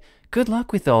said, "Good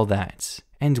luck with all that,"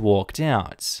 and walked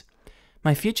out.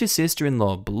 My future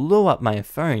sister-in-law blew up my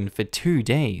phone for 2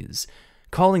 days,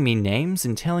 calling me names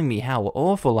and telling me how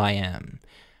awful I am.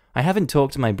 I haven't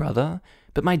talked to my brother,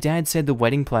 but my dad said the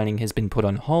wedding planning has been put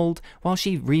on hold while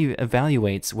she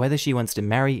re-evaluates whether she wants to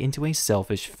marry into a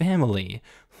selfish family.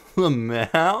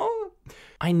 Lamau?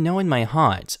 I know in my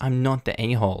heart I'm not the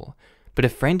a-hole, but a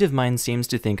friend of mine seems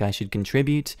to think I should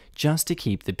contribute just to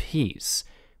keep the peace,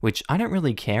 which I don't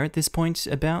really care at this point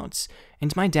about,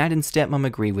 and my dad and stepmom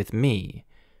agree with me.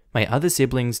 My other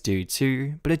siblings do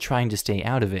too, but are trying to stay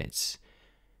out of it.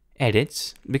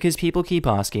 Edit, because people keep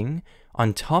asking,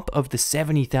 on top of the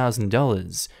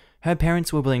 $70,000 her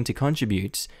parents were willing to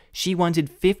contribute, she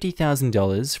wanted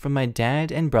 $50,000 from my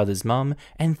dad and brother's mum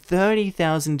and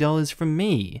 $30,000 from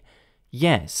me.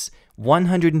 Yes,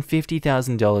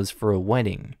 $150,000 for a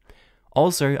wedding.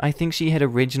 Also, I think she had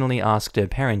originally asked her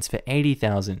parents for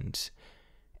 $80,000.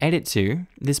 Edit 2,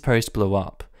 this post blew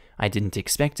up. I didn't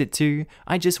expect it to,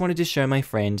 I just wanted to show my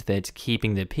friend that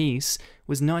keeping the peace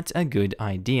was not a good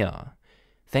idea.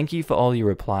 Thank you for all your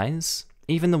replies,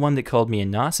 even the one that called me a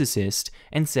narcissist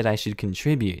and said I should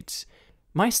contribute.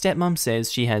 My stepmom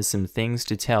says she has some things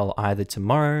to tell either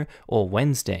tomorrow or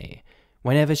Wednesday,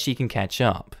 whenever she can catch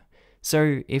up.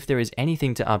 So if there is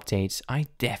anything to update, I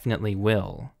definitely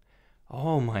will.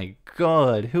 Oh my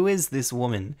god, who is this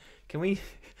woman?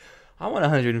 I want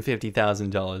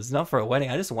 $150,000, not for a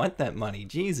wedding, I just want that money,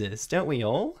 Jesus, don't we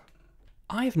all?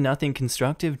 I have nothing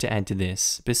constructive to add to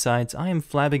this, besides I am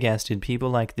flabbergasted people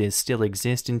like this still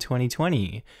exist in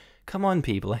 2020. Come on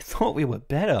people, I thought we were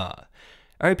better.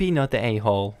 OP not the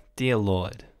a-hole, dear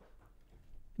lord.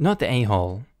 Not the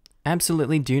a-hole.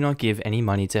 Absolutely do not give any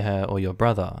money to her or your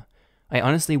brother. I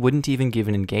honestly wouldn't even give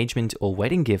an engagement or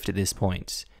wedding gift at this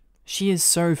point. She is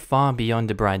so far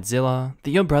beyond a bridezilla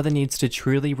that your brother needs to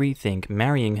truly rethink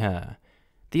marrying her.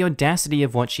 The audacity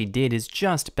of what she did is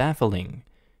just baffling.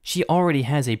 She already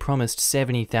has a promised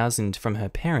 $70,000 from her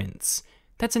parents.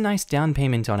 That's a nice down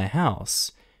payment on a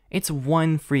house. It's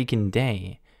one freaking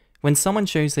day. When someone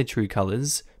shows their true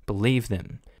colors, believe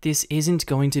them. This isn't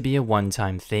going to be a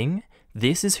one-time thing.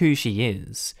 This is who she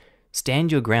is.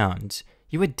 Stand your ground.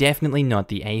 You are definitely not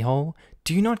the a-hole.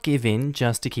 Do not give in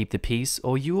just to keep the peace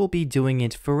or you will be doing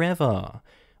it forever.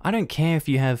 I don't care if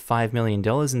you have $5 million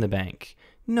in the bank.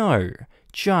 No.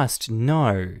 Just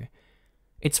no.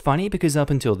 It's funny because up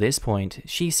until this point,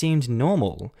 she seemed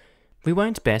normal. We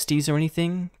weren't besties or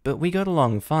anything, but we got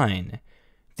along fine.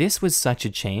 This was such a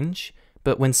change,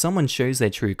 but when someone shows their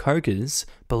true cokers,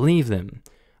 believe them.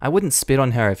 I wouldn't spit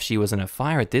on her if she was on a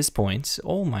fire at this point.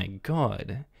 Oh my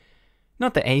god.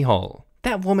 Not the a-hole.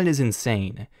 That woman is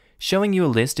insane. Showing you a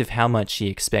list of how much she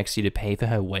expects you to pay for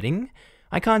her wedding?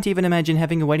 I can't even imagine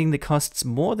having a wedding that costs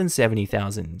more than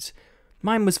 $70,000.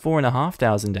 Mine was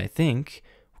 $4,500, I think.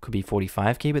 Could be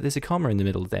 $45K, but there's a comma in the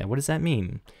middle there. What does that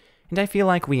mean? And I feel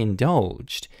like we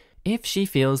indulged. If she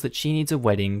feels that she needs a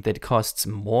wedding that costs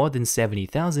more than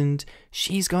 $70,000,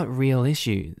 she's got real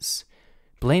issues.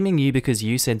 Blaming you because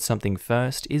you said something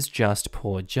first is just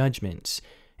poor judgment.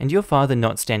 And your father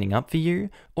not standing up for you,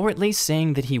 or at least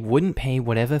saying that he wouldn't pay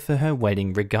whatever for her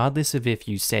wedding regardless of if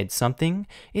you said something,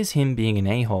 is him being an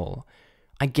a-hole.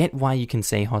 I get why you can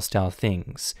say hostile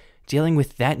things. Dealing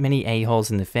with that many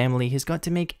a-holes in the family has got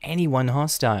to make anyone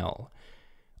hostile.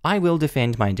 I will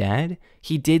defend my dad.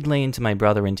 He did lay into my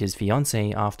brother and his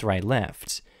fiancée after I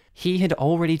left. He had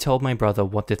already told my brother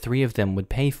what the three of them would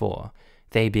pay for,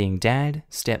 they being dad,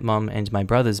 stepmom, and my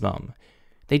brother's mum.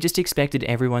 They just expected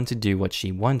everyone to do what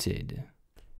she wanted.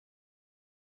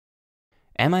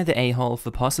 Am I the a-hole for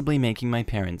possibly making my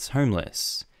parents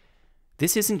homeless?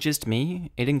 This isn't just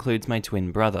me, it includes my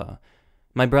twin brother.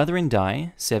 My brother and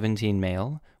I, 17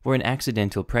 male, were an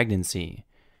accidental pregnancy.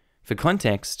 For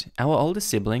context, our oldest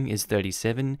sibling is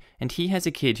 37 and he has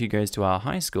a kid who goes to our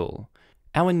high school.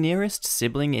 Our nearest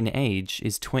sibling in age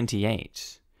is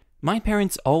 28. My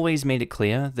parents always made it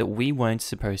clear that we weren't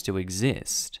supposed to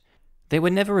exist. They were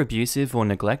never abusive or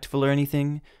neglectful or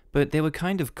anything, but they were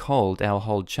kind of cold our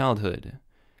whole childhood.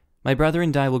 My brother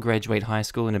and I will graduate high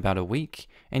school in about a week,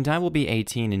 and I will be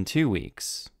 18 in 2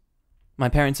 weeks. My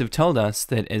parents have told us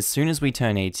that as soon as we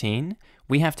turn 18,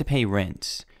 we have to pay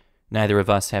rent. Neither of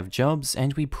us have jobs,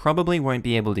 and we probably won't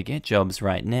be able to get jobs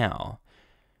right now.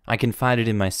 I confided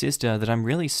in my sister that I'm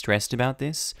really stressed about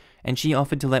this, and she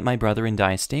offered to let my brother and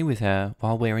I stay with her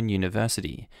while we're in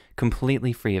university,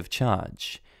 completely free of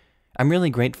charge. I'm really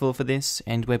grateful for this,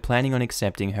 and we're planning on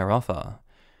accepting her offer.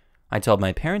 I told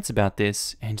my parents about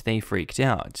this, and they freaked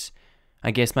out.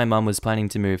 I guess my mum was planning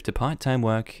to move to part-time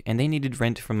work, and they needed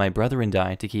rent from my brother and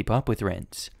I to keep up with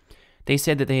rent. They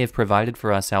said that they have provided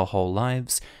for us our whole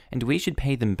lives, and we should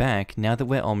pay them back now that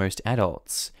we're almost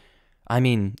adults. I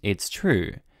mean, it's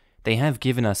true. They have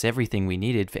given us everything we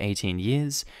needed for 18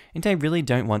 years, and I really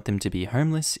don't want them to be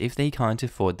homeless if they can't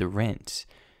afford the rent.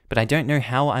 But I don't know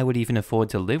how I would even afford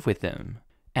to live with them.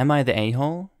 Am I the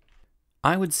a-hole?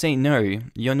 I would say no,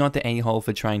 you're not the a-hole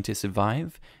for trying to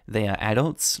survive. They are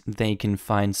adults, they can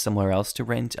find somewhere else to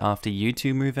rent after you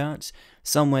two move out,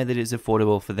 somewhere that is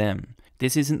affordable for them.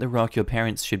 This isn't the rock your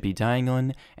parents should be dying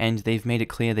on, and they've made it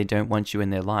clear they don't want you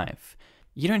in their life.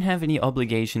 You don't have any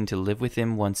obligation to live with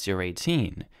them once you're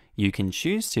 18. You can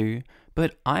choose to,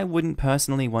 but I wouldn't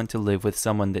personally want to live with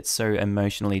someone that's so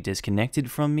emotionally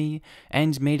disconnected from me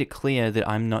and made it clear that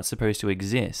I'm not supposed to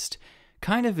exist.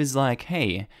 Kind of is like,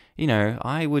 hey,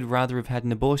 I would rather have had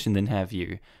an abortion than have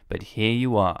you, but here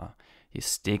you are. You're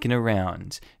sticking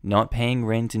around, not paying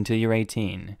rent until you're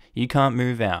 18. You can't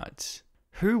move out.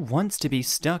 Who wants to be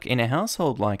stuck in a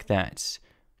household like that?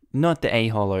 Not the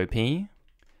a-hole OP.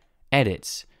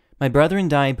 Edit. My brother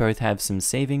and I both have some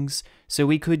savings, so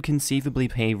we could conceivably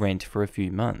pay rent for a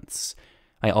few months.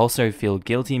 I also feel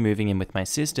guilty moving in with my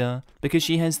sister because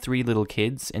she has 3 little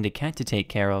kids and a cat to take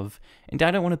care of, and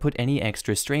I don't want to put any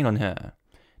extra strain on her.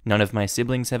 None of my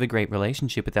siblings have a great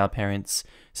relationship with our parents,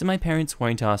 so my parents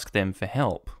won't ask them for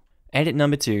help. Edit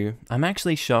number 2, I'm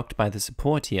actually shocked by the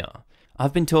support here.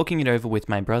 I've been talking it over with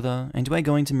my brother, and we're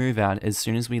going to move out as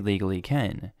soon as we legally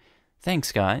can.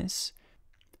 Thanks, guys.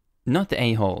 Not the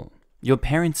a-hole. Your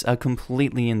parents are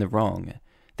completely in the wrong.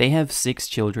 They have 6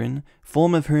 children,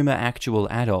 4 of whom are actual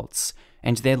adults,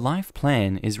 and their life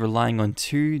plan is relying on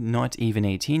 2 not even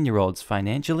 18-year-olds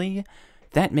financially?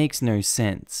 That makes no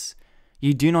sense.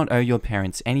 You do not owe your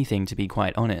parents anything, to be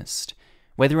quite honest.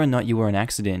 Whether or not you were an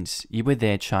accident, you were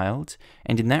their child,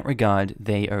 and in that regard,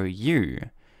 they owe you.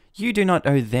 You do not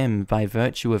owe them by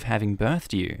virtue of having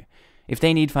birthed you. If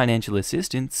they need financial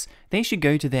assistance, they should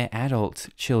go to their adult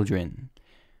children.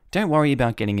 Don't worry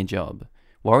about getting a job.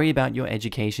 Worry about your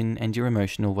education and your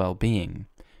emotional well-being.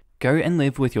 Go and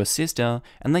live with your sister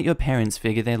and let your parents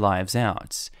figure their lives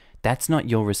out. That's not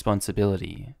your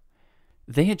responsibility.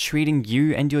 They are treating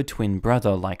you and your twin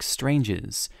brother like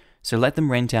strangers, so let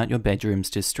them rent out your bedrooms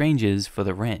to strangers for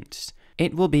the rent.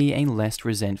 It will be a less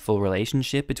resentful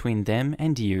relationship between them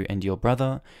and your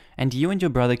brother, and you and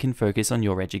your brother can focus on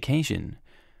your education.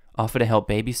 Offer to help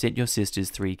babysit your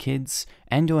sister's 3 kids,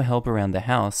 and/or help around the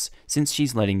house since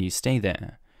she's letting you stay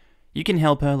there. You can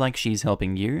help her like she's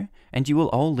helping you, and you will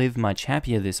all live much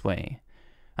happier this way.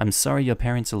 I'm sorry your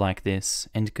parents are like this,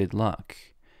 and good luck.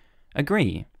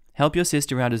 Agree. Help your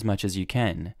sister out as much as you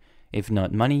can. If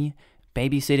not money,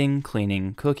 babysitting,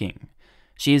 cleaning, cooking.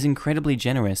 She is incredibly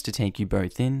generous to take you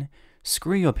both in.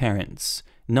 Screw your parents,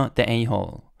 not the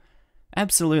a-hole.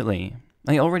 Absolutely.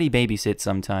 I already babysit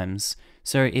sometimes,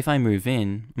 so if I move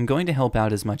in, I'm going to help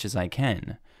out as much as I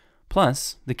can.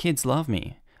 Plus, the kids love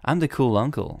me. I'm the cool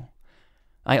uncle.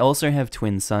 I also have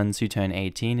twin sons who turn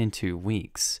 18 in 2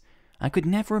 weeks. I could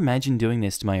never imagine doing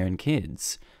this to my own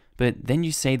kids. But then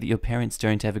you say that your parents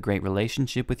don't have a great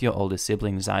relationship with your older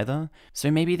siblings either, so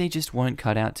maybe they just weren't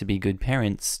cut out to be good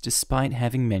parents despite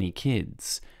having many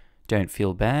kids. Don't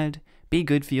feel bad, be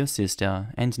good for your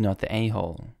sister, and not the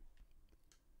a-hole.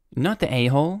 Not the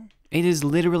a-hole? It is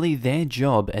literally their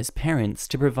job as parents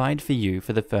to provide for you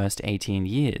for the first 18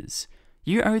 years.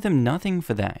 You owe them nothing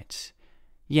for that.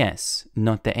 Yes,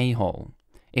 not the a-hole.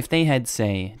 If they had,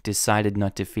 say, decided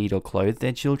not to feed or clothe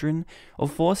their children, or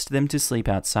forced them to sleep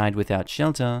outside without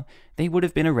shelter, they would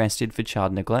have been arrested for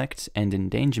child neglect and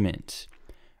endangerment.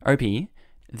 OP,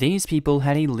 these people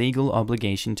had a legal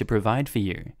obligation to provide for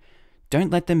you.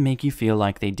 Don't let them make you feel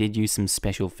like they did you some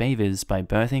special favors by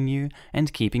birthing you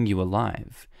and keeping you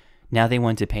alive. Now they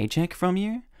want a paycheck from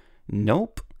you?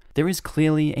 Nope. There is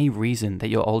clearly a reason that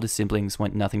your older siblings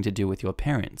want nothing to do with your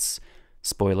parents.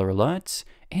 Spoiler alert,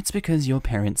 it's because your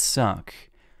parents suck.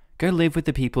 Go live with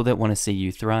the people that want to see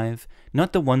you thrive,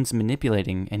 not the ones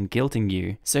manipulating and guilting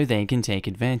you so they can take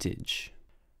advantage.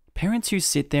 Parents who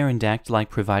sit there and act like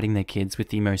providing their kids with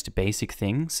the most basic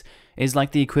things is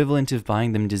like the equivalent of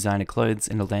buying them designer clothes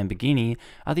and a Lamborghini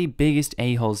are the biggest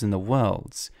a-holes in the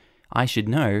world. I should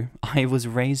know, I was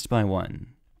raised by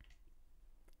one.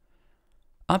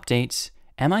 Update,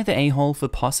 am I the a-hole for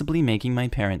possibly making my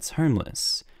parents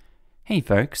homeless? Hey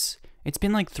folks, It's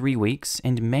been like 3 weeks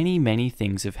and many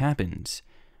things have happened.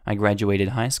 I graduated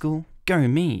high school, go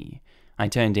me. I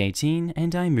turned 18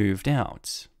 and I moved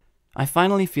out. I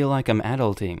finally feel like I'm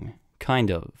adulting,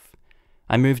 kind of.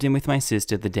 I moved in with my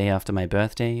sister the day after my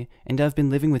birthday, and I've been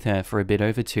living with her for a bit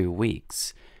over 2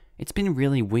 weeks. It's been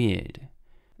really weird.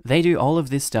 They do all of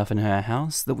this stuff in her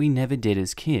house that we never did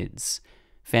as kids.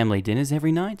 Family dinners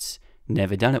every night?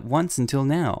 Never done it once until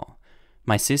now.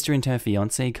 My sister and her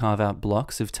fiancé carve out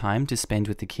blocks of time to spend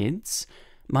with the kids?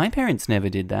 My parents never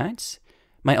did that.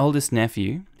 My oldest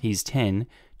nephew, he's 10,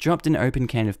 dropped an open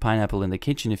can of pineapple in the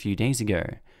kitchen a few days ago.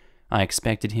 I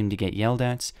expected him to get yelled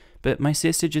at, but my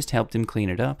sister just helped him clean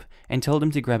it up and told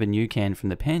him to grab a new can from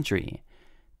the pantry.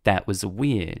 That was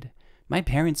weird. My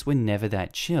parents were never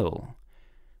that chill.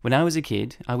 When I was a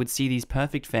kid, I would see these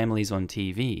perfect families on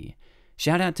TV.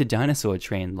 Shout out to Dinosaur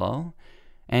Train, lol.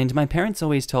 And my parents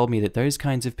always told me that those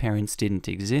kinds of parents didn't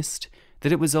exist,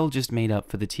 that it was all just made up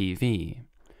for the TV.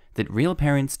 That real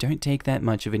parents don't take that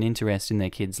much of an interest in their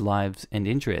kids' lives and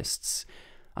interests.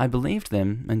 I believed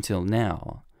them until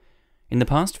now. In the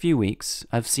past few weeks,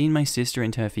 I've seen my sister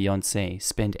and her fiancé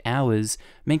spend hours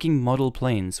making model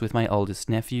planes with my oldest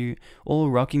nephew,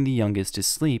 or rocking the youngest to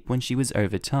sleep when she was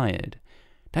overtired.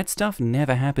 That stuff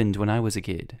never happened when I was a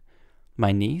kid.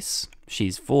 My niece,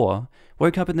 she's 4,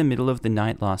 woke up in the middle of the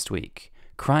night last week,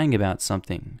 crying about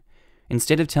something.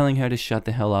 Instead of telling her to shut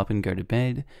the hell up and go to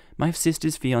bed, my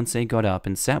sister's fiancé got up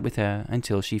and sat with her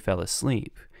until she fell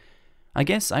asleep. I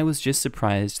guess I was just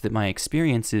surprised that my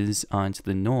experiences aren't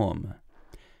the norm.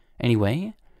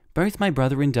 Anyway, both my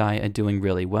brother and I are doing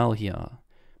really well here.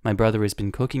 My brother has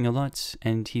been cooking a lot,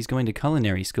 and he's going to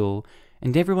culinary school,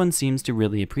 and everyone seems to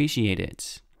really appreciate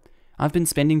it. I've been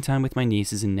spending time with my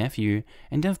nieces and nephew,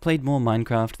 and I've played more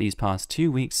Minecraft these past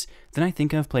 2 weeks than I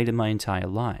think I've played in my entire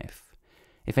life.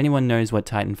 If anyone knows what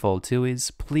Titanfall 2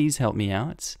 is, please help me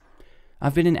out.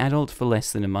 I've been an adult for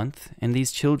less than a month, and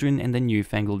these children and their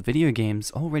newfangled video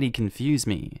games already confuse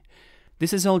me.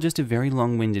 This is all just a very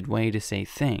long-winded way to say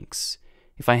thanks.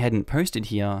 If I hadn't posted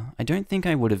here, I don't think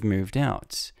I would have moved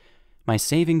out. My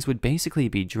savings would basically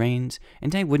be drained,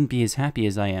 and I wouldn't be as happy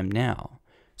as I am now.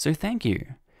 So thank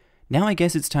you. Now I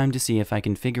guess it's time to see if I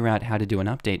can figure out how to do an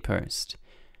update post.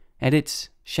 Edit,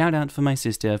 shout out for my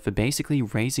sister for basically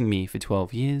raising me for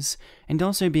 12 years, and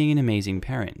also being an amazing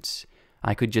parent.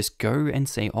 I could just go and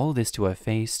say all this to her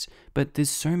face, but there's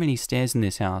so many stairs in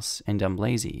this house, and I'm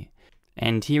lazy.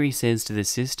 And here he says to the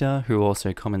sister, who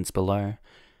also comments below,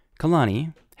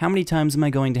 Kalani, how many times am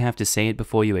I going to have to say it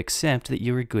before you accept that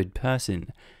you're a good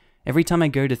person? Every time I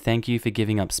go to thank you for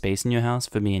giving up space in your house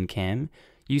for me and Cam,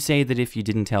 you say that if you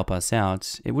didn't help us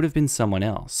out, it would have been someone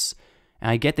else.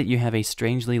 I get that you have a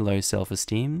strangely low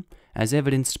self-esteem, as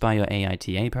evidenced by your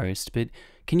AITA post, but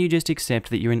can you just accept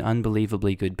that you're an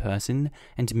unbelievably good person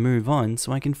and move on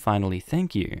so I can finally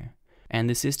thank you? And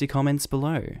the sister comments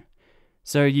below.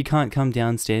 So you can't come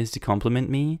downstairs to compliment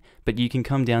me, but you can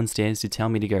come downstairs to tell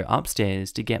me to go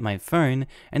upstairs to get my phone,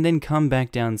 and then come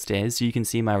back downstairs so you can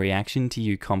see my reaction to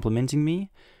you complimenting me?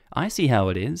 I see how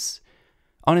it is.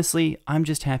 Honestly, I'm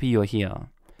just happy you're here.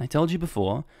 I told you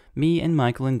before, me and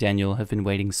Michael and Daniel have been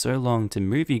waiting so long to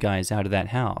move you guys out of that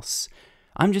house.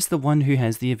 I'm just the one who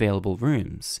has the available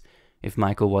rooms. If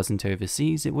Michael wasn't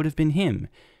overseas, it would have been him.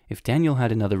 If Daniel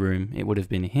had another room, it would have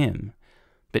been him.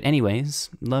 But anyways,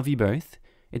 love you both.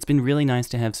 It's been really nice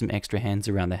to have some extra hands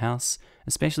around the house,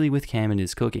 especially with Cam and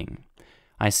his cooking.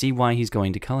 I see why he's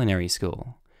going to culinary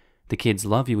school. The kids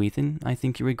love you, Ethan. I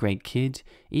think you're a great kid.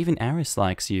 Even Aris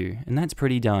likes you, and that's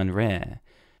pretty darn rare.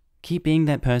 Keep being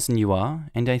that person you are,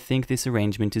 and I think this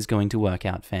arrangement is going to work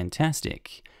out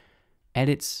fantastic.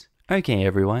 Edits. Okay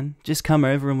everyone, just come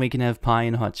over and we can have pie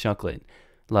and hot chocolate.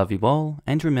 Love you all,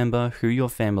 and remember who your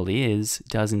family is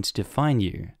doesn't define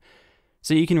you.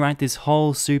 So you can write this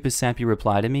whole super sappy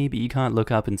reply to me, but you can't look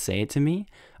up and say it to me?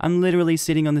 I'm literally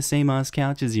sitting on the same ass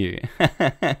couch as you.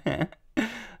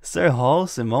 So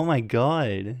wholesome, oh my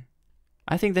god.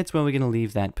 I think that's where we're going to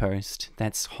leave that post.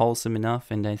 That's wholesome enough,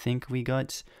 and I think we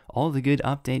got all the good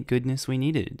update goodness we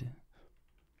needed.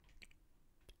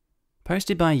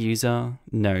 Posted by user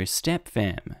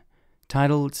NoStepFam.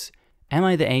 Titled, Am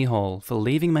I the a-hole for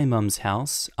leaving my mum's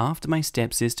house after my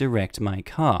stepsister wrecked my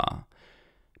car?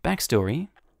 Backstory,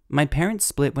 my parents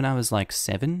split when I was like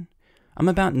 7. I'm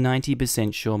about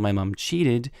 90% sure my mum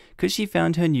cheated because she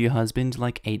found her new husband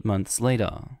like 8 months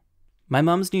later. My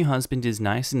mum's new husband is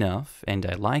nice enough, and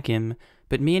I like him,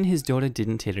 but me and his daughter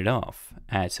didn't hit it off,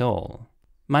 at all.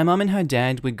 My mum and her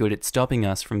dad were good at stopping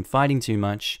us from fighting too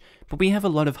much, but we have a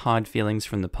lot of hard feelings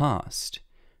from the past.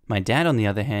 My dad, on the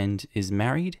other hand, is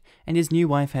married, and his new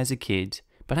wife has a kid,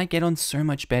 but I get on so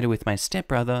much better with my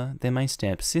stepbrother than my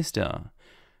stepsister.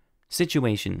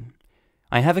 Situation.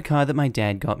 I have a car that my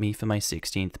dad got me for my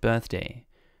 16th birthday.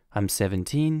 I'm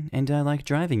 17 and I like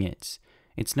driving it.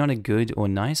 It's not a good or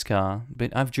nice car,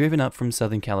 but I've driven up from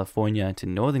Southern California to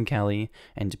Northern Cali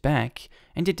and back,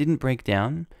 and it didn't break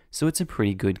down, so it's a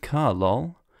pretty good car,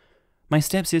 lol. My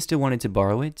stepsister wanted to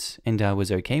borrow it, and I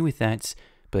was okay with that,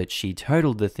 but she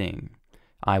totaled the thing.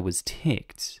 I was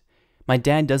ticked. My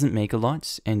dad doesn't make a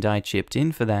lot, and I chipped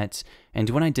in for that, and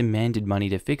when I demanded money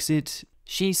to fix it,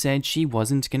 she said she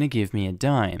wasn't gonna give me a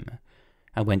dime.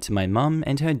 I went to my mum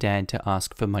and her dad to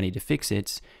ask for money to fix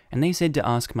it, and they said to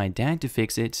ask my dad to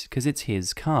fix it because it's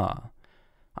his car.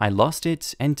 I lost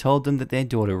it and told them that their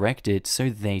daughter wrecked it so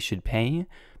they should pay,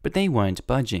 but they weren't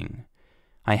budging.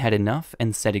 I had enough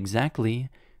and said exactly,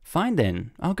 "Fine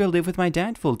then, I'll go live with my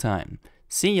dad full time.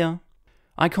 See ya."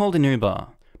 I called an Uber,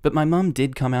 but my mum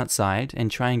did come outside and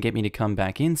try and get me to come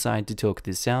back inside to talk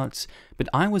this out, but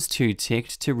I was too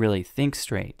ticked to really think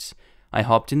straight. I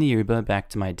hopped in the Uber back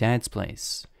to my dad's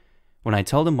place. When I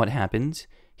told him what happened,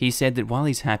 he said that while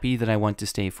he's happy that I want to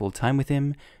stay full time with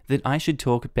him, that I should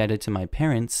talk better to my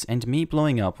parents and me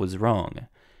blowing up was wrong.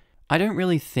 I don't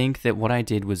really think that what I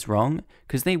did was wrong,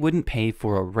 because they wouldn't pay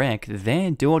for a wreck their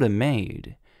daughter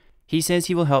made. He says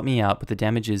he will help me out with the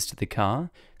damages to the car,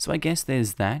 so I guess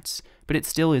there's that, but it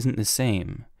still isn't the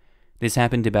same. This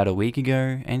happened about a week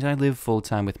ago, and I live full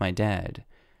time with my dad.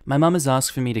 My mum has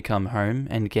asked for me to come home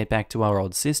and get back to our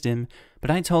old system, but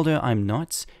I told her I'm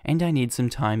not, and I need some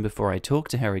time before I talk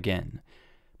to her again.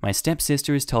 My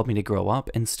stepsister has told me to grow up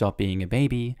and stop being a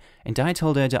baby, and I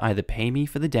told her to either pay me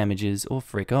for the damages or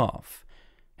frick off.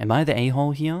 Am I the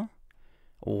a-hole here?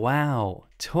 Wow,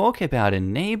 talk about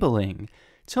enabling!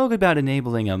 Talk about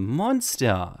enabling a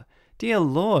monster! Dear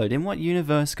Lord, in what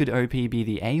universe could OP be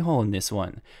the a-hole in this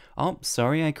one? Oh,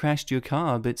 sorry I crashed your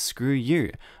car, but screw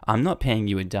you. I'm not paying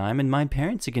you a dime and my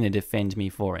parents are going to defend me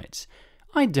for it.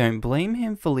 I don't blame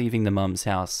him for leaving the mum's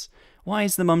house. Why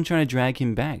is the mum trying to drag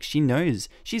him back? She knows.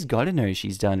 She's got to know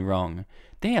she's done wrong.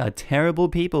 They are terrible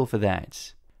people for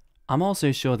that. I'm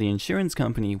also sure the insurance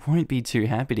company won't be too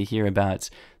happy to hear about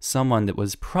someone that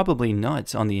was probably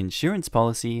not on the insurance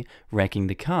policy wrecking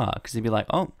the car, because they'd be like,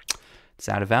 oh, it's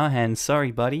out of our hands,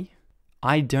 sorry buddy.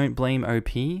 I don't blame OP.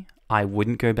 I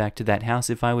wouldn't go back to that house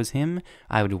if I was him.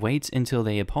 I would wait until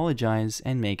they apologize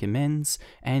and make amends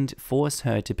and force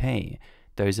her to pay.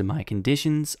 Those are my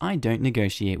conditions. I don't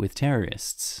negotiate with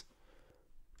terrorists.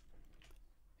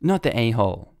 Not the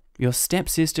a-hole. Your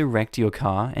stepsister wrecked your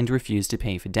car and refused to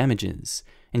pay for damages,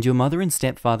 and your mother and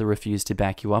stepfather refused to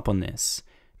back you up on this.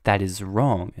 That is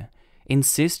wrong.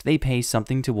 Insist they pay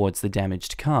something towards the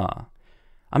damaged car.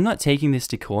 I'm not taking this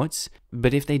to court,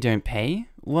 but if they don't pay,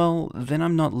 well, then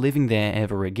I'm not living there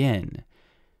ever again.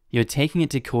 You're taking it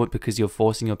to court because you're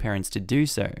forcing your parents to do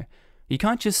so. You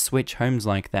can't just switch homes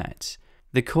like that.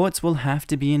 The courts will have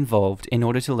to be involved in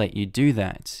order to let you do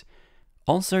that.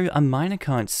 Also, a minor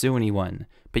can't sue anyone,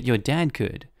 but your dad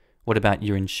could. What about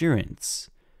your insurance?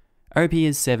 OP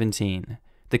is 17.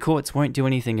 The courts won't do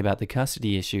anything about the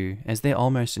custody issue as they're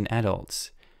almost an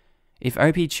adult. If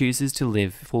OP chooses to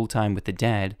live full-time with the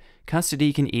dad,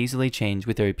 custody can easily change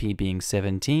with OP being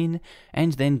 17,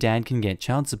 and then dad can get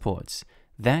child support.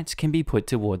 That can be put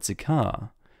towards a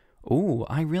car. Ooh,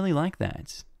 I really like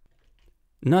that.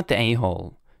 Not the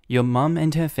a-hole. Your mum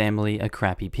and her family are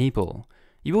crappy people.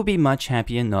 You will be much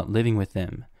happier not living with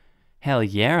them. Hell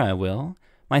yeah, I will.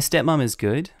 My stepmom is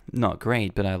good, not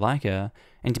great, but I like her,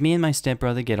 and me and my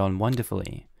stepbrother get on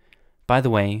wonderfully. By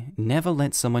the way, never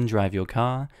let someone drive your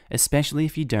car, especially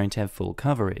if you don't have full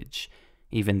coverage.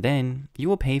 Even then, you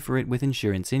will pay for it with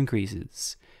insurance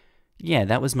increases. Yeah,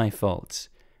 that was my fault.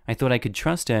 I thought I could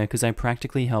trust her because I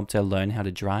practically helped her learn how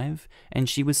to drive, and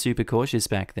she was super cautious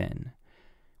back then.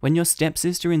 When your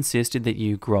stepsister insisted that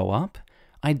you grow up,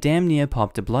 I damn near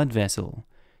popped a blood vessel.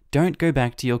 Don't go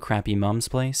back to your crappy mum's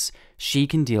place, she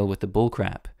can deal with the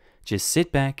bullcrap. Just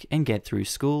sit back and get through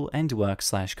school and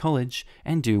work/college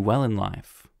and do well in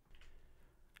life.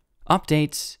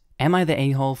 Update: am I the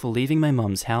a-hole for leaving my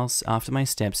mum's house after my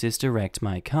stepsister wrecked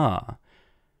my car?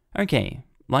 Okay,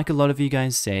 like a lot of you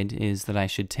guys said, is that I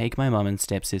should take my mum and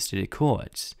stepsister to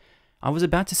court. I was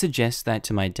about to suggest that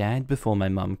to my dad before my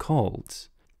mum called.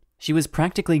 She was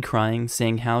practically crying,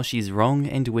 saying how she's wrong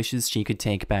and wishes she could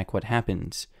take back what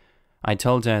happened. I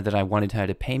told her that I wanted her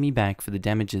to pay me back for the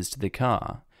damages to the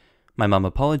car. My mum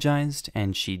apologized,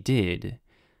 and she did.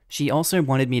 She also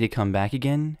wanted me to come back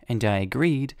again, and I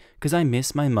agreed because I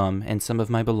miss my mum and some of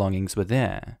my belongings were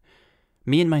there.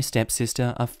 Me and my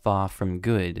stepsister are far from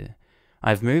good.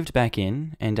 I've moved back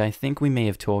in, and I think we may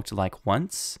have talked like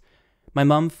once. My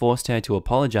mum forced her to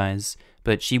apologize,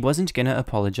 but she wasn't gonna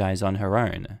apologize on her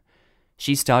own.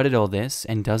 She started all this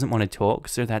and doesn't want to talk,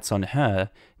 so that's on her,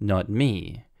 not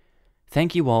me.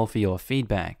 Thank you all for your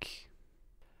feedback.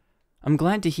 I'm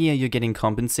glad to hear you're getting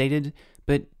compensated,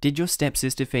 but did your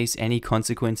stepsister face any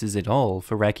consequences at all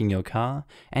for wrecking your car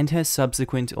and her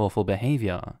subsequent awful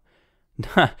behavior?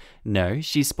 No,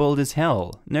 she's spoiled as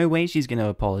hell. No way she's gonna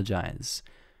apologize.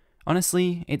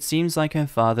 Honestly, it seems like her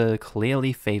father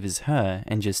clearly favors her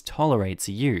and just tolerates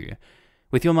you,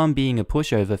 with your mum being a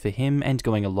pushover for him and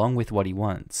going along with what he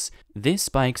wants. This,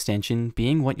 by extension,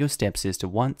 being what your stepsister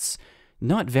wants,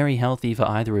 not very healthy for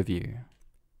either of you.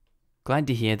 Glad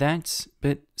to hear that,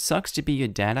 but sucks to be your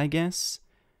dad, I guess.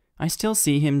 I still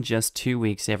see him just 2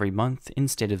 weeks every month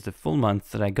instead of the full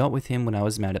month that I got with him when I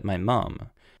was mad at my mum.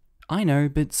 I know,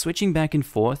 but switching back and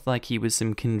forth like he was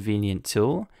some convenient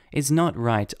tool is not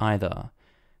right either.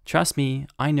 Trust me,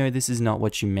 I know this is not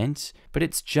what you meant, but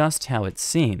it's just how it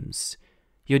seems.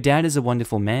 Your dad is a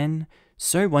wonderful man,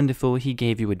 so wonderful he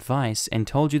gave you advice and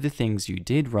told you the things you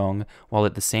did wrong while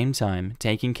at the same time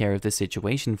taking care of the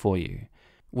situation for you,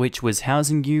 which was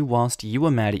housing you whilst you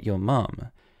were mad at your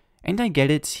mum. And I get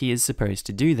it, he is supposed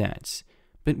to do that.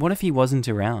 But what if he wasn't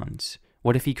around?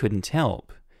 What if he couldn't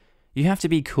help? You have to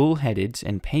be cool-headed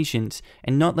and patient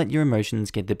and not let your emotions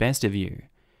get the best of you.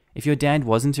 If your dad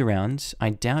wasn't around, I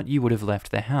doubt you would have left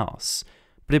the house,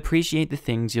 but appreciate the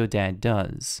things your dad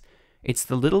does. It's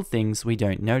the little things we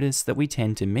don't notice that we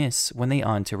tend to miss when they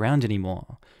aren't around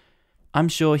anymore. I'm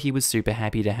sure he was super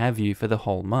happy to have you for the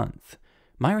whole month.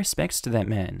 My respects to that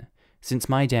man, since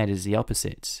my dad is the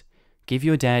opposite. Give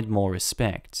your dad more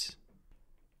respect.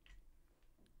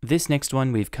 This next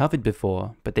one we've covered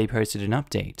before, but they posted an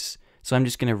update, so I'm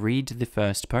just going to read the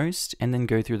first post and then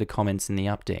go through the comments in the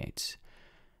update.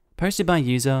 Posted by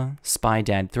user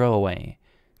SpyDadThrowaway,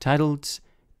 titled,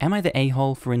 "Am I the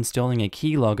a-hole for installing a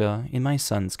keylogger in my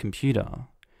son's computer?"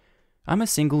 I'm a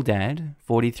single dad,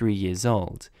 43 years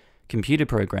old, computer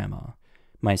programmer.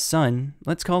 My son,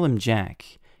 let's call him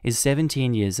Jack, is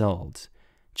 17 years old.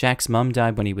 Jack's mum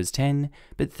died when he was 10,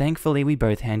 but thankfully we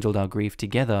both handled our grief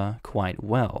together quite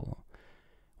well.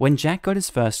 When Jack got his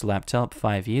first laptop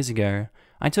 5 years ago,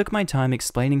 I took my time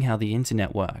explaining how the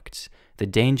internet worked, the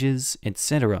dangers,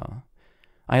 etc.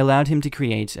 I allowed him to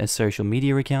create a social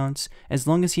media account as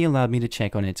long as he allowed me to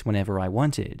check on it whenever I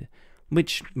wanted,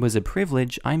 which was a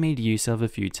privilege I made use of a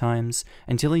few times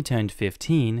until he turned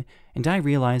 15 and I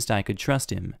realized I could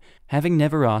trust him, having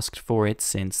never asked for it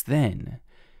since then.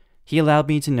 He allowed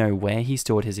me to know where he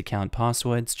stored his account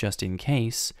passwords just in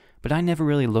case, but I never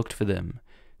really looked for them,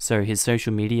 so his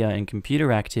social media and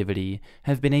computer activity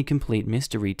have been a complete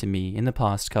mystery to me in the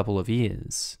past couple of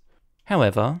years.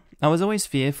 However, I was always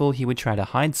fearful he would try to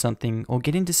hide something or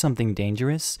get into something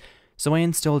dangerous, so I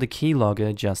installed a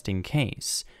keylogger just in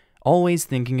case, always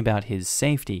thinking about his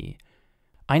safety.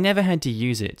 I never had to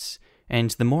use it,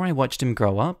 and the more I watched him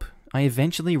grow up, I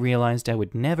eventually realized I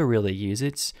would never really use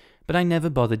it, but I never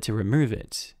bothered to remove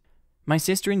it. My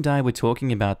sister and I were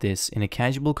talking about this in a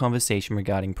casual conversation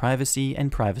regarding privacy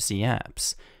and privacy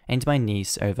apps, and my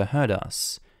niece overheard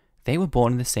us. They were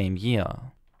born the same year.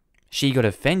 She got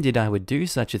offended I would do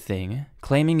such a thing,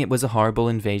 claiming it was a horrible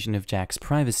invasion of Jack's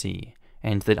privacy,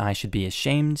 and that I should be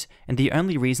ashamed, and the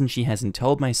only reason she hasn't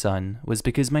told my son was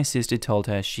because my sister told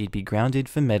her she'd be grounded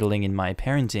for meddling in my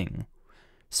parenting.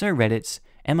 So Reddit,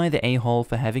 am I the a-hole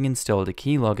for having installed a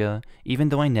keylogger even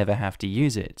though I never have to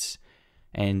use it?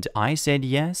 And I said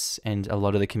yes, and a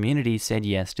lot of the community said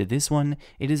yes to this one.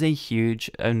 It is a huge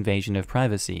invasion of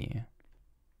privacy.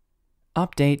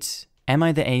 Update, am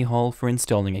I the a-hole for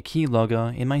installing a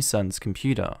keylogger in my son's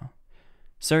computer?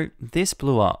 So this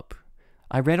blew up.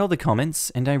 I read all the comments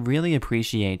and I really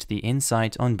appreciate the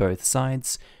insight on both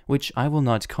sides, which I will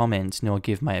not comment nor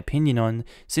give my opinion on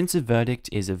since a verdict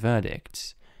is a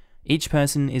verdict. Each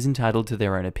person is entitled to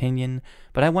their own opinion,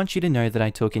 but I want you to know that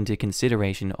I took into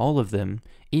consideration all of them,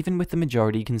 even with the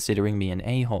majority considering me an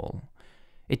a-hole.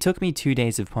 It took me 2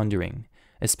 days of pondering,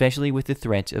 especially with the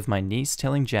threat of my niece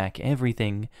telling Jack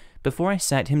everything, before I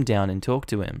sat him down and talked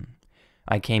to him.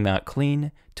 I came out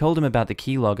clean, told him about the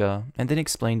keylogger, and then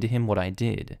explained to him what I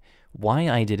did, why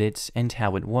I did it, and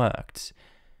how it worked.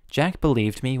 Jack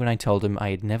believed me when I told him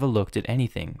I had never looked at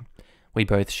anything. We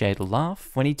both shared a laugh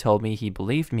when he told me he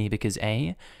believed me because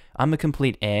A, I'm a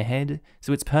complete airhead,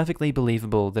 so it's perfectly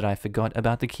believable that I forgot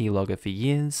about the keylogger for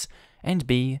years, and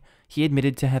B, he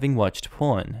admitted to having watched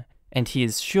porn, and he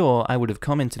is sure I would have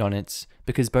commented on it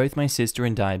because both my sister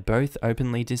and I both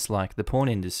openly dislike the porn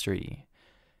industry.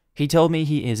 He told me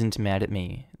he isn't mad at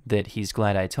me, that he's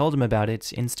glad I told him about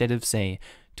it instead of, say,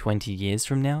 20 years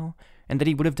from now, and that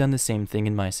he would have done the same thing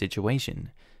in my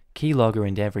situation. Keylogger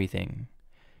and everything.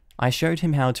 I showed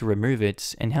him how to remove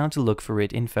it and how to look for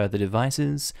it in further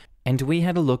devices, and we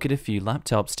had a look at a few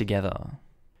laptops together.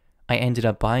 I ended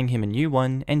up buying him a new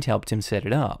one and helped him set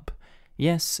it up.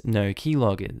 Yes, no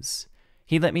keyloggers.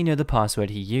 He let me know the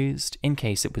password he used in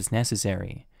case it was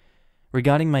necessary.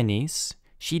 Regarding my niece,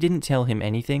 she didn't tell him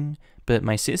anything, but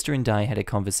my sister and I had a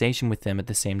conversation with them at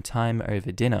the same time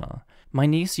over dinner. My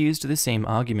niece used the same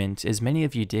argument as many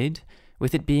of you did,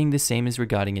 with it being the same as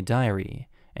regarding a diary,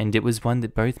 and it was one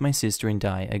that both my sister and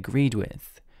I agreed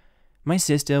with. My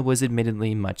sister was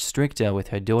admittedly much stricter with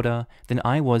her daughter than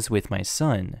I was with my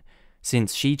son,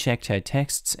 since she checked her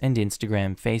texts and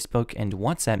Instagram, Facebook, and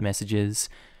WhatsApp messages,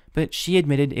 but she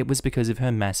admitted it was because of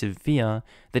her massive fear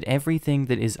that everything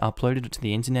that is uploaded to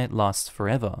the internet lasts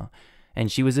forever, and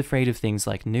she was afraid of things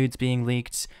like nudes being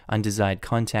leaked, undesired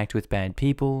contact with bad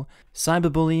people,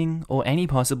 cyberbullying, or any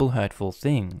possible hurtful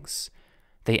things.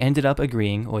 They ended up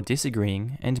agreeing or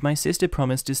disagreeing, and my sister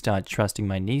promised to start trusting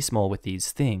my niece more with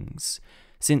these things,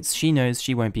 since she knows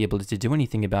she won't be able to do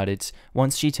anything about it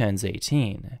once she turns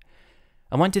 18.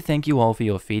 I want to thank you all for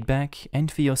your feedback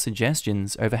and for your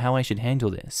suggestions over how I should handle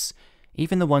this,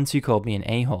 even the ones who called me an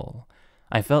a-hole.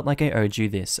 I felt like I owed you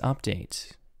this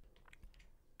update.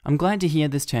 I'm glad to hear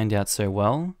this turned out so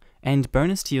well, and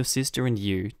bonus to your sister and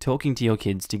you talking to your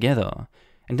kids together,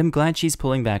 and I'm glad she's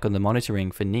pulling back on the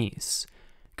monitoring for niece.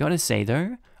 Gotta say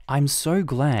though, I'm so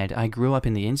glad I grew up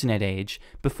in the internet age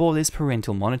before this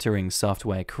parental monitoring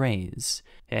software craze.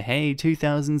 Hey,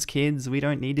 2000s kids, we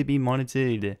don't need to be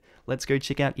monitored. Let's go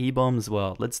check out E-Bombs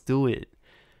World, let's do it.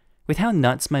 With how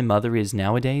nuts my mother is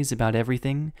nowadays about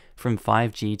everything, from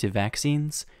 5G to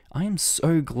vaccines, I am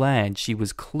so glad she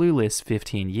was clueless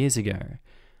 15 years ago.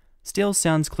 Still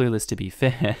sounds clueless to be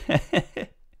fair.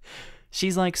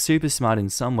 She's like super smart in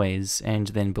some ways, and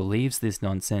then believes this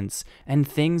nonsense and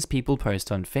things people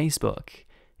post on Facebook.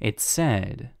 It's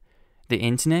sad. The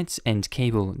internet and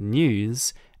cable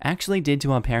news actually did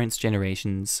to our parents'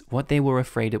 generations what they were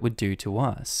afraid it would do to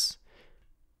us.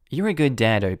 You're a good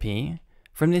dad, OP.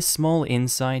 From this small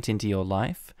insight into your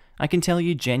life, I can tell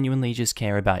you genuinely just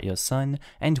care about your son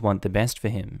and want the best for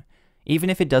him, even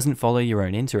if it doesn't follow your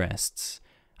own interests.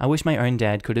 I wish my own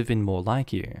dad could have been more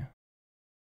like you.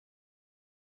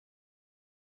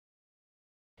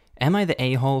 Am I the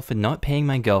a-hole for not paying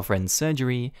my girlfriend's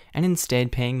surgery and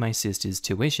instead paying my sister's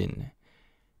tuition?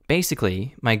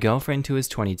 Basically, my girlfriend, who is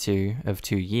 22, of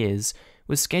 2 years,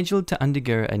 was scheduled to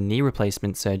undergo a knee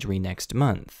replacement surgery next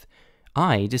month.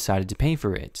 I decided to pay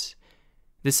for it.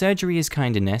 The surgery is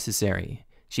kinda necessary.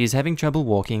 She is having trouble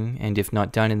walking, and if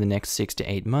not done in the next 6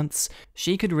 to 8 months,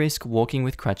 she could risk walking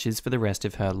with crutches for the rest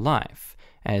of her life,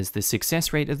 as the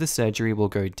success rate of the surgery will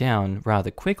go down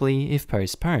rather quickly if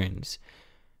postponed.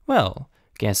 Well,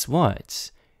 guess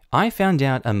what? I found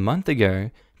out a month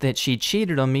ago that she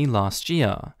cheated on me last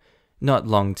year. Not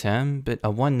long term, but a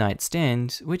one-night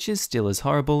stand, which is still as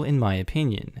horrible in my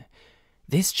opinion.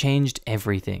 This changed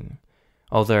everything.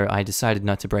 Although I decided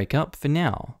not to break up for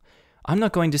now. I'm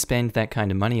not going to spend that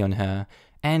kind of money on her,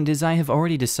 and as I have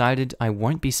already decided I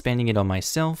won't be spending it on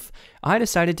myself, I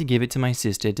decided to give it to my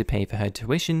sister to pay for her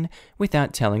tuition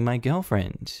without telling my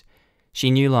girlfriend. She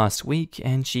knew last week,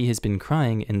 and she has been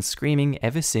crying and screaming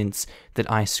ever since that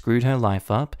I screwed her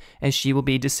life up, as she will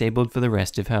be disabled for the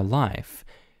rest of her life.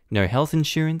 No health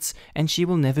insurance, and she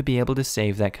will never be able to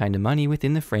save that kind of money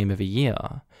within the frame of a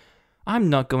year. I'm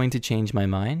not going to change my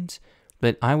mind,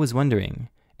 but I was wondering,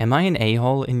 am I an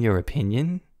a-hole in your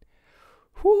opinion?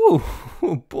 Whew,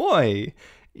 boy,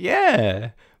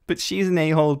 yeah, but she's an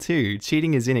a-hole too.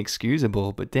 Cheating is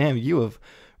inexcusable, but damn, you have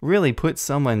really put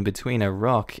someone between a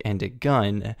rock and a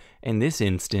gun in this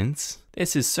instance.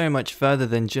 This is so much further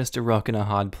than just a rock and a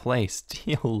hard place,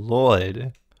 dear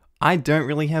lord. I don't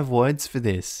really have words for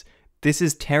this. This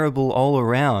is terrible all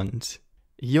around.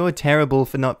 You're terrible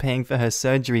for not paying for her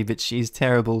surgery, but she's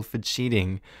terrible for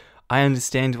cheating. I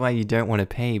understand why you don't want to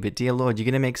pay, but dear lord, you're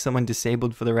gonna make someone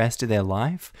disabled for the rest of their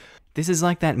life? This is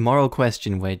like that moral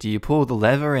question where do you pull the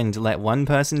lever and let one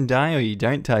person die, or you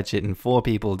don't touch it and 4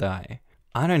 people die?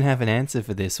 I don't have an answer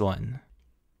for this one.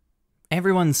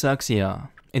 Everyone sucks here.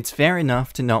 It's fair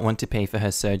enough to not want to pay for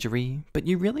her surgery, but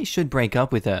you really should break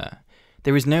up with her.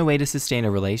 There is no way to sustain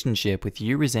a relationship with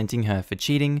you resenting her for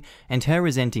cheating and her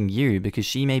resenting you because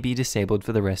she may be disabled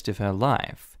for the rest of her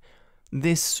life.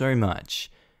 This so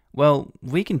much. Well,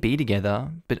 we can be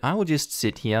together, but I will just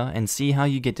sit here and see how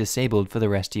you get disabled for the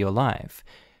rest of your life.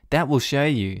 That will show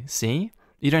you, see?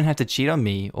 You don't have to cheat on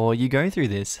me, or you go through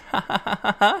this. Ha ha ha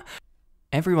ha ha!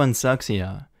 Everyone sucks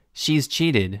here. She's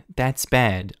cheated, that's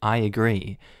bad, I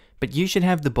agree. But you should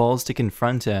have the balls to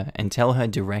confront her and tell her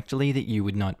directly that you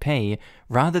would not pay,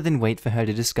 rather than wait for her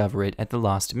to discover it at the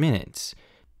last minute.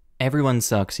 Everyone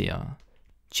sucks here.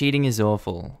 Cheating is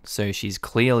awful, so she's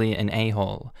clearly an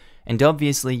a-hole, and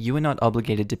obviously you are not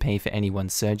obligated to pay for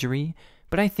anyone's surgery,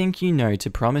 but I think you know to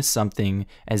promise something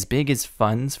as big as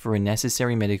funds for a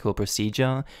necessary medical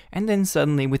procedure and then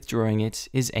suddenly withdrawing it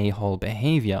is a-hole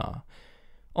behavior.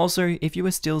 Also, if you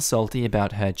are still salty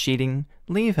about her cheating,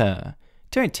 leave her.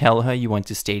 Don't tell her you want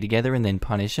to stay together and then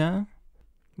punish her.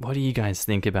 What do you guys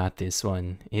think about this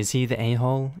one? Is he the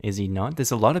a-hole? Is he not?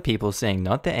 There's a lot of people saying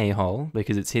not the a-hole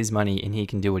because it's his money and he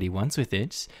can do what he wants with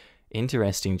it.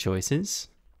 Interesting choices.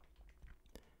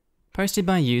 Posted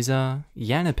by user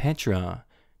Yana Petra,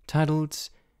 titled,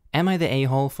 "Am I the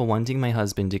a-hole for wanting my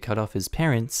husband to cut off his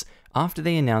parents after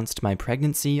they announced my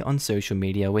pregnancy on social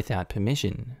media without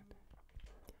permission?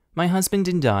 My husband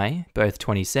and I, both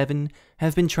 27,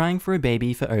 have been trying for a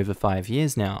baby for over 5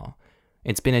 years now.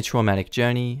 It's been a traumatic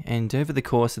journey, and over the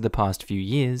course of the past few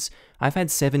years, I've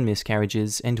had 7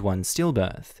 miscarriages and 1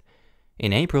 stillbirth.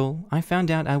 In April, I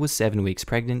found out I was 7 weeks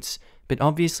pregnant, but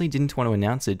obviously didn't want to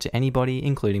announce it to anybody,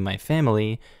 including my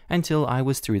family, until I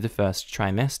was through the first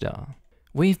trimester.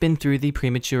 We've been through the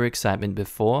premature excitement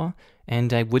before,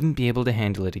 and I wouldn't be able to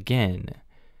handle it again.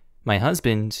 My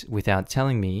husband, without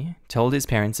telling me, told his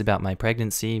parents about my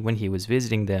pregnancy when he was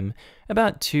visiting them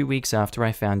about 2 weeks after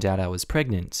I found out I was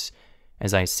pregnant.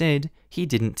 As I said, he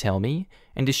didn't tell me,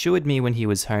 and assured me when he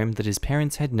was home that his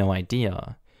parents had no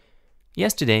idea.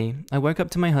 Yesterday, I woke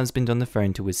up to my husband on the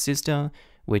phone to his sister,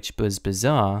 which was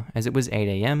bizarre as it was 8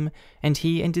 AM and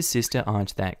he and his sister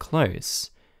aren't that close.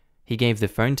 He gave the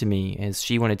phone to me as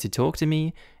she wanted to talk to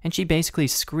me, and she basically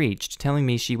screeched telling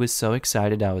me she was so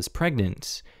excited I was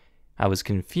pregnant. I was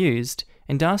confused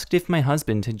and asked if my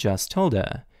husband had just told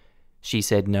her. She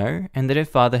said no, and that her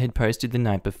father had posted the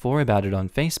night before about it on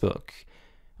Facebook.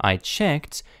 I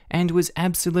checked and was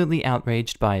absolutely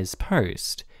outraged by his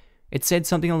post. It said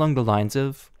something along the lines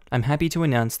of, "I'm happy to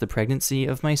announce the pregnancy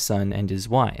of my son and his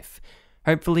wife.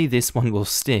 Hopefully this one will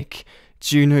stick.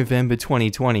 Due November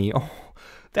 2020. Oh,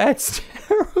 that's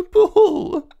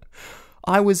terrible.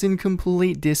 I was in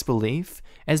complete disbelief,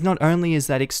 as not only is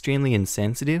that extremely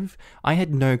insensitive, I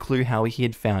had no clue how he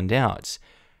had found out.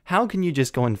 How can you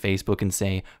just go on Facebook and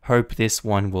say, "Hope this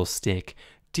one will stick"?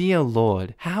 Dear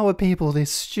Lord, how are people this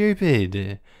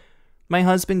stupid? My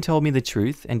husband told me the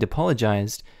truth and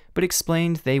apologized, but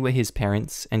explained they were his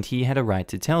parents and he had a right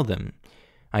to tell them.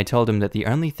 I told him that the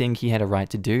only thing he had a right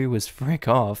to do was frick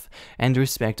off and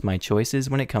respect my choices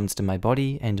when it comes to my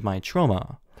body and my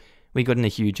trauma. We got in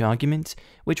a huge argument,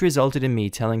 which resulted in me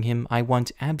telling him I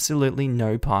want absolutely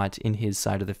no part in his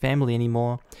side of the family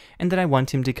anymore, and that I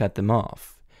want him to cut them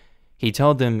off. He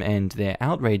told them, and they're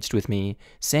outraged with me,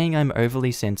 saying I'm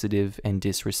overly sensitive and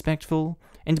disrespectful,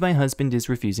 and my husband is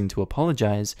refusing to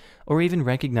apologize or even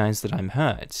recognize that I'm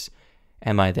hurt.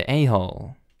 Am I the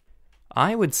a-hole?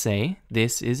 I would say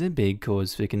this is a big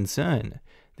cause for concern.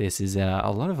 This is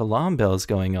a lot of alarm bells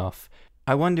going off.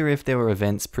 I wonder if there were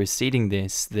events preceding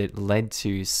this that led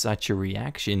to such a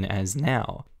reaction as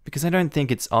now. Because I don't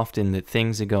think it's often that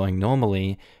things are going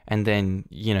normally and then,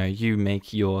 you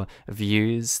make your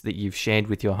views that you've shared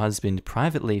with your husband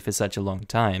privately for such a long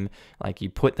time, like you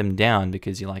put them down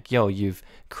because you're like, yo, you've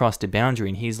crossed a boundary,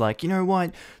 and he's like, you know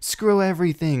what, screw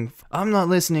everything, I'm not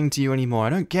listening to you anymore,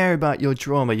 I don't care about your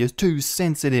trauma, you're too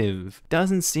sensitive.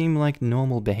 Doesn't seem like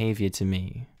normal behavior to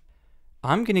me.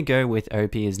 I'm gonna go with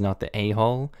OP is not the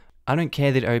a-hole. I don't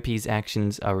care that OP's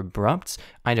actions are abrupt.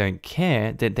 I don't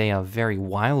care that they are very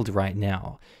wild right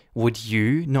now. Would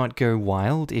you not go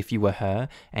wild if you were her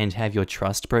and have your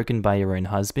trust broken by your own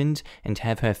husband and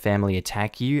have her family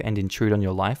attack you and intrude on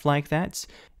your life like that?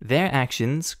 Their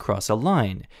actions cross a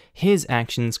line. His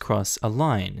actions cross a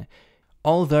line.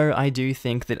 Although I do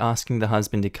think that asking the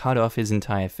husband to cut off his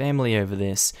entire family over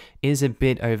this is a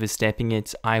bit overstepping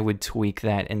it, I would tweak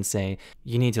that and say,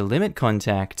 you need to limit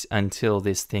contact until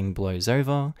this thing blows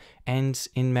over, and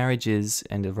in marriages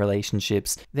and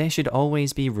relationships, there should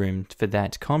always be room for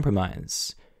that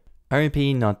compromise. OP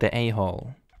not the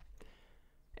a-hole.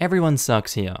 Everyone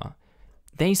sucks here.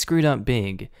 They screwed up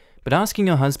big, but asking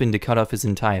your husband to cut off his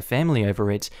entire family over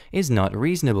it is not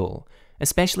reasonable.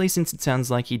 Especially since it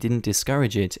sounds like he didn't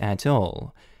discourage it at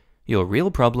all. Your real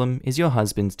problem is your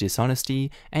husband's dishonesty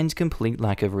and complete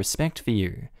lack of respect for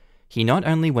you. He not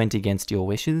only went against your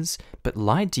wishes, but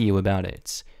lied to you about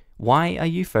it. Why are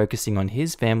you focusing on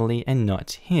his family and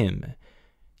not him?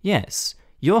 Yes,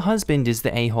 your husband is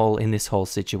the a-hole in this whole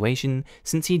situation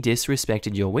since he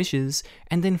disrespected your wishes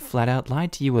and then flat out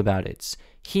lied to you about it.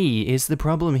 He is the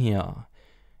problem here.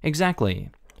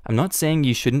 Exactly. I'm not saying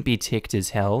you shouldn't be ticked as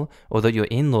hell, or that your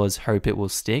in-laws hope it will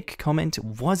stick comment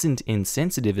wasn't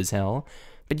insensitive as hell,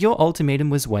 but your ultimatum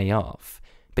was way off.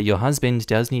 But your husband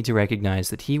does need to recognize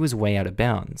that he was way out of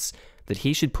bounds, that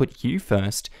he should put you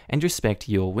first and respect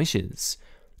your wishes,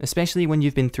 especially when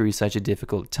you've been through such a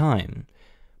difficult time.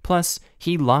 Plus,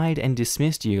 he lied and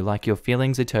dismissed you like your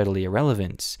feelings are totally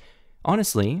irrelevant.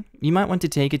 Honestly, you might want to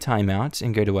take a time out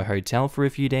and go to a hotel for a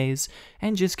few days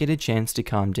and just get a chance to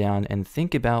calm down and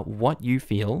think about what you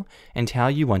feel and how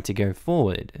you want to go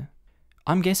forward.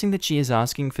 I'm guessing that she is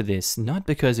asking for this not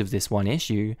because of this one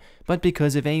issue, but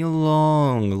because of a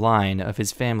long line of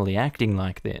his family acting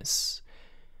like this.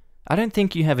 I don't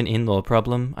think you have an in-law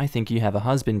problem, I think you have a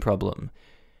husband problem.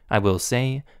 I will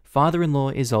say, father-in-law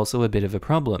is also a bit of a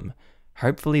problem.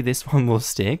 Hopefully this one will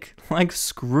stick, like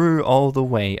screw all the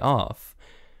way off.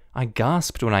 I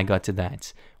gasped when I got to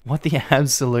that. What the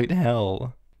absolute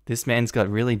hell? This man's got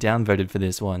really downvoted for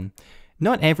this one.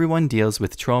 Not everyone deals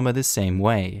with trauma the same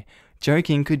way.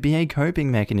 Joking could be a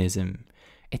coping mechanism.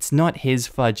 It's not his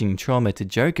fudging trauma to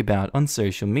joke about on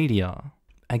social media.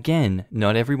 Again,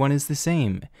 not everyone is the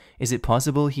same. Is it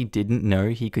possible he didn't know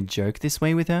he could joke this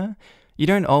way with her? You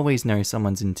don't always know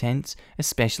someone's intent,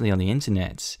 especially on the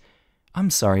internet. I'm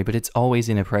sorry, but it's always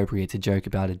inappropriate to joke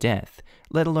about a death,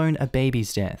 let alone a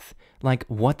baby's death. Like,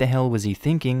 what the hell was he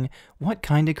thinking? What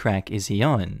kind of crack is he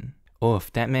on?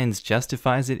 Oof, that man's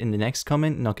justifies it in the next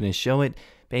comment, not gonna show it.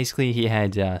 Basically, he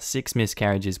had 6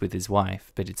 miscarriages with his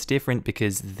wife, but it's different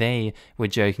because they were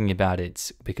joking about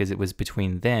it, because it was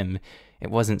between them. It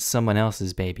wasn't someone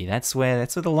else's baby. That's where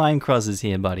the line crosses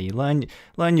here, buddy. Learn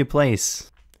your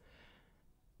place.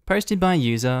 Posted by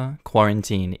user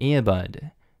Quarantine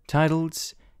Earbud.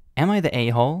 Titled, Am I the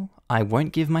a-hole? I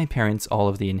won't give my parents all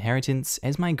of the inheritance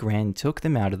as my gran took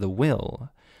them out of the will.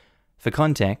 For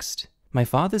context, my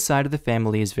father's side of the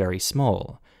family is very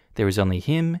small. There is only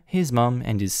him, his mum,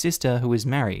 and his sister who is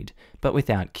married, but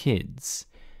without kids.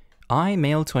 I,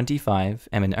 male 25,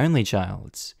 am an only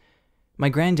child. My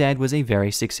granddad was a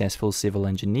very successful civil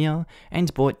engineer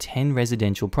and bought 10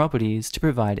 residential properties to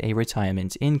provide a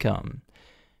retirement income.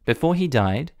 Before he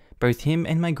died, both him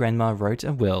and my grandma wrote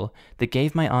a will that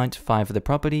gave my aunt 5 of the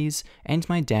properties and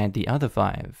my dad the other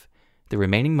 5. The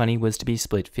remaining money was to be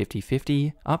split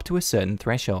 50-50 up to a certain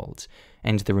threshold,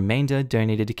 and the remainder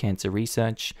donated to cancer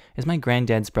research, as my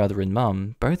granddad's brother and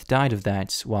mum both died of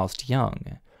that whilst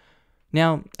young.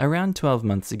 Now, around 12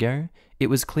 months ago,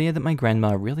 it was clear that my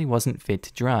grandma really wasn't fit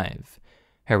to drive.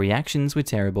 Her reactions were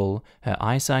terrible, her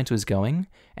eyesight was going,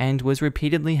 and was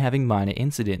repeatedly having minor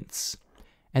incidents.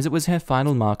 As it was her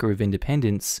final marker of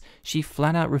independence, she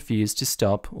flat out refused to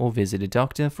stop or visit a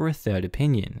doctor for a third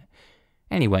opinion.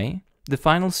 Anyway, the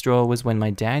final straw was when my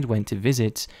dad went to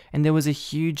visit and there was a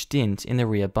huge dent in the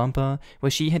rear bumper where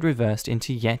she had reversed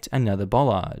into yet another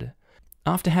bollard.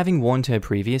 After having warned her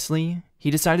previously, he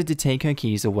decided to take her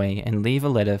keys away and leave a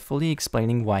letter fully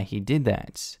explaining why he did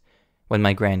that. When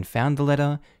my gran found the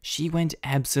letter, she went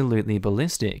absolutely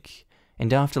ballistic,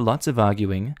 and after lots of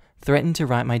arguing, threatened to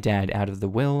write my dad out of the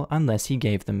will unless he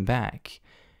gave them back.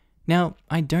 Now,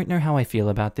 I don't know how I feel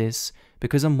about this,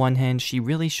 because on one hand she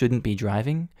really shouldn't be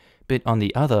driving, but on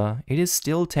the other, it is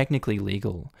still technically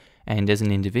legal, and as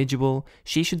an individual,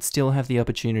 she should still have the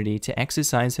opportunity to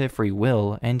exercise her free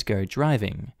will and go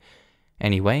driving.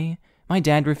 Anyway, my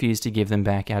dad refused to give them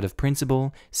back out of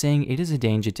principle, saying it is a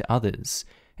danger to others,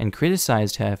 and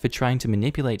criticized her for trying to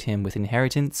manipulate him with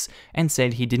inheritance and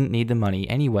said he didn't need the money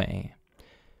anyway.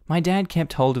 My dad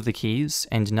kept hold of the keys,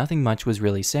 and nothing much was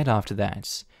really said after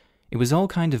that. It was all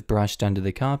kind of brushed under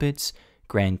the carpet,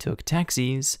 Gran took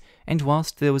taxis, and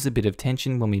whilst there was a bit of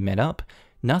tension when we met up,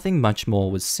 nothing much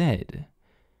more was said.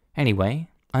 Anyway,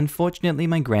 unfortunately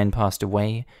my Gran passed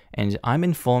away, and I'm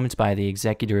informed by the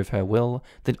executor of her will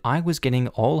that I was getting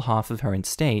all half of her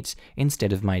estate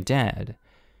instead of my dad.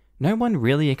 No one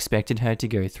really expected her to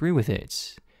go through with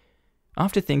it.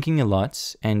 After thinking a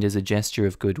lot, and as a gesture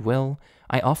of goodwill,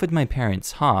 I offered my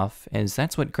parents half, as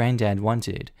that's what Granddad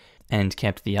wanted, and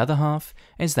kept the other half,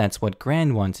 as that's what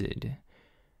Gran wanted.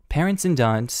 Parents and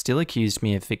Dad still accused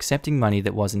me of accepting money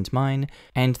that wasn't mine,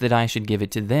 and that I should give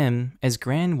it to them, as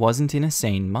Gran wasn't in a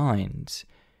sane mind.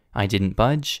 I didn't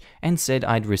budge, and said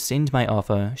I'd rescind my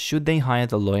offer should they hire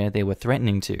the lawyer they were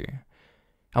threatening to.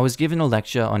 I was given a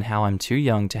lecture on how I'm too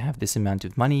young to have this amount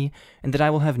of money, and that I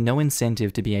will have no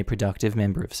incentive to be a productive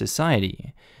member of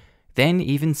society. Then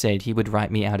even said he would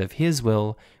write me out of his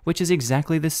will, which is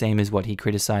exactly the same as what he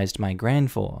criticized my Gran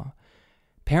for.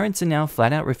 Parents are now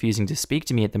flat out refusing to speak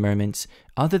to me at the moment,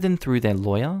 other than through their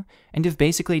lawyer, and have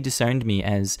basically disowned me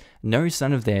as no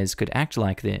son of theirs could act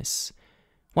like this.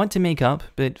 Want to make up,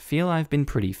 but feel I've been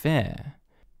pretty fair.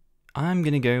 I'm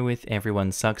gonna go with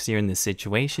everyone sucks here in this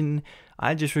situation.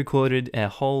 I just recorded a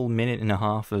whole minute and a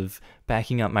half of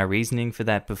backing up my reasoning for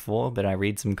that before, but I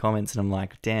read some comments and I'm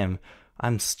like, damn,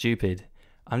 I'm stupid.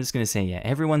 I'm just gonna say, yeah,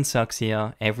 everyone sucks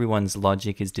here. Everyone's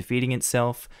logic is defeating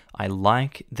itself. I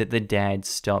like that the dad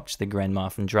stopped the grandma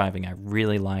from driving. I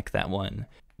really like that one.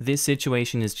 This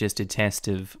situation is just a test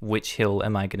of which hill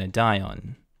am I gonna die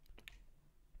on.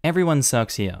 Everyone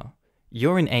sucks here.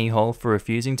 You're an a-hole for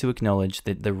refusing to acknowledge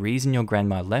that the reason your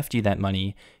grandma left you that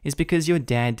money is because your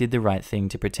dad did the right thing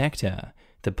to protect her,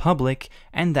 the public,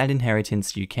 and that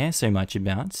inheritance you care so much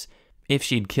about. If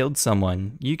she'd killed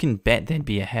someone, you can bet there'd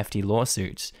be a hefty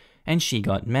lawsuit, and she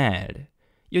got mad.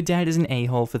 Your dad is an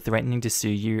a-hole for threatening to sue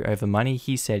you over money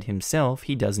he said himself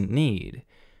he doesn't need.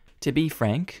 To be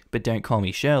frank, but don't call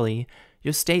me Shirley,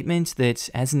 your statement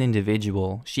that, as an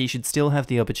individual, she should still have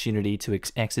the opportunity to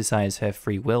exercise her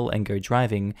free will and go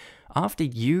driving after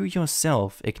you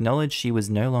yourself acknowledged she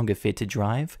was no longer fit to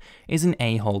drive is an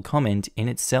a-hole comment in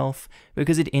itself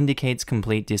because it indicates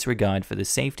complete disregard for the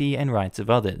safety and rights of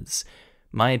others.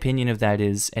 My opinion of that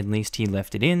is, at least he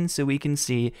left it in so we can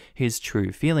see his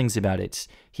true feelings about it.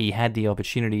 He had the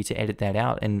opportunity to edit that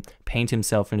out and paint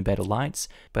himself in a better light,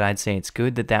 but I'd say it's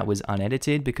good that that was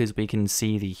unedited because we can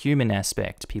see the human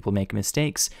aspect. People make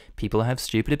mistakes, people have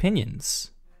stupid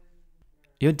opinions.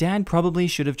 Your dad probably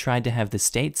should have tried to have the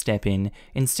state step in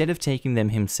instead of taking them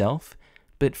himself,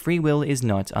 but free will is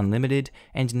not unlimited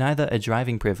and neither are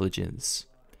driving privileges.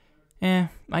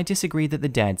 I disagree that the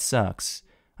dad sucks.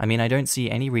 I mean, I don't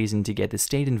see any reason to get the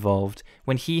state involved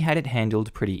when he had it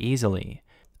handled pretty easily.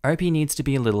 Opie needs to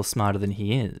be a little smarter than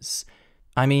he is.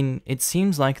 I mean, it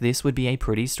seems like this would be a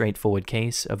pretty straightforward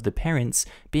case of the parents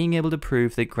being able to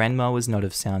prove that grandma was not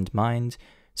of sound mind,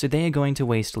 so they are going to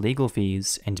waste legal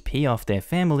fees and pee off their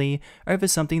family over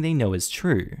something they know is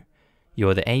true.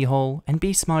 You're the a-hole, and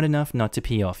be smart enough not to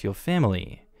pee off your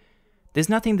family. There's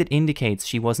nothing that indicates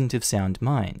she wasn't of sound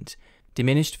mind.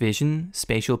 Diminished vision,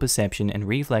 spatial perception, and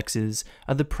reflexes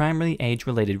are the primary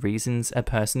age-related reasons a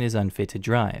person is unfit to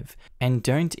drive, and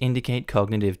don't indicate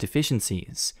cognitive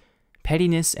deficiencies.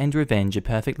 Pettiness and revenge are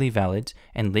perfectly valid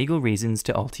and legal reasons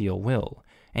to alter your will,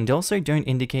 and also don't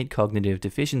indicate cognitive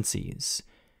deficiencies.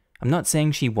 I'm not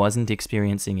saying she wasn't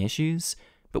experiencing issues,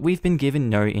 but we've been given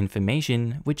no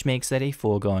information, which makes that a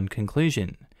foregone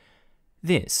conclusion.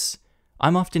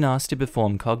 I'm often asked to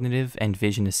perform cognitive and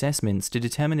vision assessments to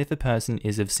determine if a person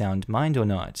is of sound mind or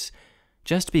not.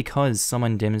 Just because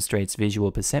someone demonstrates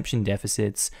visual perception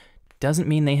deficits doesn't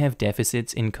mean they have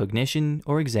deficits in cognition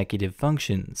or executive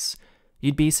functions.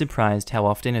 You'd be surprised how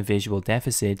often a visual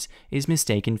deficit is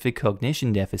mistaken for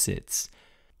cognition deficits.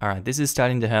 Alright, this is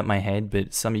starting to hurt my head,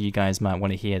 but some of you guys might want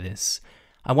to hear this.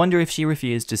 I wonder if she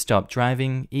refused to stop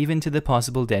driving, even to the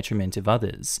possible detriment of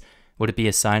others. Would it be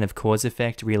a sign of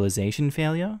cause-effect realization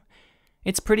failure?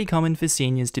 It's pretty common for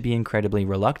seniors to be incredibly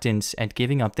reluctant at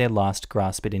giving up their last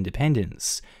grasp at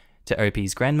independence. To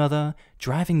Opie's grandmother,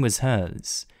 driving was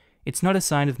hers. It's not a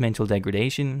sign of mental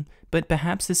degradation, but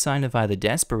perhaps a sign of either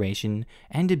desperation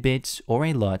and a bit or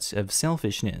a lot of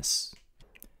selfishness.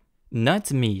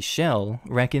 Nut Me Shell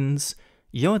reckons,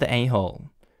 you're the a-hole.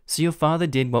 So your father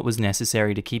did what was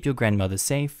necessary to keep your grandmother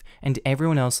safe and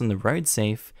everyone else on the road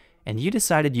safe, and you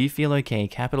decided you feel okay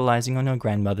capitalizing on your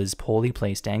grandmother's poorly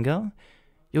placed anger?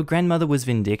 Your grandmother was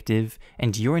vindictive,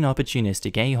 and you're an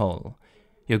opportunistic a-hole.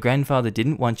 Your grandfather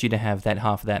didn't want you to have that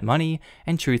half of that money,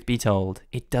 and truth be told,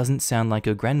 it doesn't sound like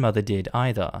your grandmother did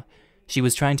either. She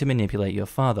was trying to manipulate your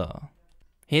father.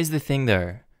 Here's the thing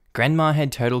though, grandma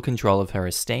had total control of her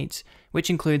estate,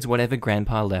 which includes whatever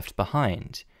grandpa left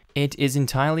behind. It is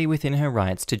entirely within her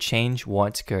rights to change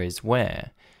what goes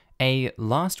where. A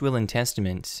last will and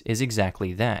testament is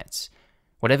exactly that.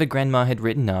 Whatever grandma had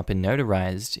written up and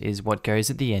notarized is what goes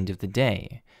at the end of the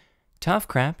day. Tough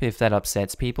crap if that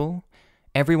upsets people.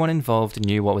 Everyone involved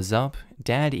knew what was up.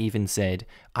 Dad even said,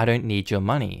 "I don't need your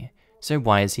money, so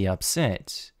why is he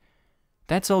upset?"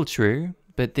 That's all true,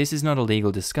 but this is not a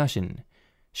legal discussion.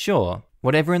 Sure,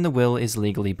 whatever in the will is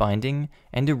legally binding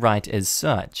and a right as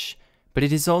such, but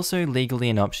it is also legally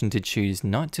an option to choose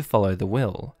not to follow the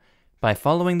will. By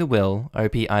following the will,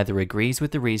 Opie either agrees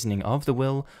with the reasoning of the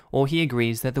will or he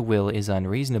agrees that the will is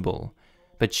unreasonable,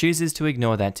 but chooses to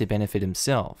ignore that to benefit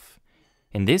himself.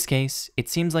 In this case, it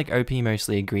seems like Opie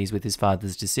mostly agrees with his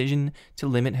father's decision to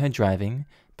limit her driving,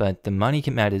 but the money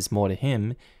matters more to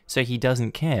him, so he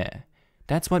doesn't care.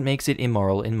 That's what makes it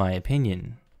immoral in my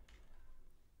opinion.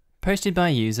 Posted by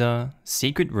user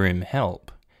Secret Room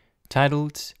Help,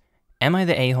 titled, "Am I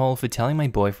the a-hole for telling my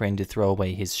boyfriend to throw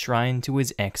away his shrine to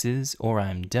his exes or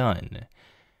I'm done?"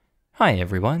 Hi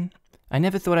everyone. I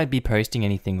never thought I'd be posting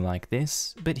anything like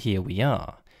this, but here we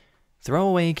are.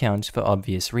 Throwaway account for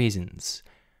obvious reasons.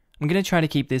 I'm going to try to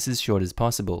keep this as short as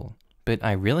possible, but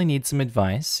I really need some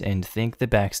advice and think the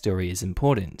backstory is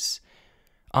important.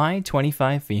 I,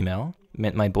 25 female,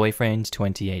 met my boyfriend,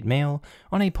 28 male,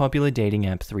 on a popular dating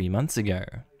app 3 months ago.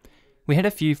 We had a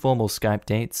few formal Skype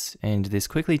dates, and this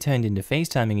quickly turned into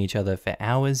FaceTiming each other for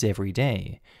hours every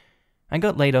day. I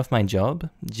got laid off my job,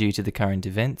 due to the current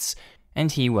events,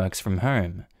 and he works from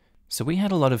home. So we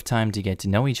had a lot of time to get to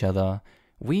know each other.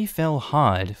 We fell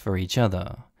hard for each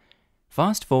other.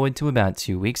 Fast forward to about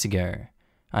 2 weeks ago.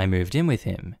 I moved in with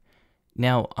him.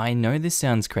 Now, I know this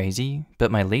sounds crazy, but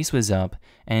my lease was up,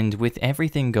 and with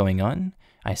everything going on,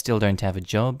 I still don't have a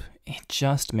job. It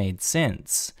just made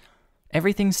sense.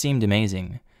 Everything seemed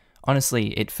amazing. Honestly,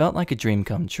 it felt like a dream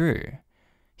come true.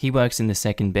 He works in the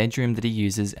second bedroom that he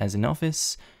uses as an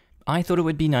office. I thought it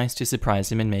would be nice to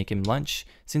surprise him and make him lunch,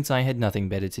 since I had nothing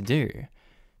better to do.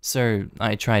 So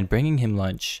I tried bringing him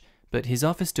lunch, but his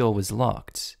office door was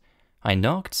locked. I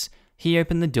knocked, he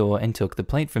opened the door and took the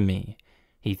plate from me.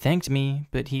 He thanked me,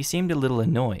 but he seemed a little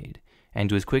annoyed,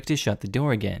 and was quick to shut the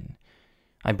door again.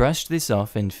 I brushed this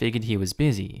off and figured he was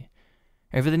busy.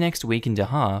 Over the next week and a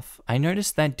half, I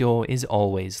noticed that door is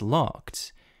always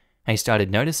locked. I started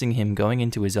noticing him going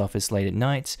into his office late at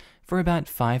night for about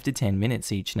 5 to 10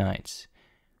 minutes each night.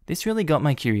 This really got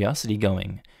my curiosity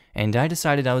going, and I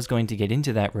decided I was going to get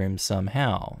into that room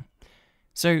somehow.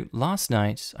 So last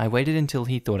night, I waited until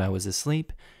he thought I was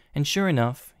asleep, and sure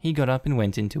enough, he got up and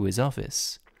went into his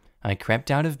office. I crept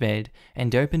out of bed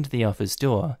and opened the office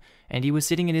door, and he was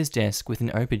sitting at his desk with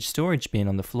an open storage bin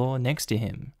on the floor next to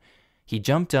him. He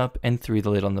jumped up and threw the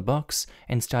lid on the box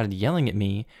and started yelling at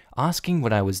me, asking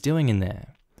what I was doing in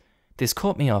there. This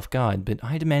caught me off guard, but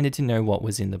I demanded to know what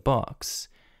was in the box.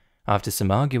 After some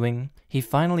arguing, he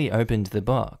finally opened the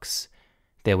box.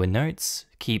 There were notes,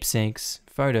 keepsakes,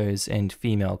 photos, and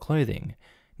female clothing.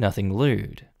 Nothing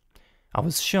lewd. I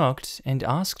was shocked and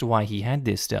asked why he had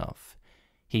this stuff.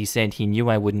 He said he knew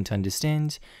I wouldn't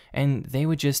understand, and they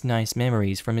were just nice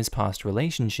memories from his past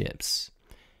relationships.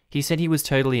 He said he was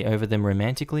totally over them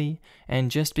romantically, and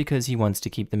just because he wants to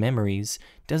keep the memories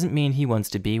doesn't mean he wants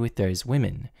to be with those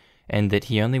women, and that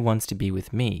he only wants to be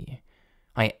with me.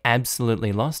 I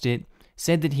absolutely lost it,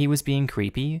 said that he was being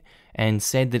creepy, and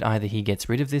said that either he gets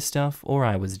rid of this stuff or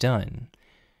I was done.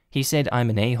 He said I'm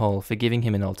an a-hole for giving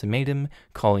him an ultimatum,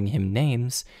 calling him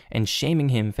names, and shaming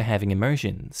him for having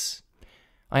emotions.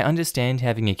 I understand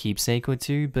having a keepsake or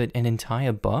two, but an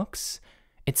entire box?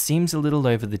 It seems a little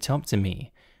over the top to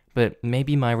me. But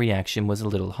maybe my reaction was a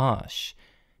little harsh.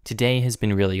 Today has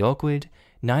been really awkward.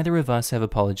 Neither of us have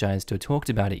apologized or talked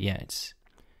about it yet.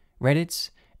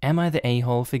 Reddit, am I the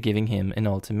a-hole for giving him an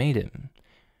ultimatum?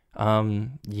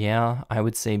 Yeah, I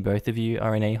would say both of you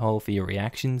are an a-hole for your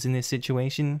reactions in this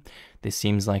situation. This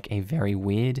seems like a very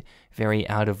weird, very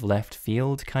out of left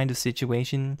field kind of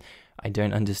situation. I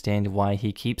don't understand why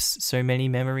he keeps so many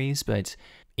memories, but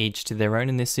each to their own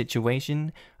in this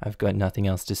situation. I've got nothing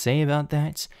else to say about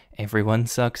that. Everyone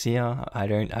sucks here. I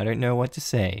don't know what to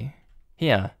say.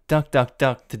 Here, duck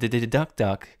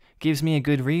gives me a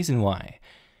good reason why.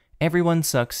 Everyone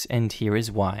sucks, and here is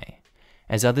why.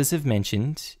 As others have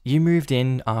mentioned, you moved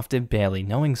in after barely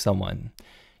knowing someone.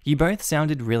 You both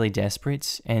sounded really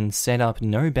desperate and set up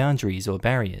no boundaries or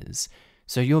barriers,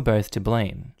 so you're both to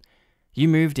blame. You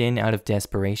moved in out of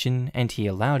desperation, and he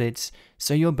allowed it,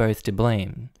 so you're both to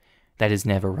blame. That is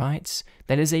never right.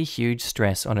 That is a huge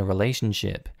stress on a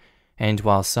relationship. And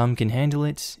while some can handle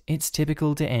it, it's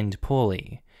typical to end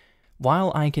poorly.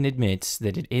 While I can admit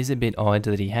that it is a bit odd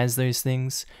that he has those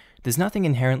things, there's nothing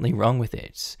inherently wrong with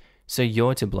it, so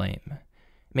you're to blame.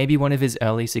 Maybe one of his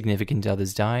early significant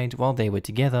others died while they were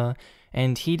together,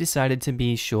 and he decided to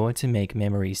be sure to make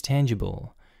memories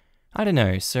tangible. I don't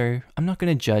know, so I'm not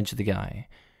going to judge the guy.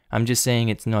 I'm just saying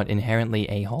it's not inherently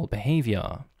a-hole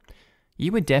behavior.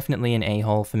 You were definitely an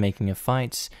a-hole for making a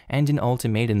fight and an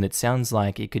ultimatum that sounds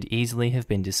like it could easily have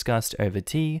been discussed over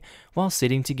tea while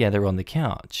sitting together on the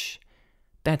couch.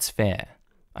 That's fair.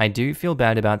 I do feel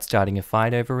bad about starting a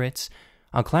fight over it.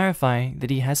 I'll clarify that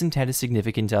he hasn't had a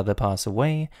significant other pass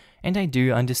away, and I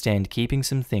do understand keeping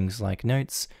some things like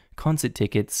notes, concert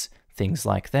tickets, things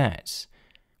like that.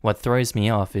 What throws me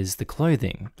off is the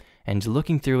clothing, and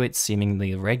looking through it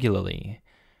seemingly regularly.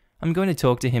 I'm going to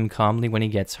talk to him calmly when he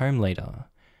gets home later.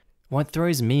 What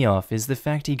throws me off is the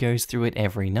fact he goes through it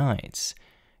every night.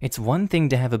 It's one thing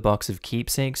to have a box of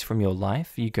keepsakes from your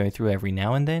life you go through every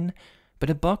now and then,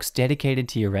 but a box dedicated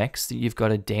to your ex that you've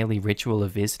got a daily ritual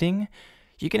of visiting?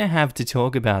 You're gonna have to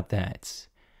talk about that.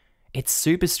 It's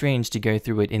super strange to go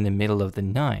through it in the middle of the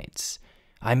night.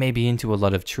 I may be into a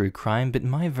lot of true crime, but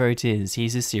my vote is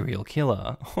he's a serial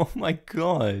killer. Oh my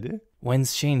god.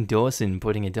 When's Shane Dawson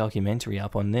putting a documentary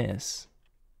up on this?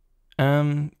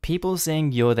 People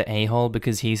saying you're the a-hole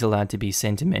because he's allowed to be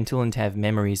sentimental and have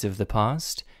memories of the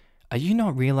past. Are you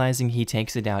not realizing he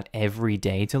takes it out every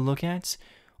day to look at?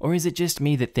 Or is it just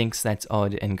me that thinks that's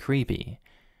odd and creepy?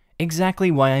 Exactly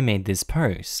why I made this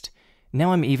post.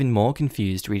 Now I'm even more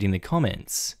confused reading the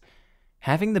comments.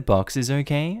 Having the box is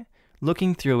okay.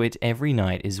 Looking through it every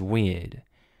night is weird.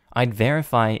 I'd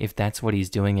verify if that's what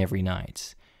he's doing every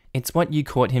night. It's what you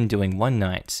caught him doing one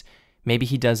night. Maybe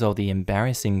he does all the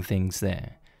embarrassing things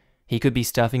there. He could be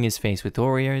stuffing his face with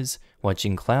Oreos,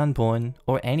 watching clown porn,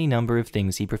 or any number of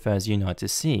things he prefers you not to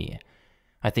see.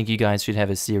 I think you guys should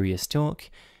have a serious talk.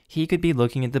 He could be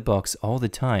looking at the box all the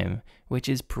time, which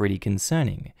is pretty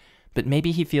concerning. But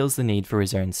maybe he feels the need for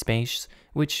his own space,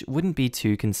 which wouldn't be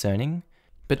too concerning.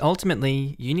 But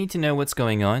ultimately, you need to know what's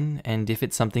going on and if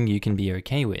it's something you can be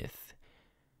okay with.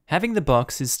 Having the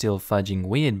box is still fudging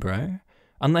weird, bro.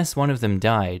 Unless one of them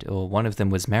died, or one of them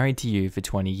was married to you for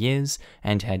 20 years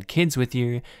and had kids with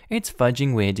you, it's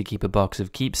fudging weird to keep a box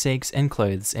of keepsakes and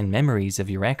clothes and memories of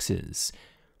your exes.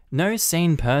 No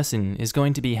sane person is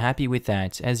going to be happy with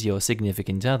that as your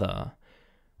significant other.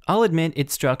 I'll admit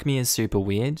it struck me as super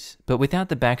weird, but without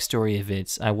the backstory of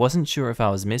it, I wasn't sure if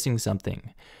I was missing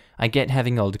something. I get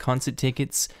having old concert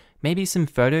tickets, maybe some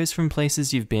photos from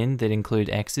places you've been that include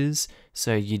exes,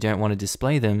 so you don't want to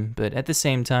display them, but at the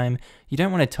same time, you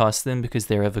don't want to toss them because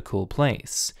they're of a cool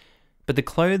place. But the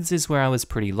clothes is where I was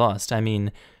pretty lost. I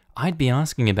mean, I'd be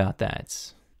asking about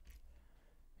that.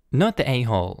 Not the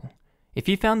a-hole. If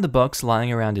you found the box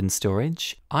lying around in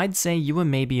storage, I'd say you were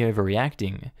maybe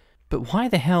overreacting. But why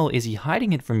the hell is he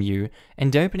hiding it from you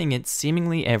and opening it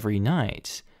seemingly every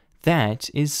night? That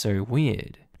is so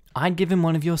weird. I'd give him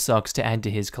one of your socks to add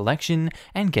to his collection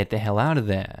and get the hell out of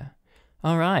there.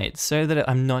 Alright, so that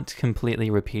I'm not completely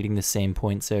repeating the same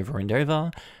points over and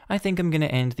over, I think I'm going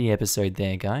to end the episode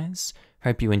there, guys.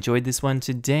 Hope you enjoyed this one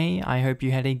today. I hope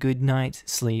you had a good night,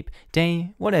 sleep,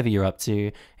 day, whatever you're up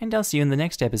to, and I'll see you in the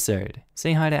next episode.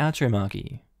 Say hi to outro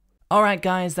Markee. Alright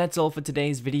guys, that's all for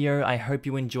today's video. I hope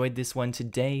you enjoyed this one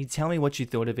today. Tell me what you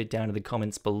thought of it down in the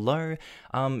comments below.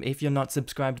 If you're not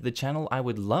subscribed to the channel, I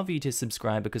would love you to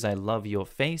subscribe because I love your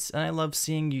face and I love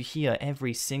seeing you here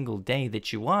every single day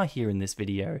that you are here in this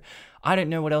video. I don't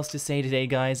know what else to say today,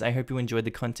 guys. I hope you enjoyed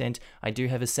the content. I do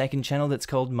have a second channel that's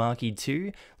called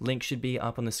Markee2. Link should be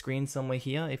up on the screen somewhere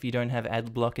here if you don't have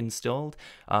adblock installed.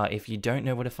 If you don't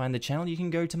know where to find the channel, you can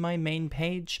go to my main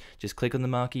page. Just click on the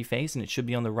Markee face and it should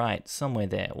be on the right somewhere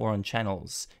there, or on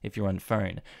channels if you're on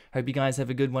phone. Hope you guys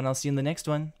have a good one. I'll see you in the next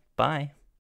one. Bye.